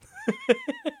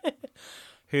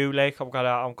 Who, like, I'm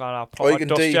gonna put Oh, you my can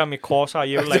dusty do- on my Corsa,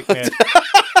 you like me.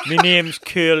 My name's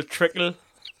Curl Trickle.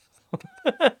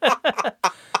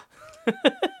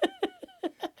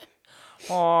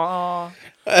 Aww.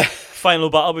 Final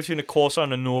battle between a Corsa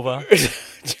and a Nova.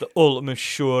 It's the ultimate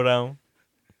showdown.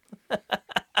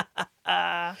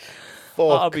 That'd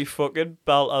Fuck. be fucking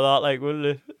belt of that, like, wouldn't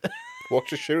it?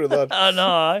 Watch a shoot of that. I know,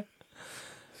 aye.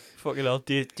 Fucking hell,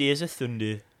 Days of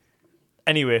Thunder.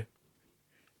 Anyway,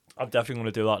 I'm definitely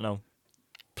going to do that now.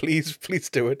 Please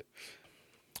do it.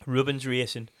 Rubens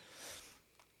Racing.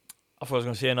 I thought I was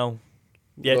going to say no.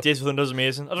 Yeah, Look. Days of Thunder is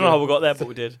amazing. I don't know how we got there, but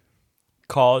we did.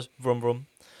 Cars, vroom vroom.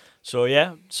 So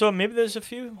yeah, so maybe there's a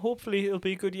few. Hopefully it'll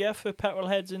be a good year for petrol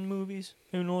heads in movies.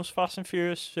 Who knows? Fast and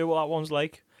Furious, see what that one's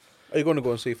like. Are you going to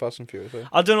go and see Fast and Furious? Eh?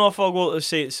 I don't know if I'll go to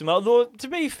see it some. Although to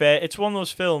be fair, it's one of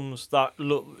those films that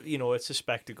look, it's a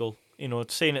spectacle.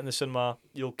 Seeing it in the cinema,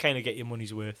 you'll kind of get your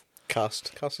money's worth.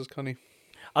 Cast is canny.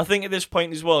 I think at this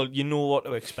point as well, you know what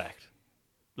to expect.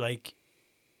 Like,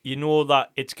 you know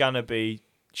that it's gonna be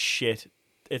shit.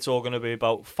 It's all gonna be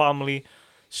about family.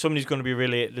 Somebody's going to be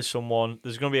related to someone.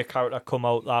 There's going to be a character come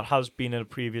out that has been in a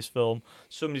previous film.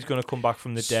 Somebody's going to come back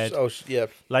from the dead. Oh, yeah.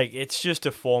 Like, it's just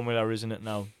a formula, isn't it,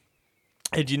 now?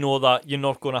 And you know that you're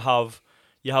not going to have...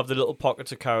 You have the little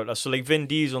pockets of characters. So, like, Vin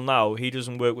Diesel now, he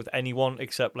doesn't work with anyone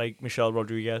except, like, Michelle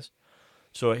Rodriguez.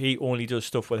 So he only does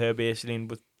stuff with her, basically,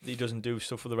 and he doesn't do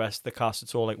stuff with the rest of the cast.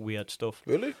 It's all, like, weird stuff.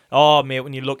 Really? Oh, mate,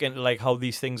 when you look into, like, how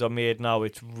these things are made now,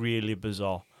 it's really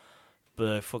bizarre.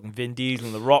 The fucking Vin Diesel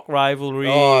and the Rock rivalry.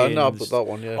 Oh, no, but that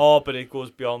one, yeah. Oh, but it goes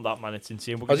beyond that, man. It's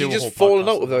insane. We Has could he do a just whole fallen podcast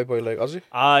out with on it. everybody, like, has he?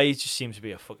 He just seems to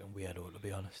be a fucking weirdo, to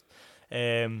be honest.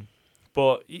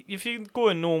 But if you go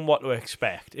and know what to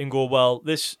expect and go, well,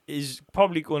 this is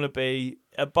probably going to be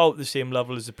about the same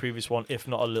level as the previous one, if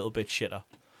not a little bit shitter.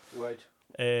 Right.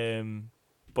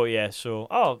 But yeah, so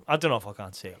I don't know if I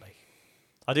can say it. Like,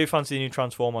 I do fancy the new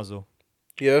Transformers though.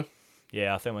 Yeah.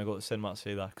 Yeah, I think I might go to the cinema to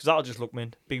see that because that'll just look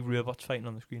mint. Big robots fighting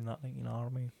on the screen, that thing, you know what I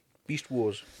mean? Beast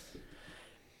Wars.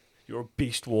 You're a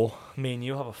beast war. Me and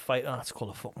you have a fight, and that's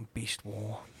called a fucking beast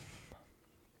war.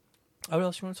 How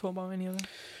else you want to talk about any other?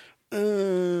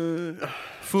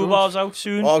 Fubar's out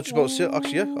soon. Oh, I was just about to say,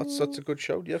 actually, yeah, that's a good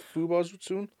shout. Yeah, Fubar's out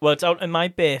soon. Well, it's out on my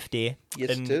birthday. Yes,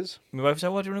 and it is. My wife said,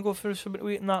 "What do you want to go for something to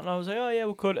eat and that?" And I was like, "Oh yeah,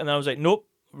 we could." And I was like, "Nope."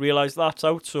 Realised that's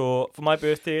out. So for my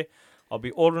birthday, I'll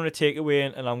be ordering a takeaway,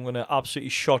 and I'm gonna absolutely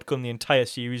shotgun the entire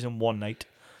series in one night.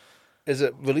 Is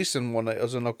it releasing one night? Or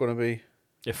is it not going to be?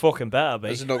 You fucking better be.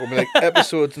 Is it not going to be like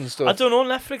episodes and stuff? I don't know.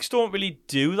 Netflix don't really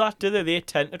do that, do they? They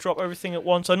tend to drop everything at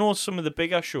once. I know some of the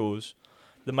bigger shows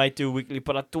they might do weekly,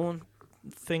 but I don't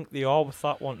think they are with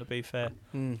that one. To be fair,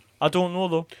 I don't know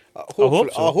though.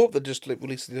 Hopefully, so. I hope they just like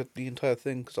release the entire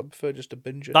thing because I prefer just to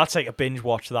binge it. That's like a binge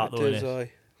watch, that It though, is, isn't it?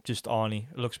 aye. Just Arnie.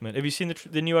 It looks mint. Have you seen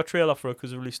the newer trailer for it?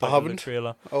 Because they released like I a haven't.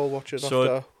 trailer. I'll watch it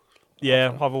So, after.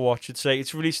 Yeah, have a watch.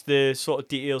 It's released the sort of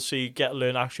details so you get to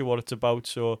learn actually what it's about.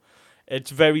 So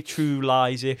it's very True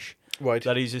Lies-ish. Right.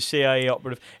 That he's a CIA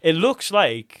operative. It looks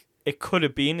like it could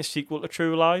have been a sequel to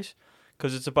True Lies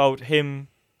because it's about him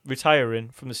retiring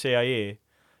from the CIA,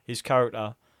 his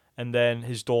character, and then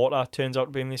his daughter turns out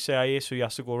to be in the CIA, so he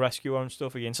has to go rescue her and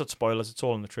stuff again. It's not spoilers, it's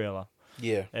all in the trailer.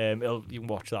 Yeah. You can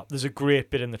watch that. There's a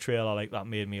great bit in the trailer like that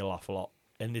made me laugh a lot.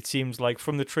 And it seems like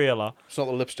from the trailer... It's not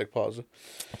the lipstick part, is it?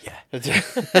 Yeah.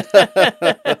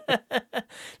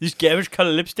 This garish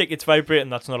colour lipstick, it's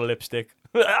vibrating, that's not a lipstick.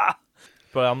 But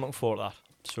I'm looking forward to that.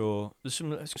 So, there's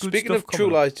some good Speaking stuff of True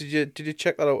coming up. Lies, did you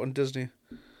check that out on Disney?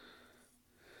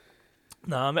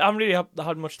 Nah, I haven't really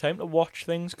had much time to watch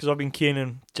things because I've been keen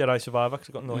in Jedi Survivor because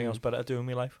I've got nothing else better to do in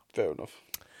my life. Fair enough.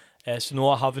 So no,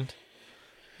 I haven't.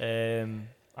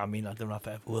 I mean, I don't know if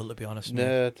I ever will, to be honest.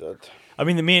 Nah, I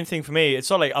mean, the main thing for me, it's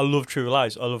not like I love True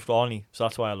Lies. I love Arnie, so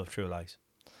that's why I love True Lies.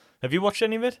 Have you watched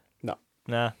any of it? No.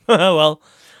 Nah. Well,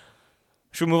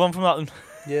 should we move on from that then?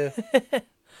 yeah.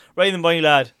 Right then, boy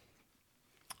lad.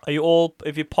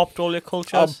 Have you popped all your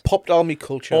cultures? I've popped all my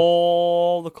culture.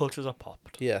 All the cultures are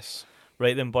popped. Yes.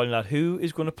 Right then, boy lad. Who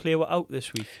is going to play what out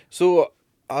this week? So,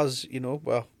 as you know,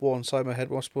 well, war inside my head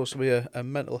was supposed to be a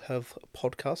mental health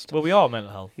podcast. Well, we are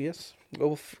mental health. Yes.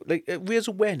 Well, raise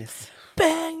awareness.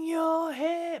 Bang your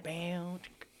head, bang,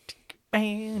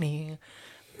 bang,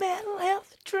 mental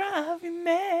health drive you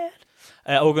mad.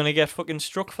 Are we going to get fucking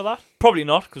struck for that? Probably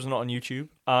not, because we're not on YouTube,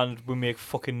 and we make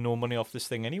fucking no money off this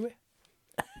thing anyway.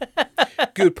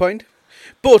 Good point.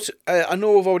 But I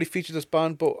know we've already featured this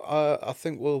band, but I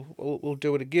think we'll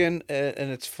do it again,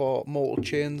 and it's for Mortal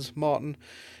Chains, Martin.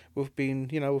 We've been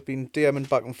DMing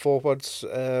back and forwards,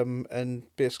 and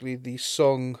basically the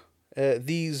song,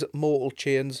 These Mortal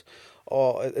Chains,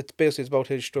 it's about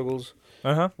his struggles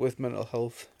with mental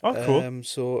health. Oh, cool.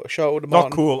 So shout out to Martin.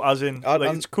 Not cool, as in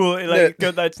it's cool.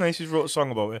 Good that it's nice he's wrote a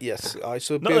song about it. Yes,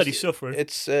 so not that he's suffering.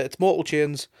 It's Mortal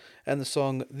Chains and the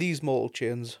song These Mortal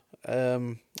Chains.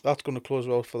 That's going to close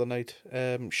well for the night.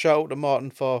 Shout out to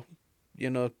Martin for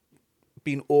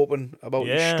being open about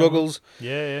his struggles.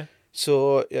 Yeah.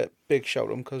 So yeah, big shout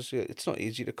to him, because it's not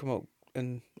easy to come out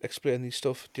and explain these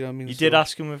stuff. Do you know what I mean? You did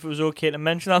ask him if it was okay to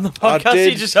mention that on the podcast. I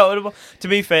did. He just shouted about. To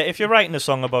be fair, if you're writing a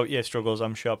song about your struggles,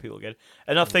 I'm sure people get it.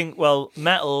 And I think,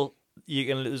 metal,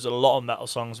 there's a lot of metal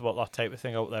songs about that type of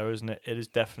thing out there, isn't it? It is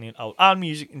definitely an out, and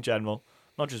music in general,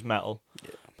 not just metal.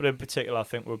 Yeah. But in particular, I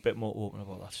think we're a bit more open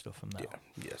about that stuff in metal.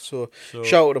 Yeah. So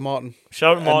shout out to Martin.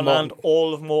 Shout out to Martin and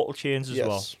all of Mortal Chains as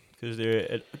well. Because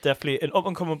they're definitely an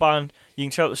up-and-coming band. You can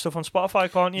check out the stuff on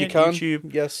Spotify, can't you? You can,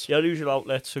 YouTube. yes. Your usual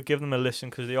outlets, so give them a listen,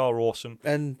 because they are awesome.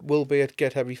 And will be at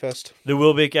Get Heavy Fest. There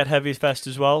will be a Get Heavy Fest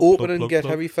as well. Opening Get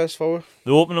Heavy Fest for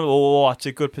the opening. Oh, that's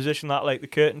a good position, that, like the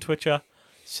curtain twitcher.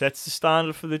 Sets the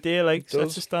standard for the day,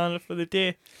 sets the standard for the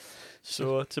day.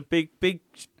 So it's a big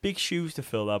shoes to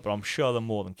fill there, but I'm sure they're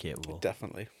more than capable.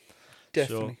 Definitely.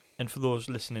 So, and for those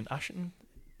listening, Ashton,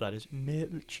 that is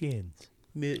Mortal Chains.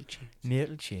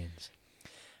 Mortal Chains.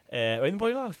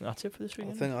 Anybody else? That's it for this week.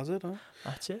 I think that's it, huh?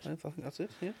 That's it. I think that's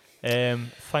it, yeah.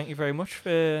 Thank you very much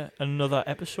for another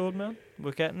episode, man.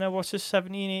 We're getting there. What's this,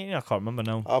 17, 18? I can't remember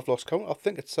now. I've lost count. I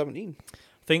think it's 17. I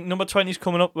think number 20 is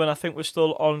coming up, and I think we're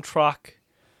still on track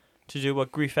to do a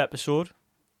grief episode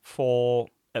for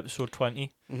episode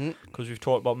 20, because we've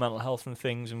talked about mental health and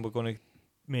things, and we're going to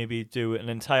maybe do an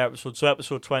entire episode. So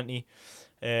episode 20,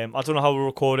 I don't know how we'll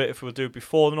record it, if we'll do it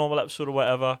before the normal episode or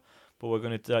whatever, but we're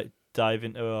going to dive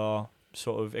into our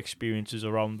sort of experiences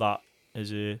around that.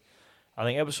 I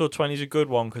think episode 20 is a good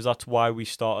one, because that's why we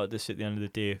started this at the end of the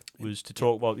day, was to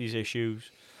talk about these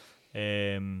issues.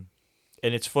 And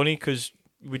it's funny, because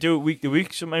we do it week to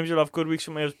week. Sometimes you'll have good weeks,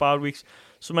 sometimes bad weeks.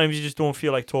 Sometimes you just don't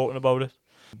feel like talking about it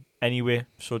anyway.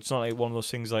 So it's not like one of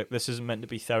those things like, this isn't meant to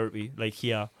be therapy, like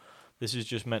here. This is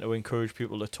just meant to encourage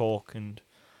people to talk. And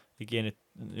again,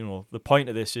 the point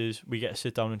of this is we get to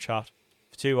sit down and chat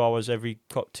for 2 hours every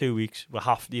 2 weeks. We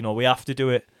have to do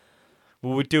it.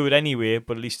 We would do it anyway,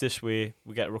 but at least this way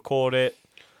we get to record it,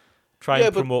 try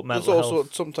and promote mental health. Also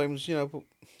sometimes, you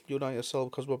and I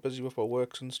yourself, because we're busy with our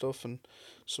works and stuff, and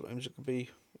sometimes it could be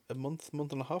a month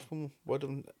and a half when we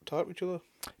don't talk to each other.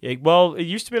 Yeah, well, it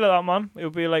used to be like that, man. It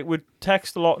would be like we'd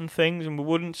text a lot and things, and we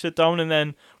wouldn't sit down, and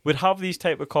then we'd have these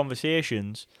type of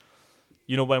conversations,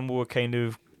 when we were kind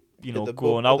of,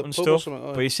 going out and stuff.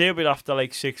 But you say it after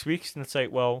like 6 weeks, and it's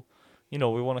like, well, we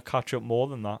want to catch up more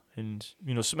than that. And,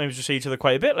 sometimes we see each other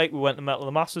quite a bit. Like, we went to Metal of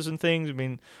the Masters and things.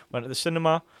 Went to the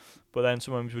cinema. But then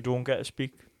sometimes we don't get to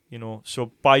speak,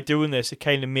 So by doing this, it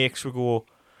kind of makes we go,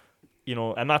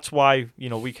 and that's why,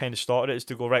 we kind of started it, is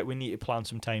to go, right, we need to plan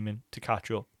some time in to catch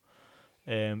up.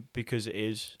 Because it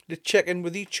is... To check in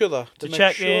with each other. To make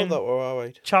check sure in, that we're all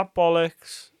right. Chat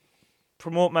bollocks,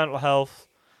 promote mental health,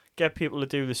 get people to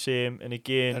do the same, and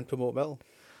again... And promote metal.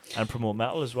 And promote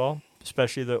metal as well.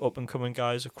 Especially the up-and-coming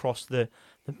guys across the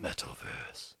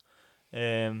metaverse.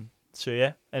 So,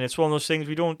 yeah. And it's one of those things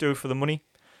we don't do for the money,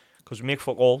 because we make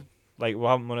fuck all. Like, we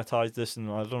haven't monetized this,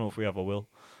 and I don't know if we ever will.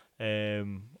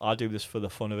 I do this for the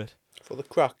fun of it. For the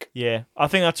crack. Yeah. I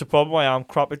think that's a problem. I am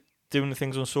crap at doing the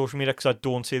things on social media, because I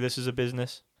don't see this as a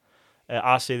business.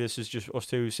 I see this as just us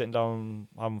two sitting down,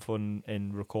 having fun,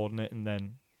 and recording it, and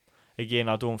then... Again,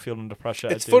 I don't feel under pressure.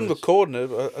 It's fun recording it,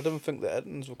 but I don't think the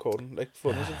editing's recording. Like,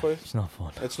 fun, is it for you? It's not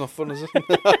fun. It's not fun, is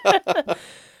it?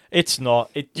 It's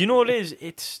not. You know what it is?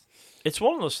 It's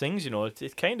one of those things,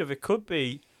 it could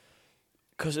be...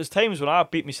 Because there's times when I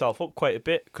beat myself up quite a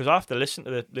bit, because I have to listen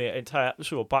to the entire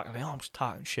episode back, and I'm just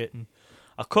talking shit, and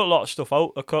I cut a lot of stuff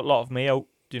out. I cut a lot of me out.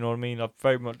 Do you know what I mean?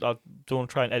 I don't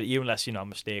try and edit you unless,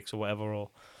 mistakes or whatever, or...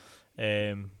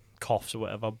 coughs or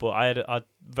whatever, but I had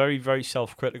very, very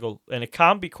self-critical, and it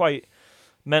can be quite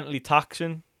mentally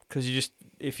taxing, because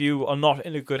if you are not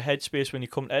in a good headspace when you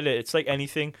come to edit, it's like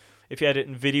anything. If you edit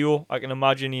in video, I can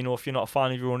imagine, if you're not a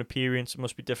fan of your own appearance, it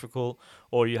must be difficult,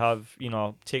 or you have,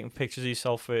 taking pictures of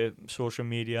yourself for social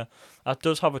media. That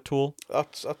does have a toll.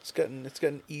 It's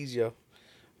getting easier.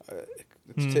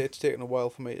 It's taken a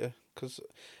while for me to, because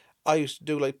I used to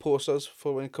do like posters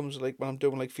for when it comes to like when I'm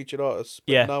doing like featured artists.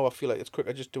 But Yeah. now I feel like it's quick.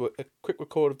 I just do a quick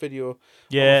record video.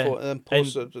 Yeah, and then and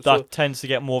post it. that So tends to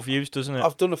get more views, doesn't it?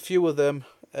 I've done a few of them,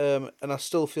 and I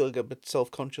still feel a bit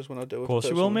self-conscious when I do it. Of course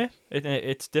you will, personally. mate.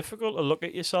 It's difficult to look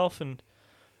at yourself and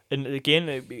again,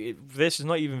 this is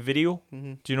not even video.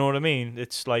 Mm-hmm. Do you know what I mean?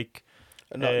 It's like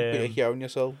And not you're hearing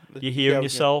yourself. you're hearing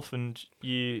yourself, and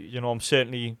you know, I'm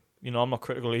certainly, you know, I'm not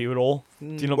critical of you at all. Do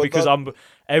you know, Well, because that-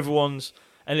 everyone's,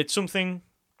 and it's something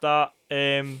that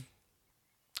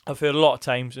I've heard a lot of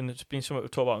times, and it's been something we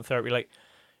talk about in therapy. Like,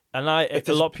 and If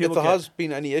a lot of people if there get, has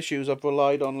been any issues, I've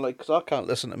relied on like because I can't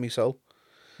listen to myself.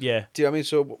 yeah, Do you know what I mean?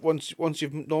 So once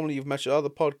you've mentioned other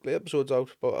episodes out,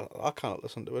 but I can't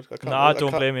listen to it. I can't. No, I don't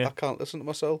blame you. I can't listen to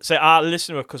myself. say I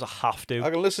listen to it because I have to.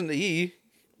 I can listen to you.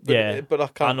 But, Yeah. but I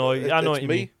can't. I know it's what you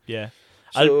me. mean. Yeah,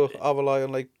 So I rely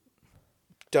on like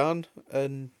Dan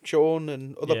and Sean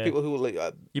and other Yeah. people who like.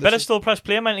 you better still press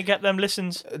play, man, to get them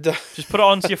listens. Just put it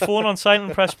onto your phone on silent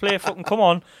and press play. Fucking come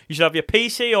on. You should have your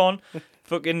PC on.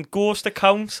 Fucking ghost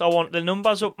accounts. I want the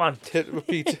numbers up, man. hit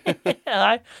repeat.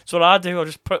 Aye. That's what I do. I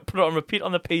just put it on repeat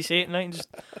on the PC at night and just.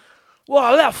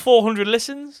 Wow, that 400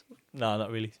 listens. No,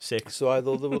 not really. 6. So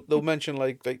they'll mention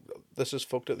like this is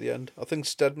fucked at the end. I think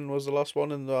Stedman was the last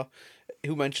one, and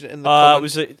who mentioned it in the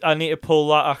comments. I need to pull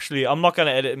that actually. I'm not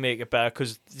gonna edit and make it better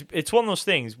because it's one of those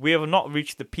things. We have not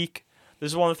reached the peak.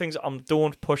 This is one of the things.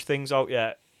 Don't push things out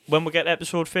yet. When we get to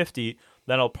episode 50,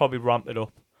 then I'll probably ramp it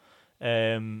up.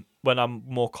 When I'm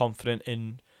more confident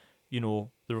in, you know,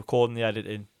 the recording, the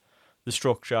editing, the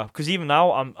structure. Because even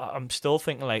now, I'm still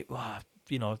thinking like, wow,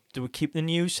 you know, do we keep the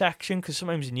news section? Because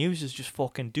sometimes the news is just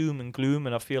fucking doom and gloom,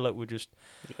 and I feel like we're just.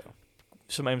 Yeah.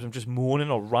 Sometimes I'm just moaning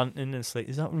or ranting, and it's like,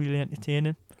 is that really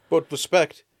entertaining? But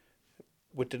respect,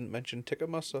 we didn't mention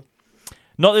Ticketmaster.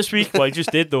 Not this week, well, I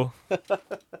just did though. But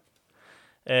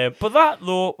that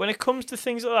though, when it comes to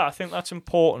things like that, I think that's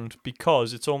important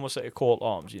because it's almost like a call to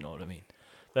arms. You know what I mean?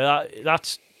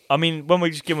 That's. I mean, when we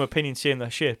just give them opinion saying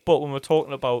that shit, but when we're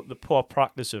talking about the poor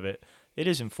practice of it, it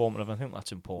is informative. I think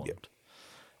that's important.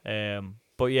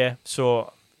 But yeah,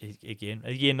 so again,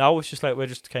 now it's just like we're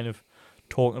just kind of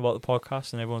talking about the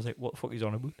podcast, and everyone's like, "What the fuck is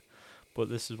on about?" But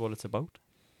this is what it's about,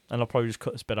 and I'll probably just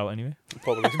cut this bit out anyway.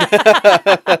 Probably.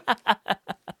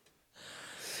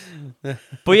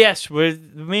 But yes, the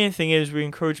main thing is we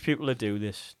encourage people to do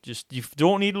this. Just you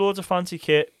don't need loads of fancy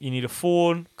kit. You need a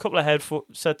phone, a couple of headphone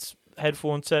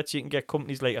sets. You can get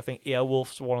companies like I think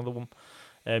Airwolf's one of them.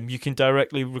 You can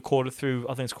directly record it through.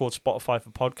 I think it's called Spotify for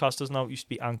podcasters now. It used to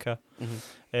be Anchor,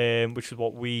 which is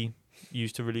what we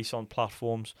use to release on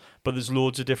platforms. But there's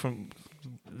loads of different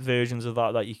versions of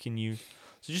that you can use.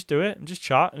 So just do it and just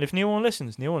chat. And if no one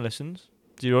listens, no one listens.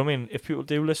 Do you know what I mean? If people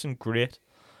do listen, great.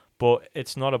 But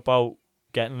it's not about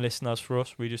getting listeners for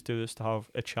us. We just do this to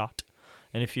have a chat.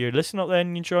 And if you're listening out there and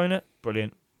you're enjoying it,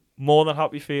 brilliant. More than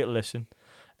happy for you to listen.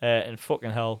 And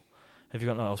fucking hell, have you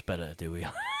got nothing else better to do with you?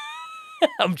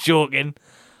 I'm joking.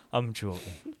 I'll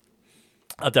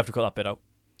definitely cut that bit out.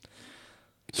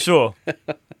 So,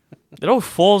 it all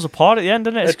falls apart at the end,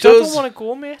 doesn't it? It's 'cause I don't want to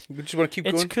go, mate. You just want to keep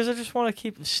It's going. because I just want to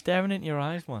keep staring into your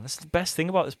eyes, man. That's the best thing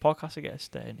about this podcast. I get to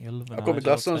stare into your loving eyes. I've got my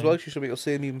glasses on all as the well. time. You should be able to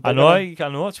see me even I better.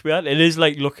 know, it's weird. It is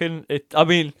like looking. I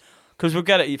mean, because we'll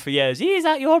get it for years. Is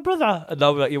that your brother? And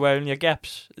now that you're wearing your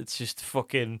gaps, it's just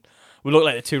fucking. We look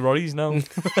like the two Roddies now.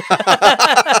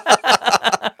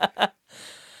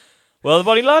 Well, the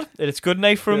body lad, it's good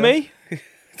night from me.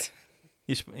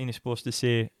 You're supposed to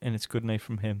say, and it's good night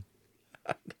from him.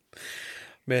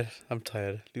 Mate, I'm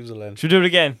tired. Lose a lens. Should we do it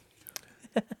again?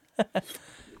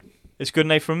 It's good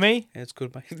night from me. Yeah, it's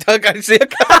good, mate. I can't see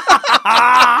it.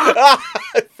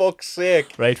 Fuck's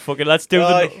sake. Right, fuck it. Let's do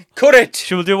the. Cut it.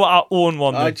 Should we do our own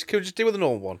one? Then? Can we just do with the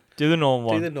normal one? Do the normal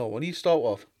Do one, the normal one. You start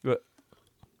off.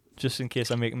 just in case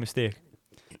I make a mistake.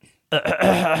 Get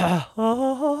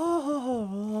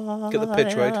the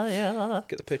pitch right.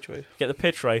 Get the pitch right. Get the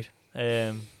pitch right.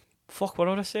 Fuck, what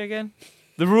did I say again?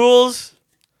 The rules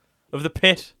of the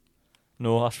pit.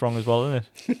 No, that's wrong as well, isn't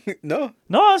it? No.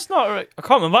 No, that's not right. I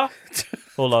can't remember.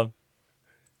 Hold on.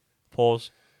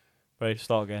 Pause. Right,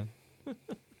 start again.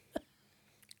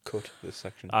 Cut this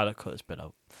section. I'll cut this bit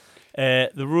out.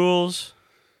 The rules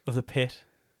of the pit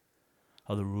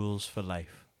are the rules for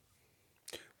life.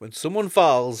 When someone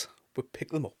falls, we pick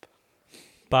them up.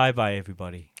 Bye-bye,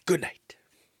 everybody. Good night.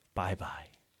 Bye-bye.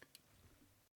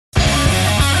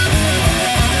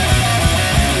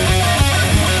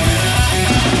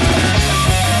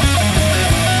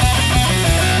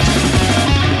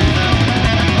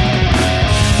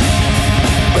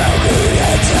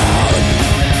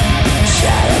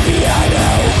 Shadow piano,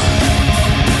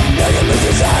 nothing but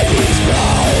society's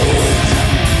flow.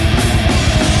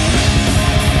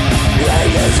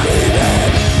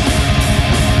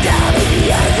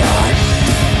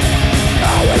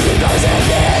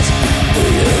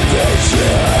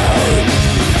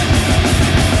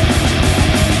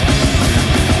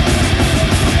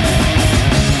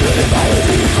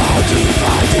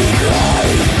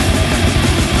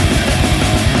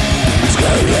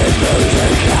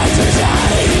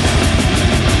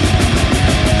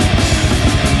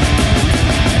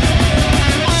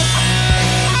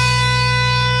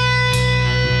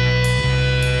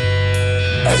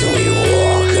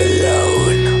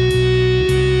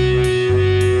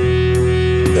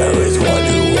 is one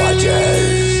who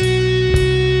watches,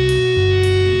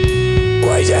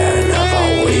 waiting for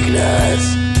weakness.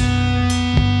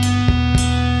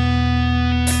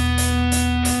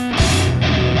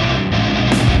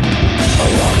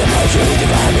 Along the motion,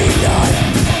 divide me not.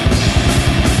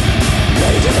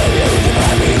 Ready to love you,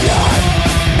 divide me not.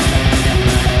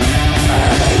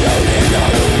 I'm alone in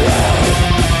all the world.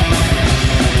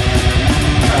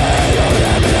 Alone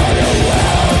I'm in all the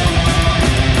world.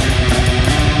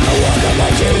 I welcome my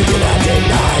you, do not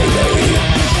deny me.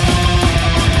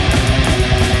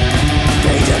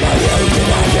 Freedom of you, do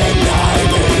not deny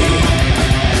me.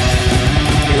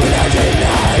 Do not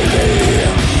deny me.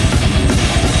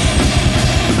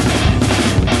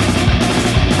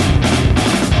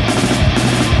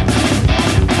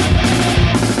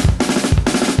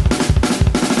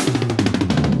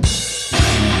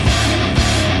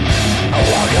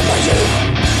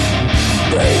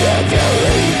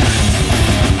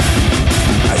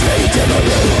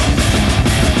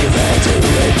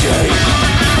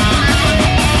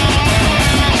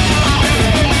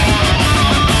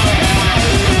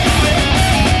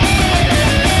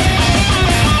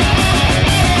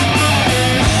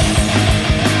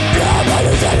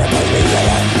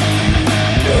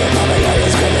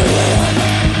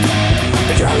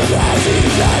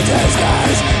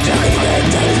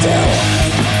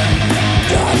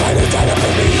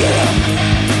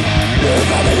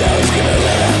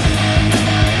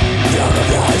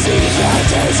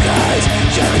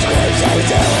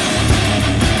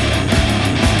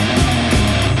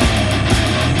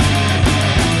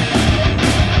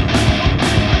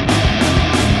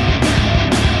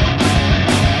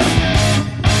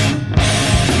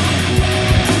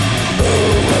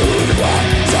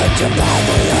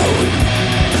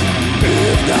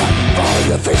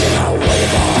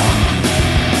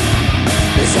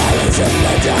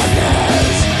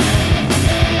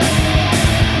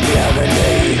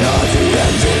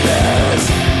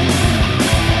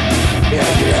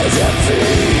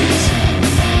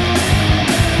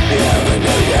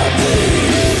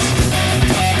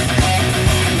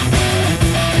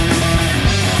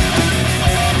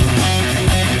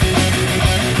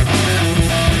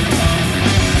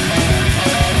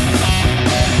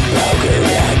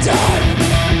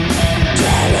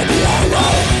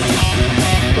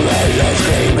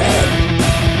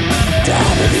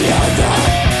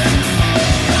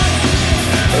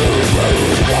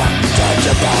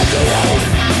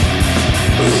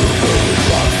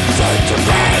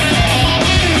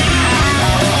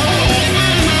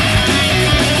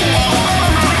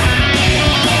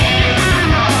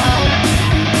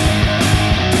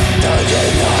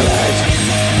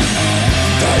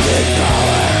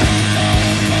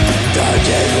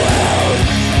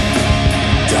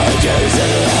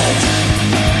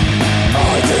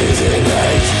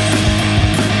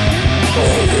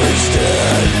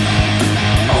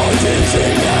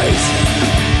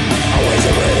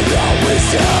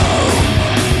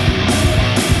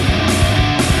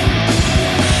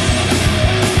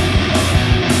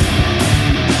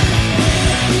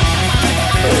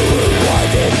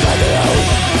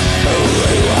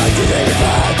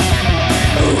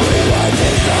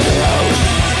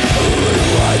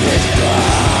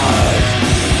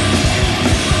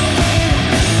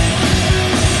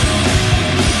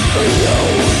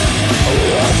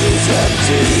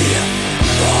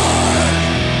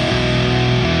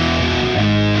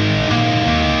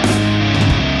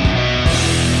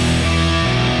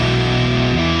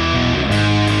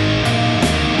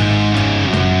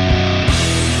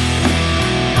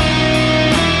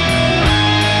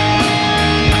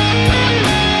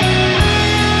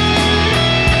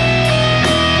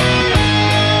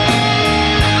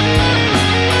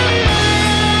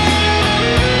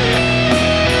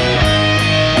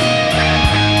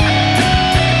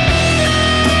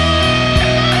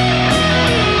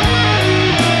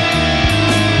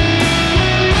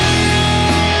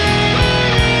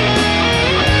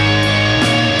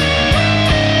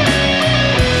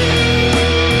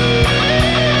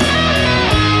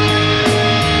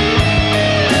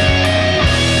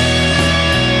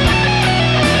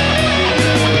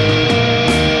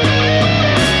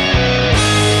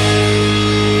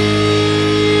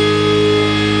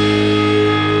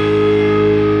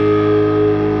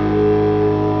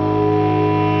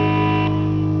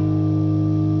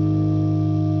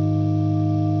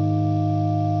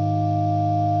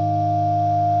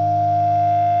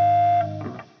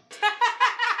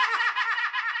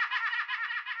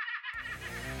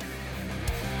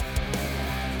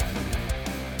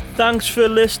 Thanks for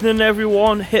listening,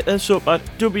 everyone. Hit us up at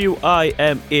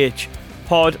WIMH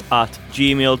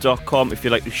underscorepod@gmail.com if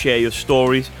you'd like to share your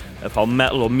stories of how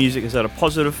metal or music has had a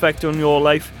positive effect on your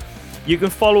life. You can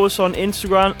follow us on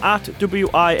Instagram at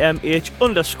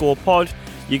WIMH_pod.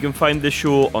 You can find the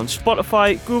show on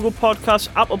Spotify, Google Podcasts,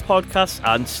 Apple Podcasts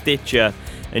and Stitcher.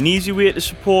 An easy way to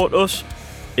support us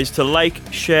is to like,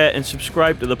 share and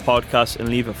subscribe to the podcast and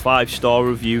leave a 5-star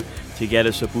review to get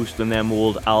us a boost in them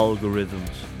old algorithms.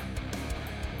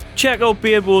 Check out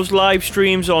Beardbo's live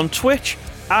streams on Twitch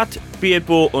at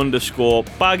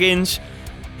Beardbo_Baggins.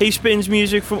 He spins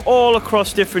music from all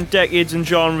across different decades and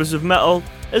genres of metal,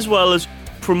 as well as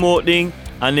promoting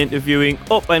and interviewing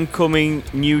up-and-coming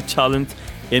new talent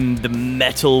in the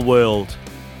metal world.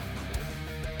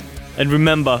 And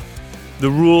remember, the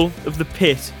rule of the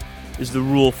pit is the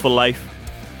rule for life.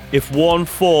 If one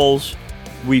falls,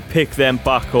 we pick them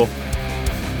back up.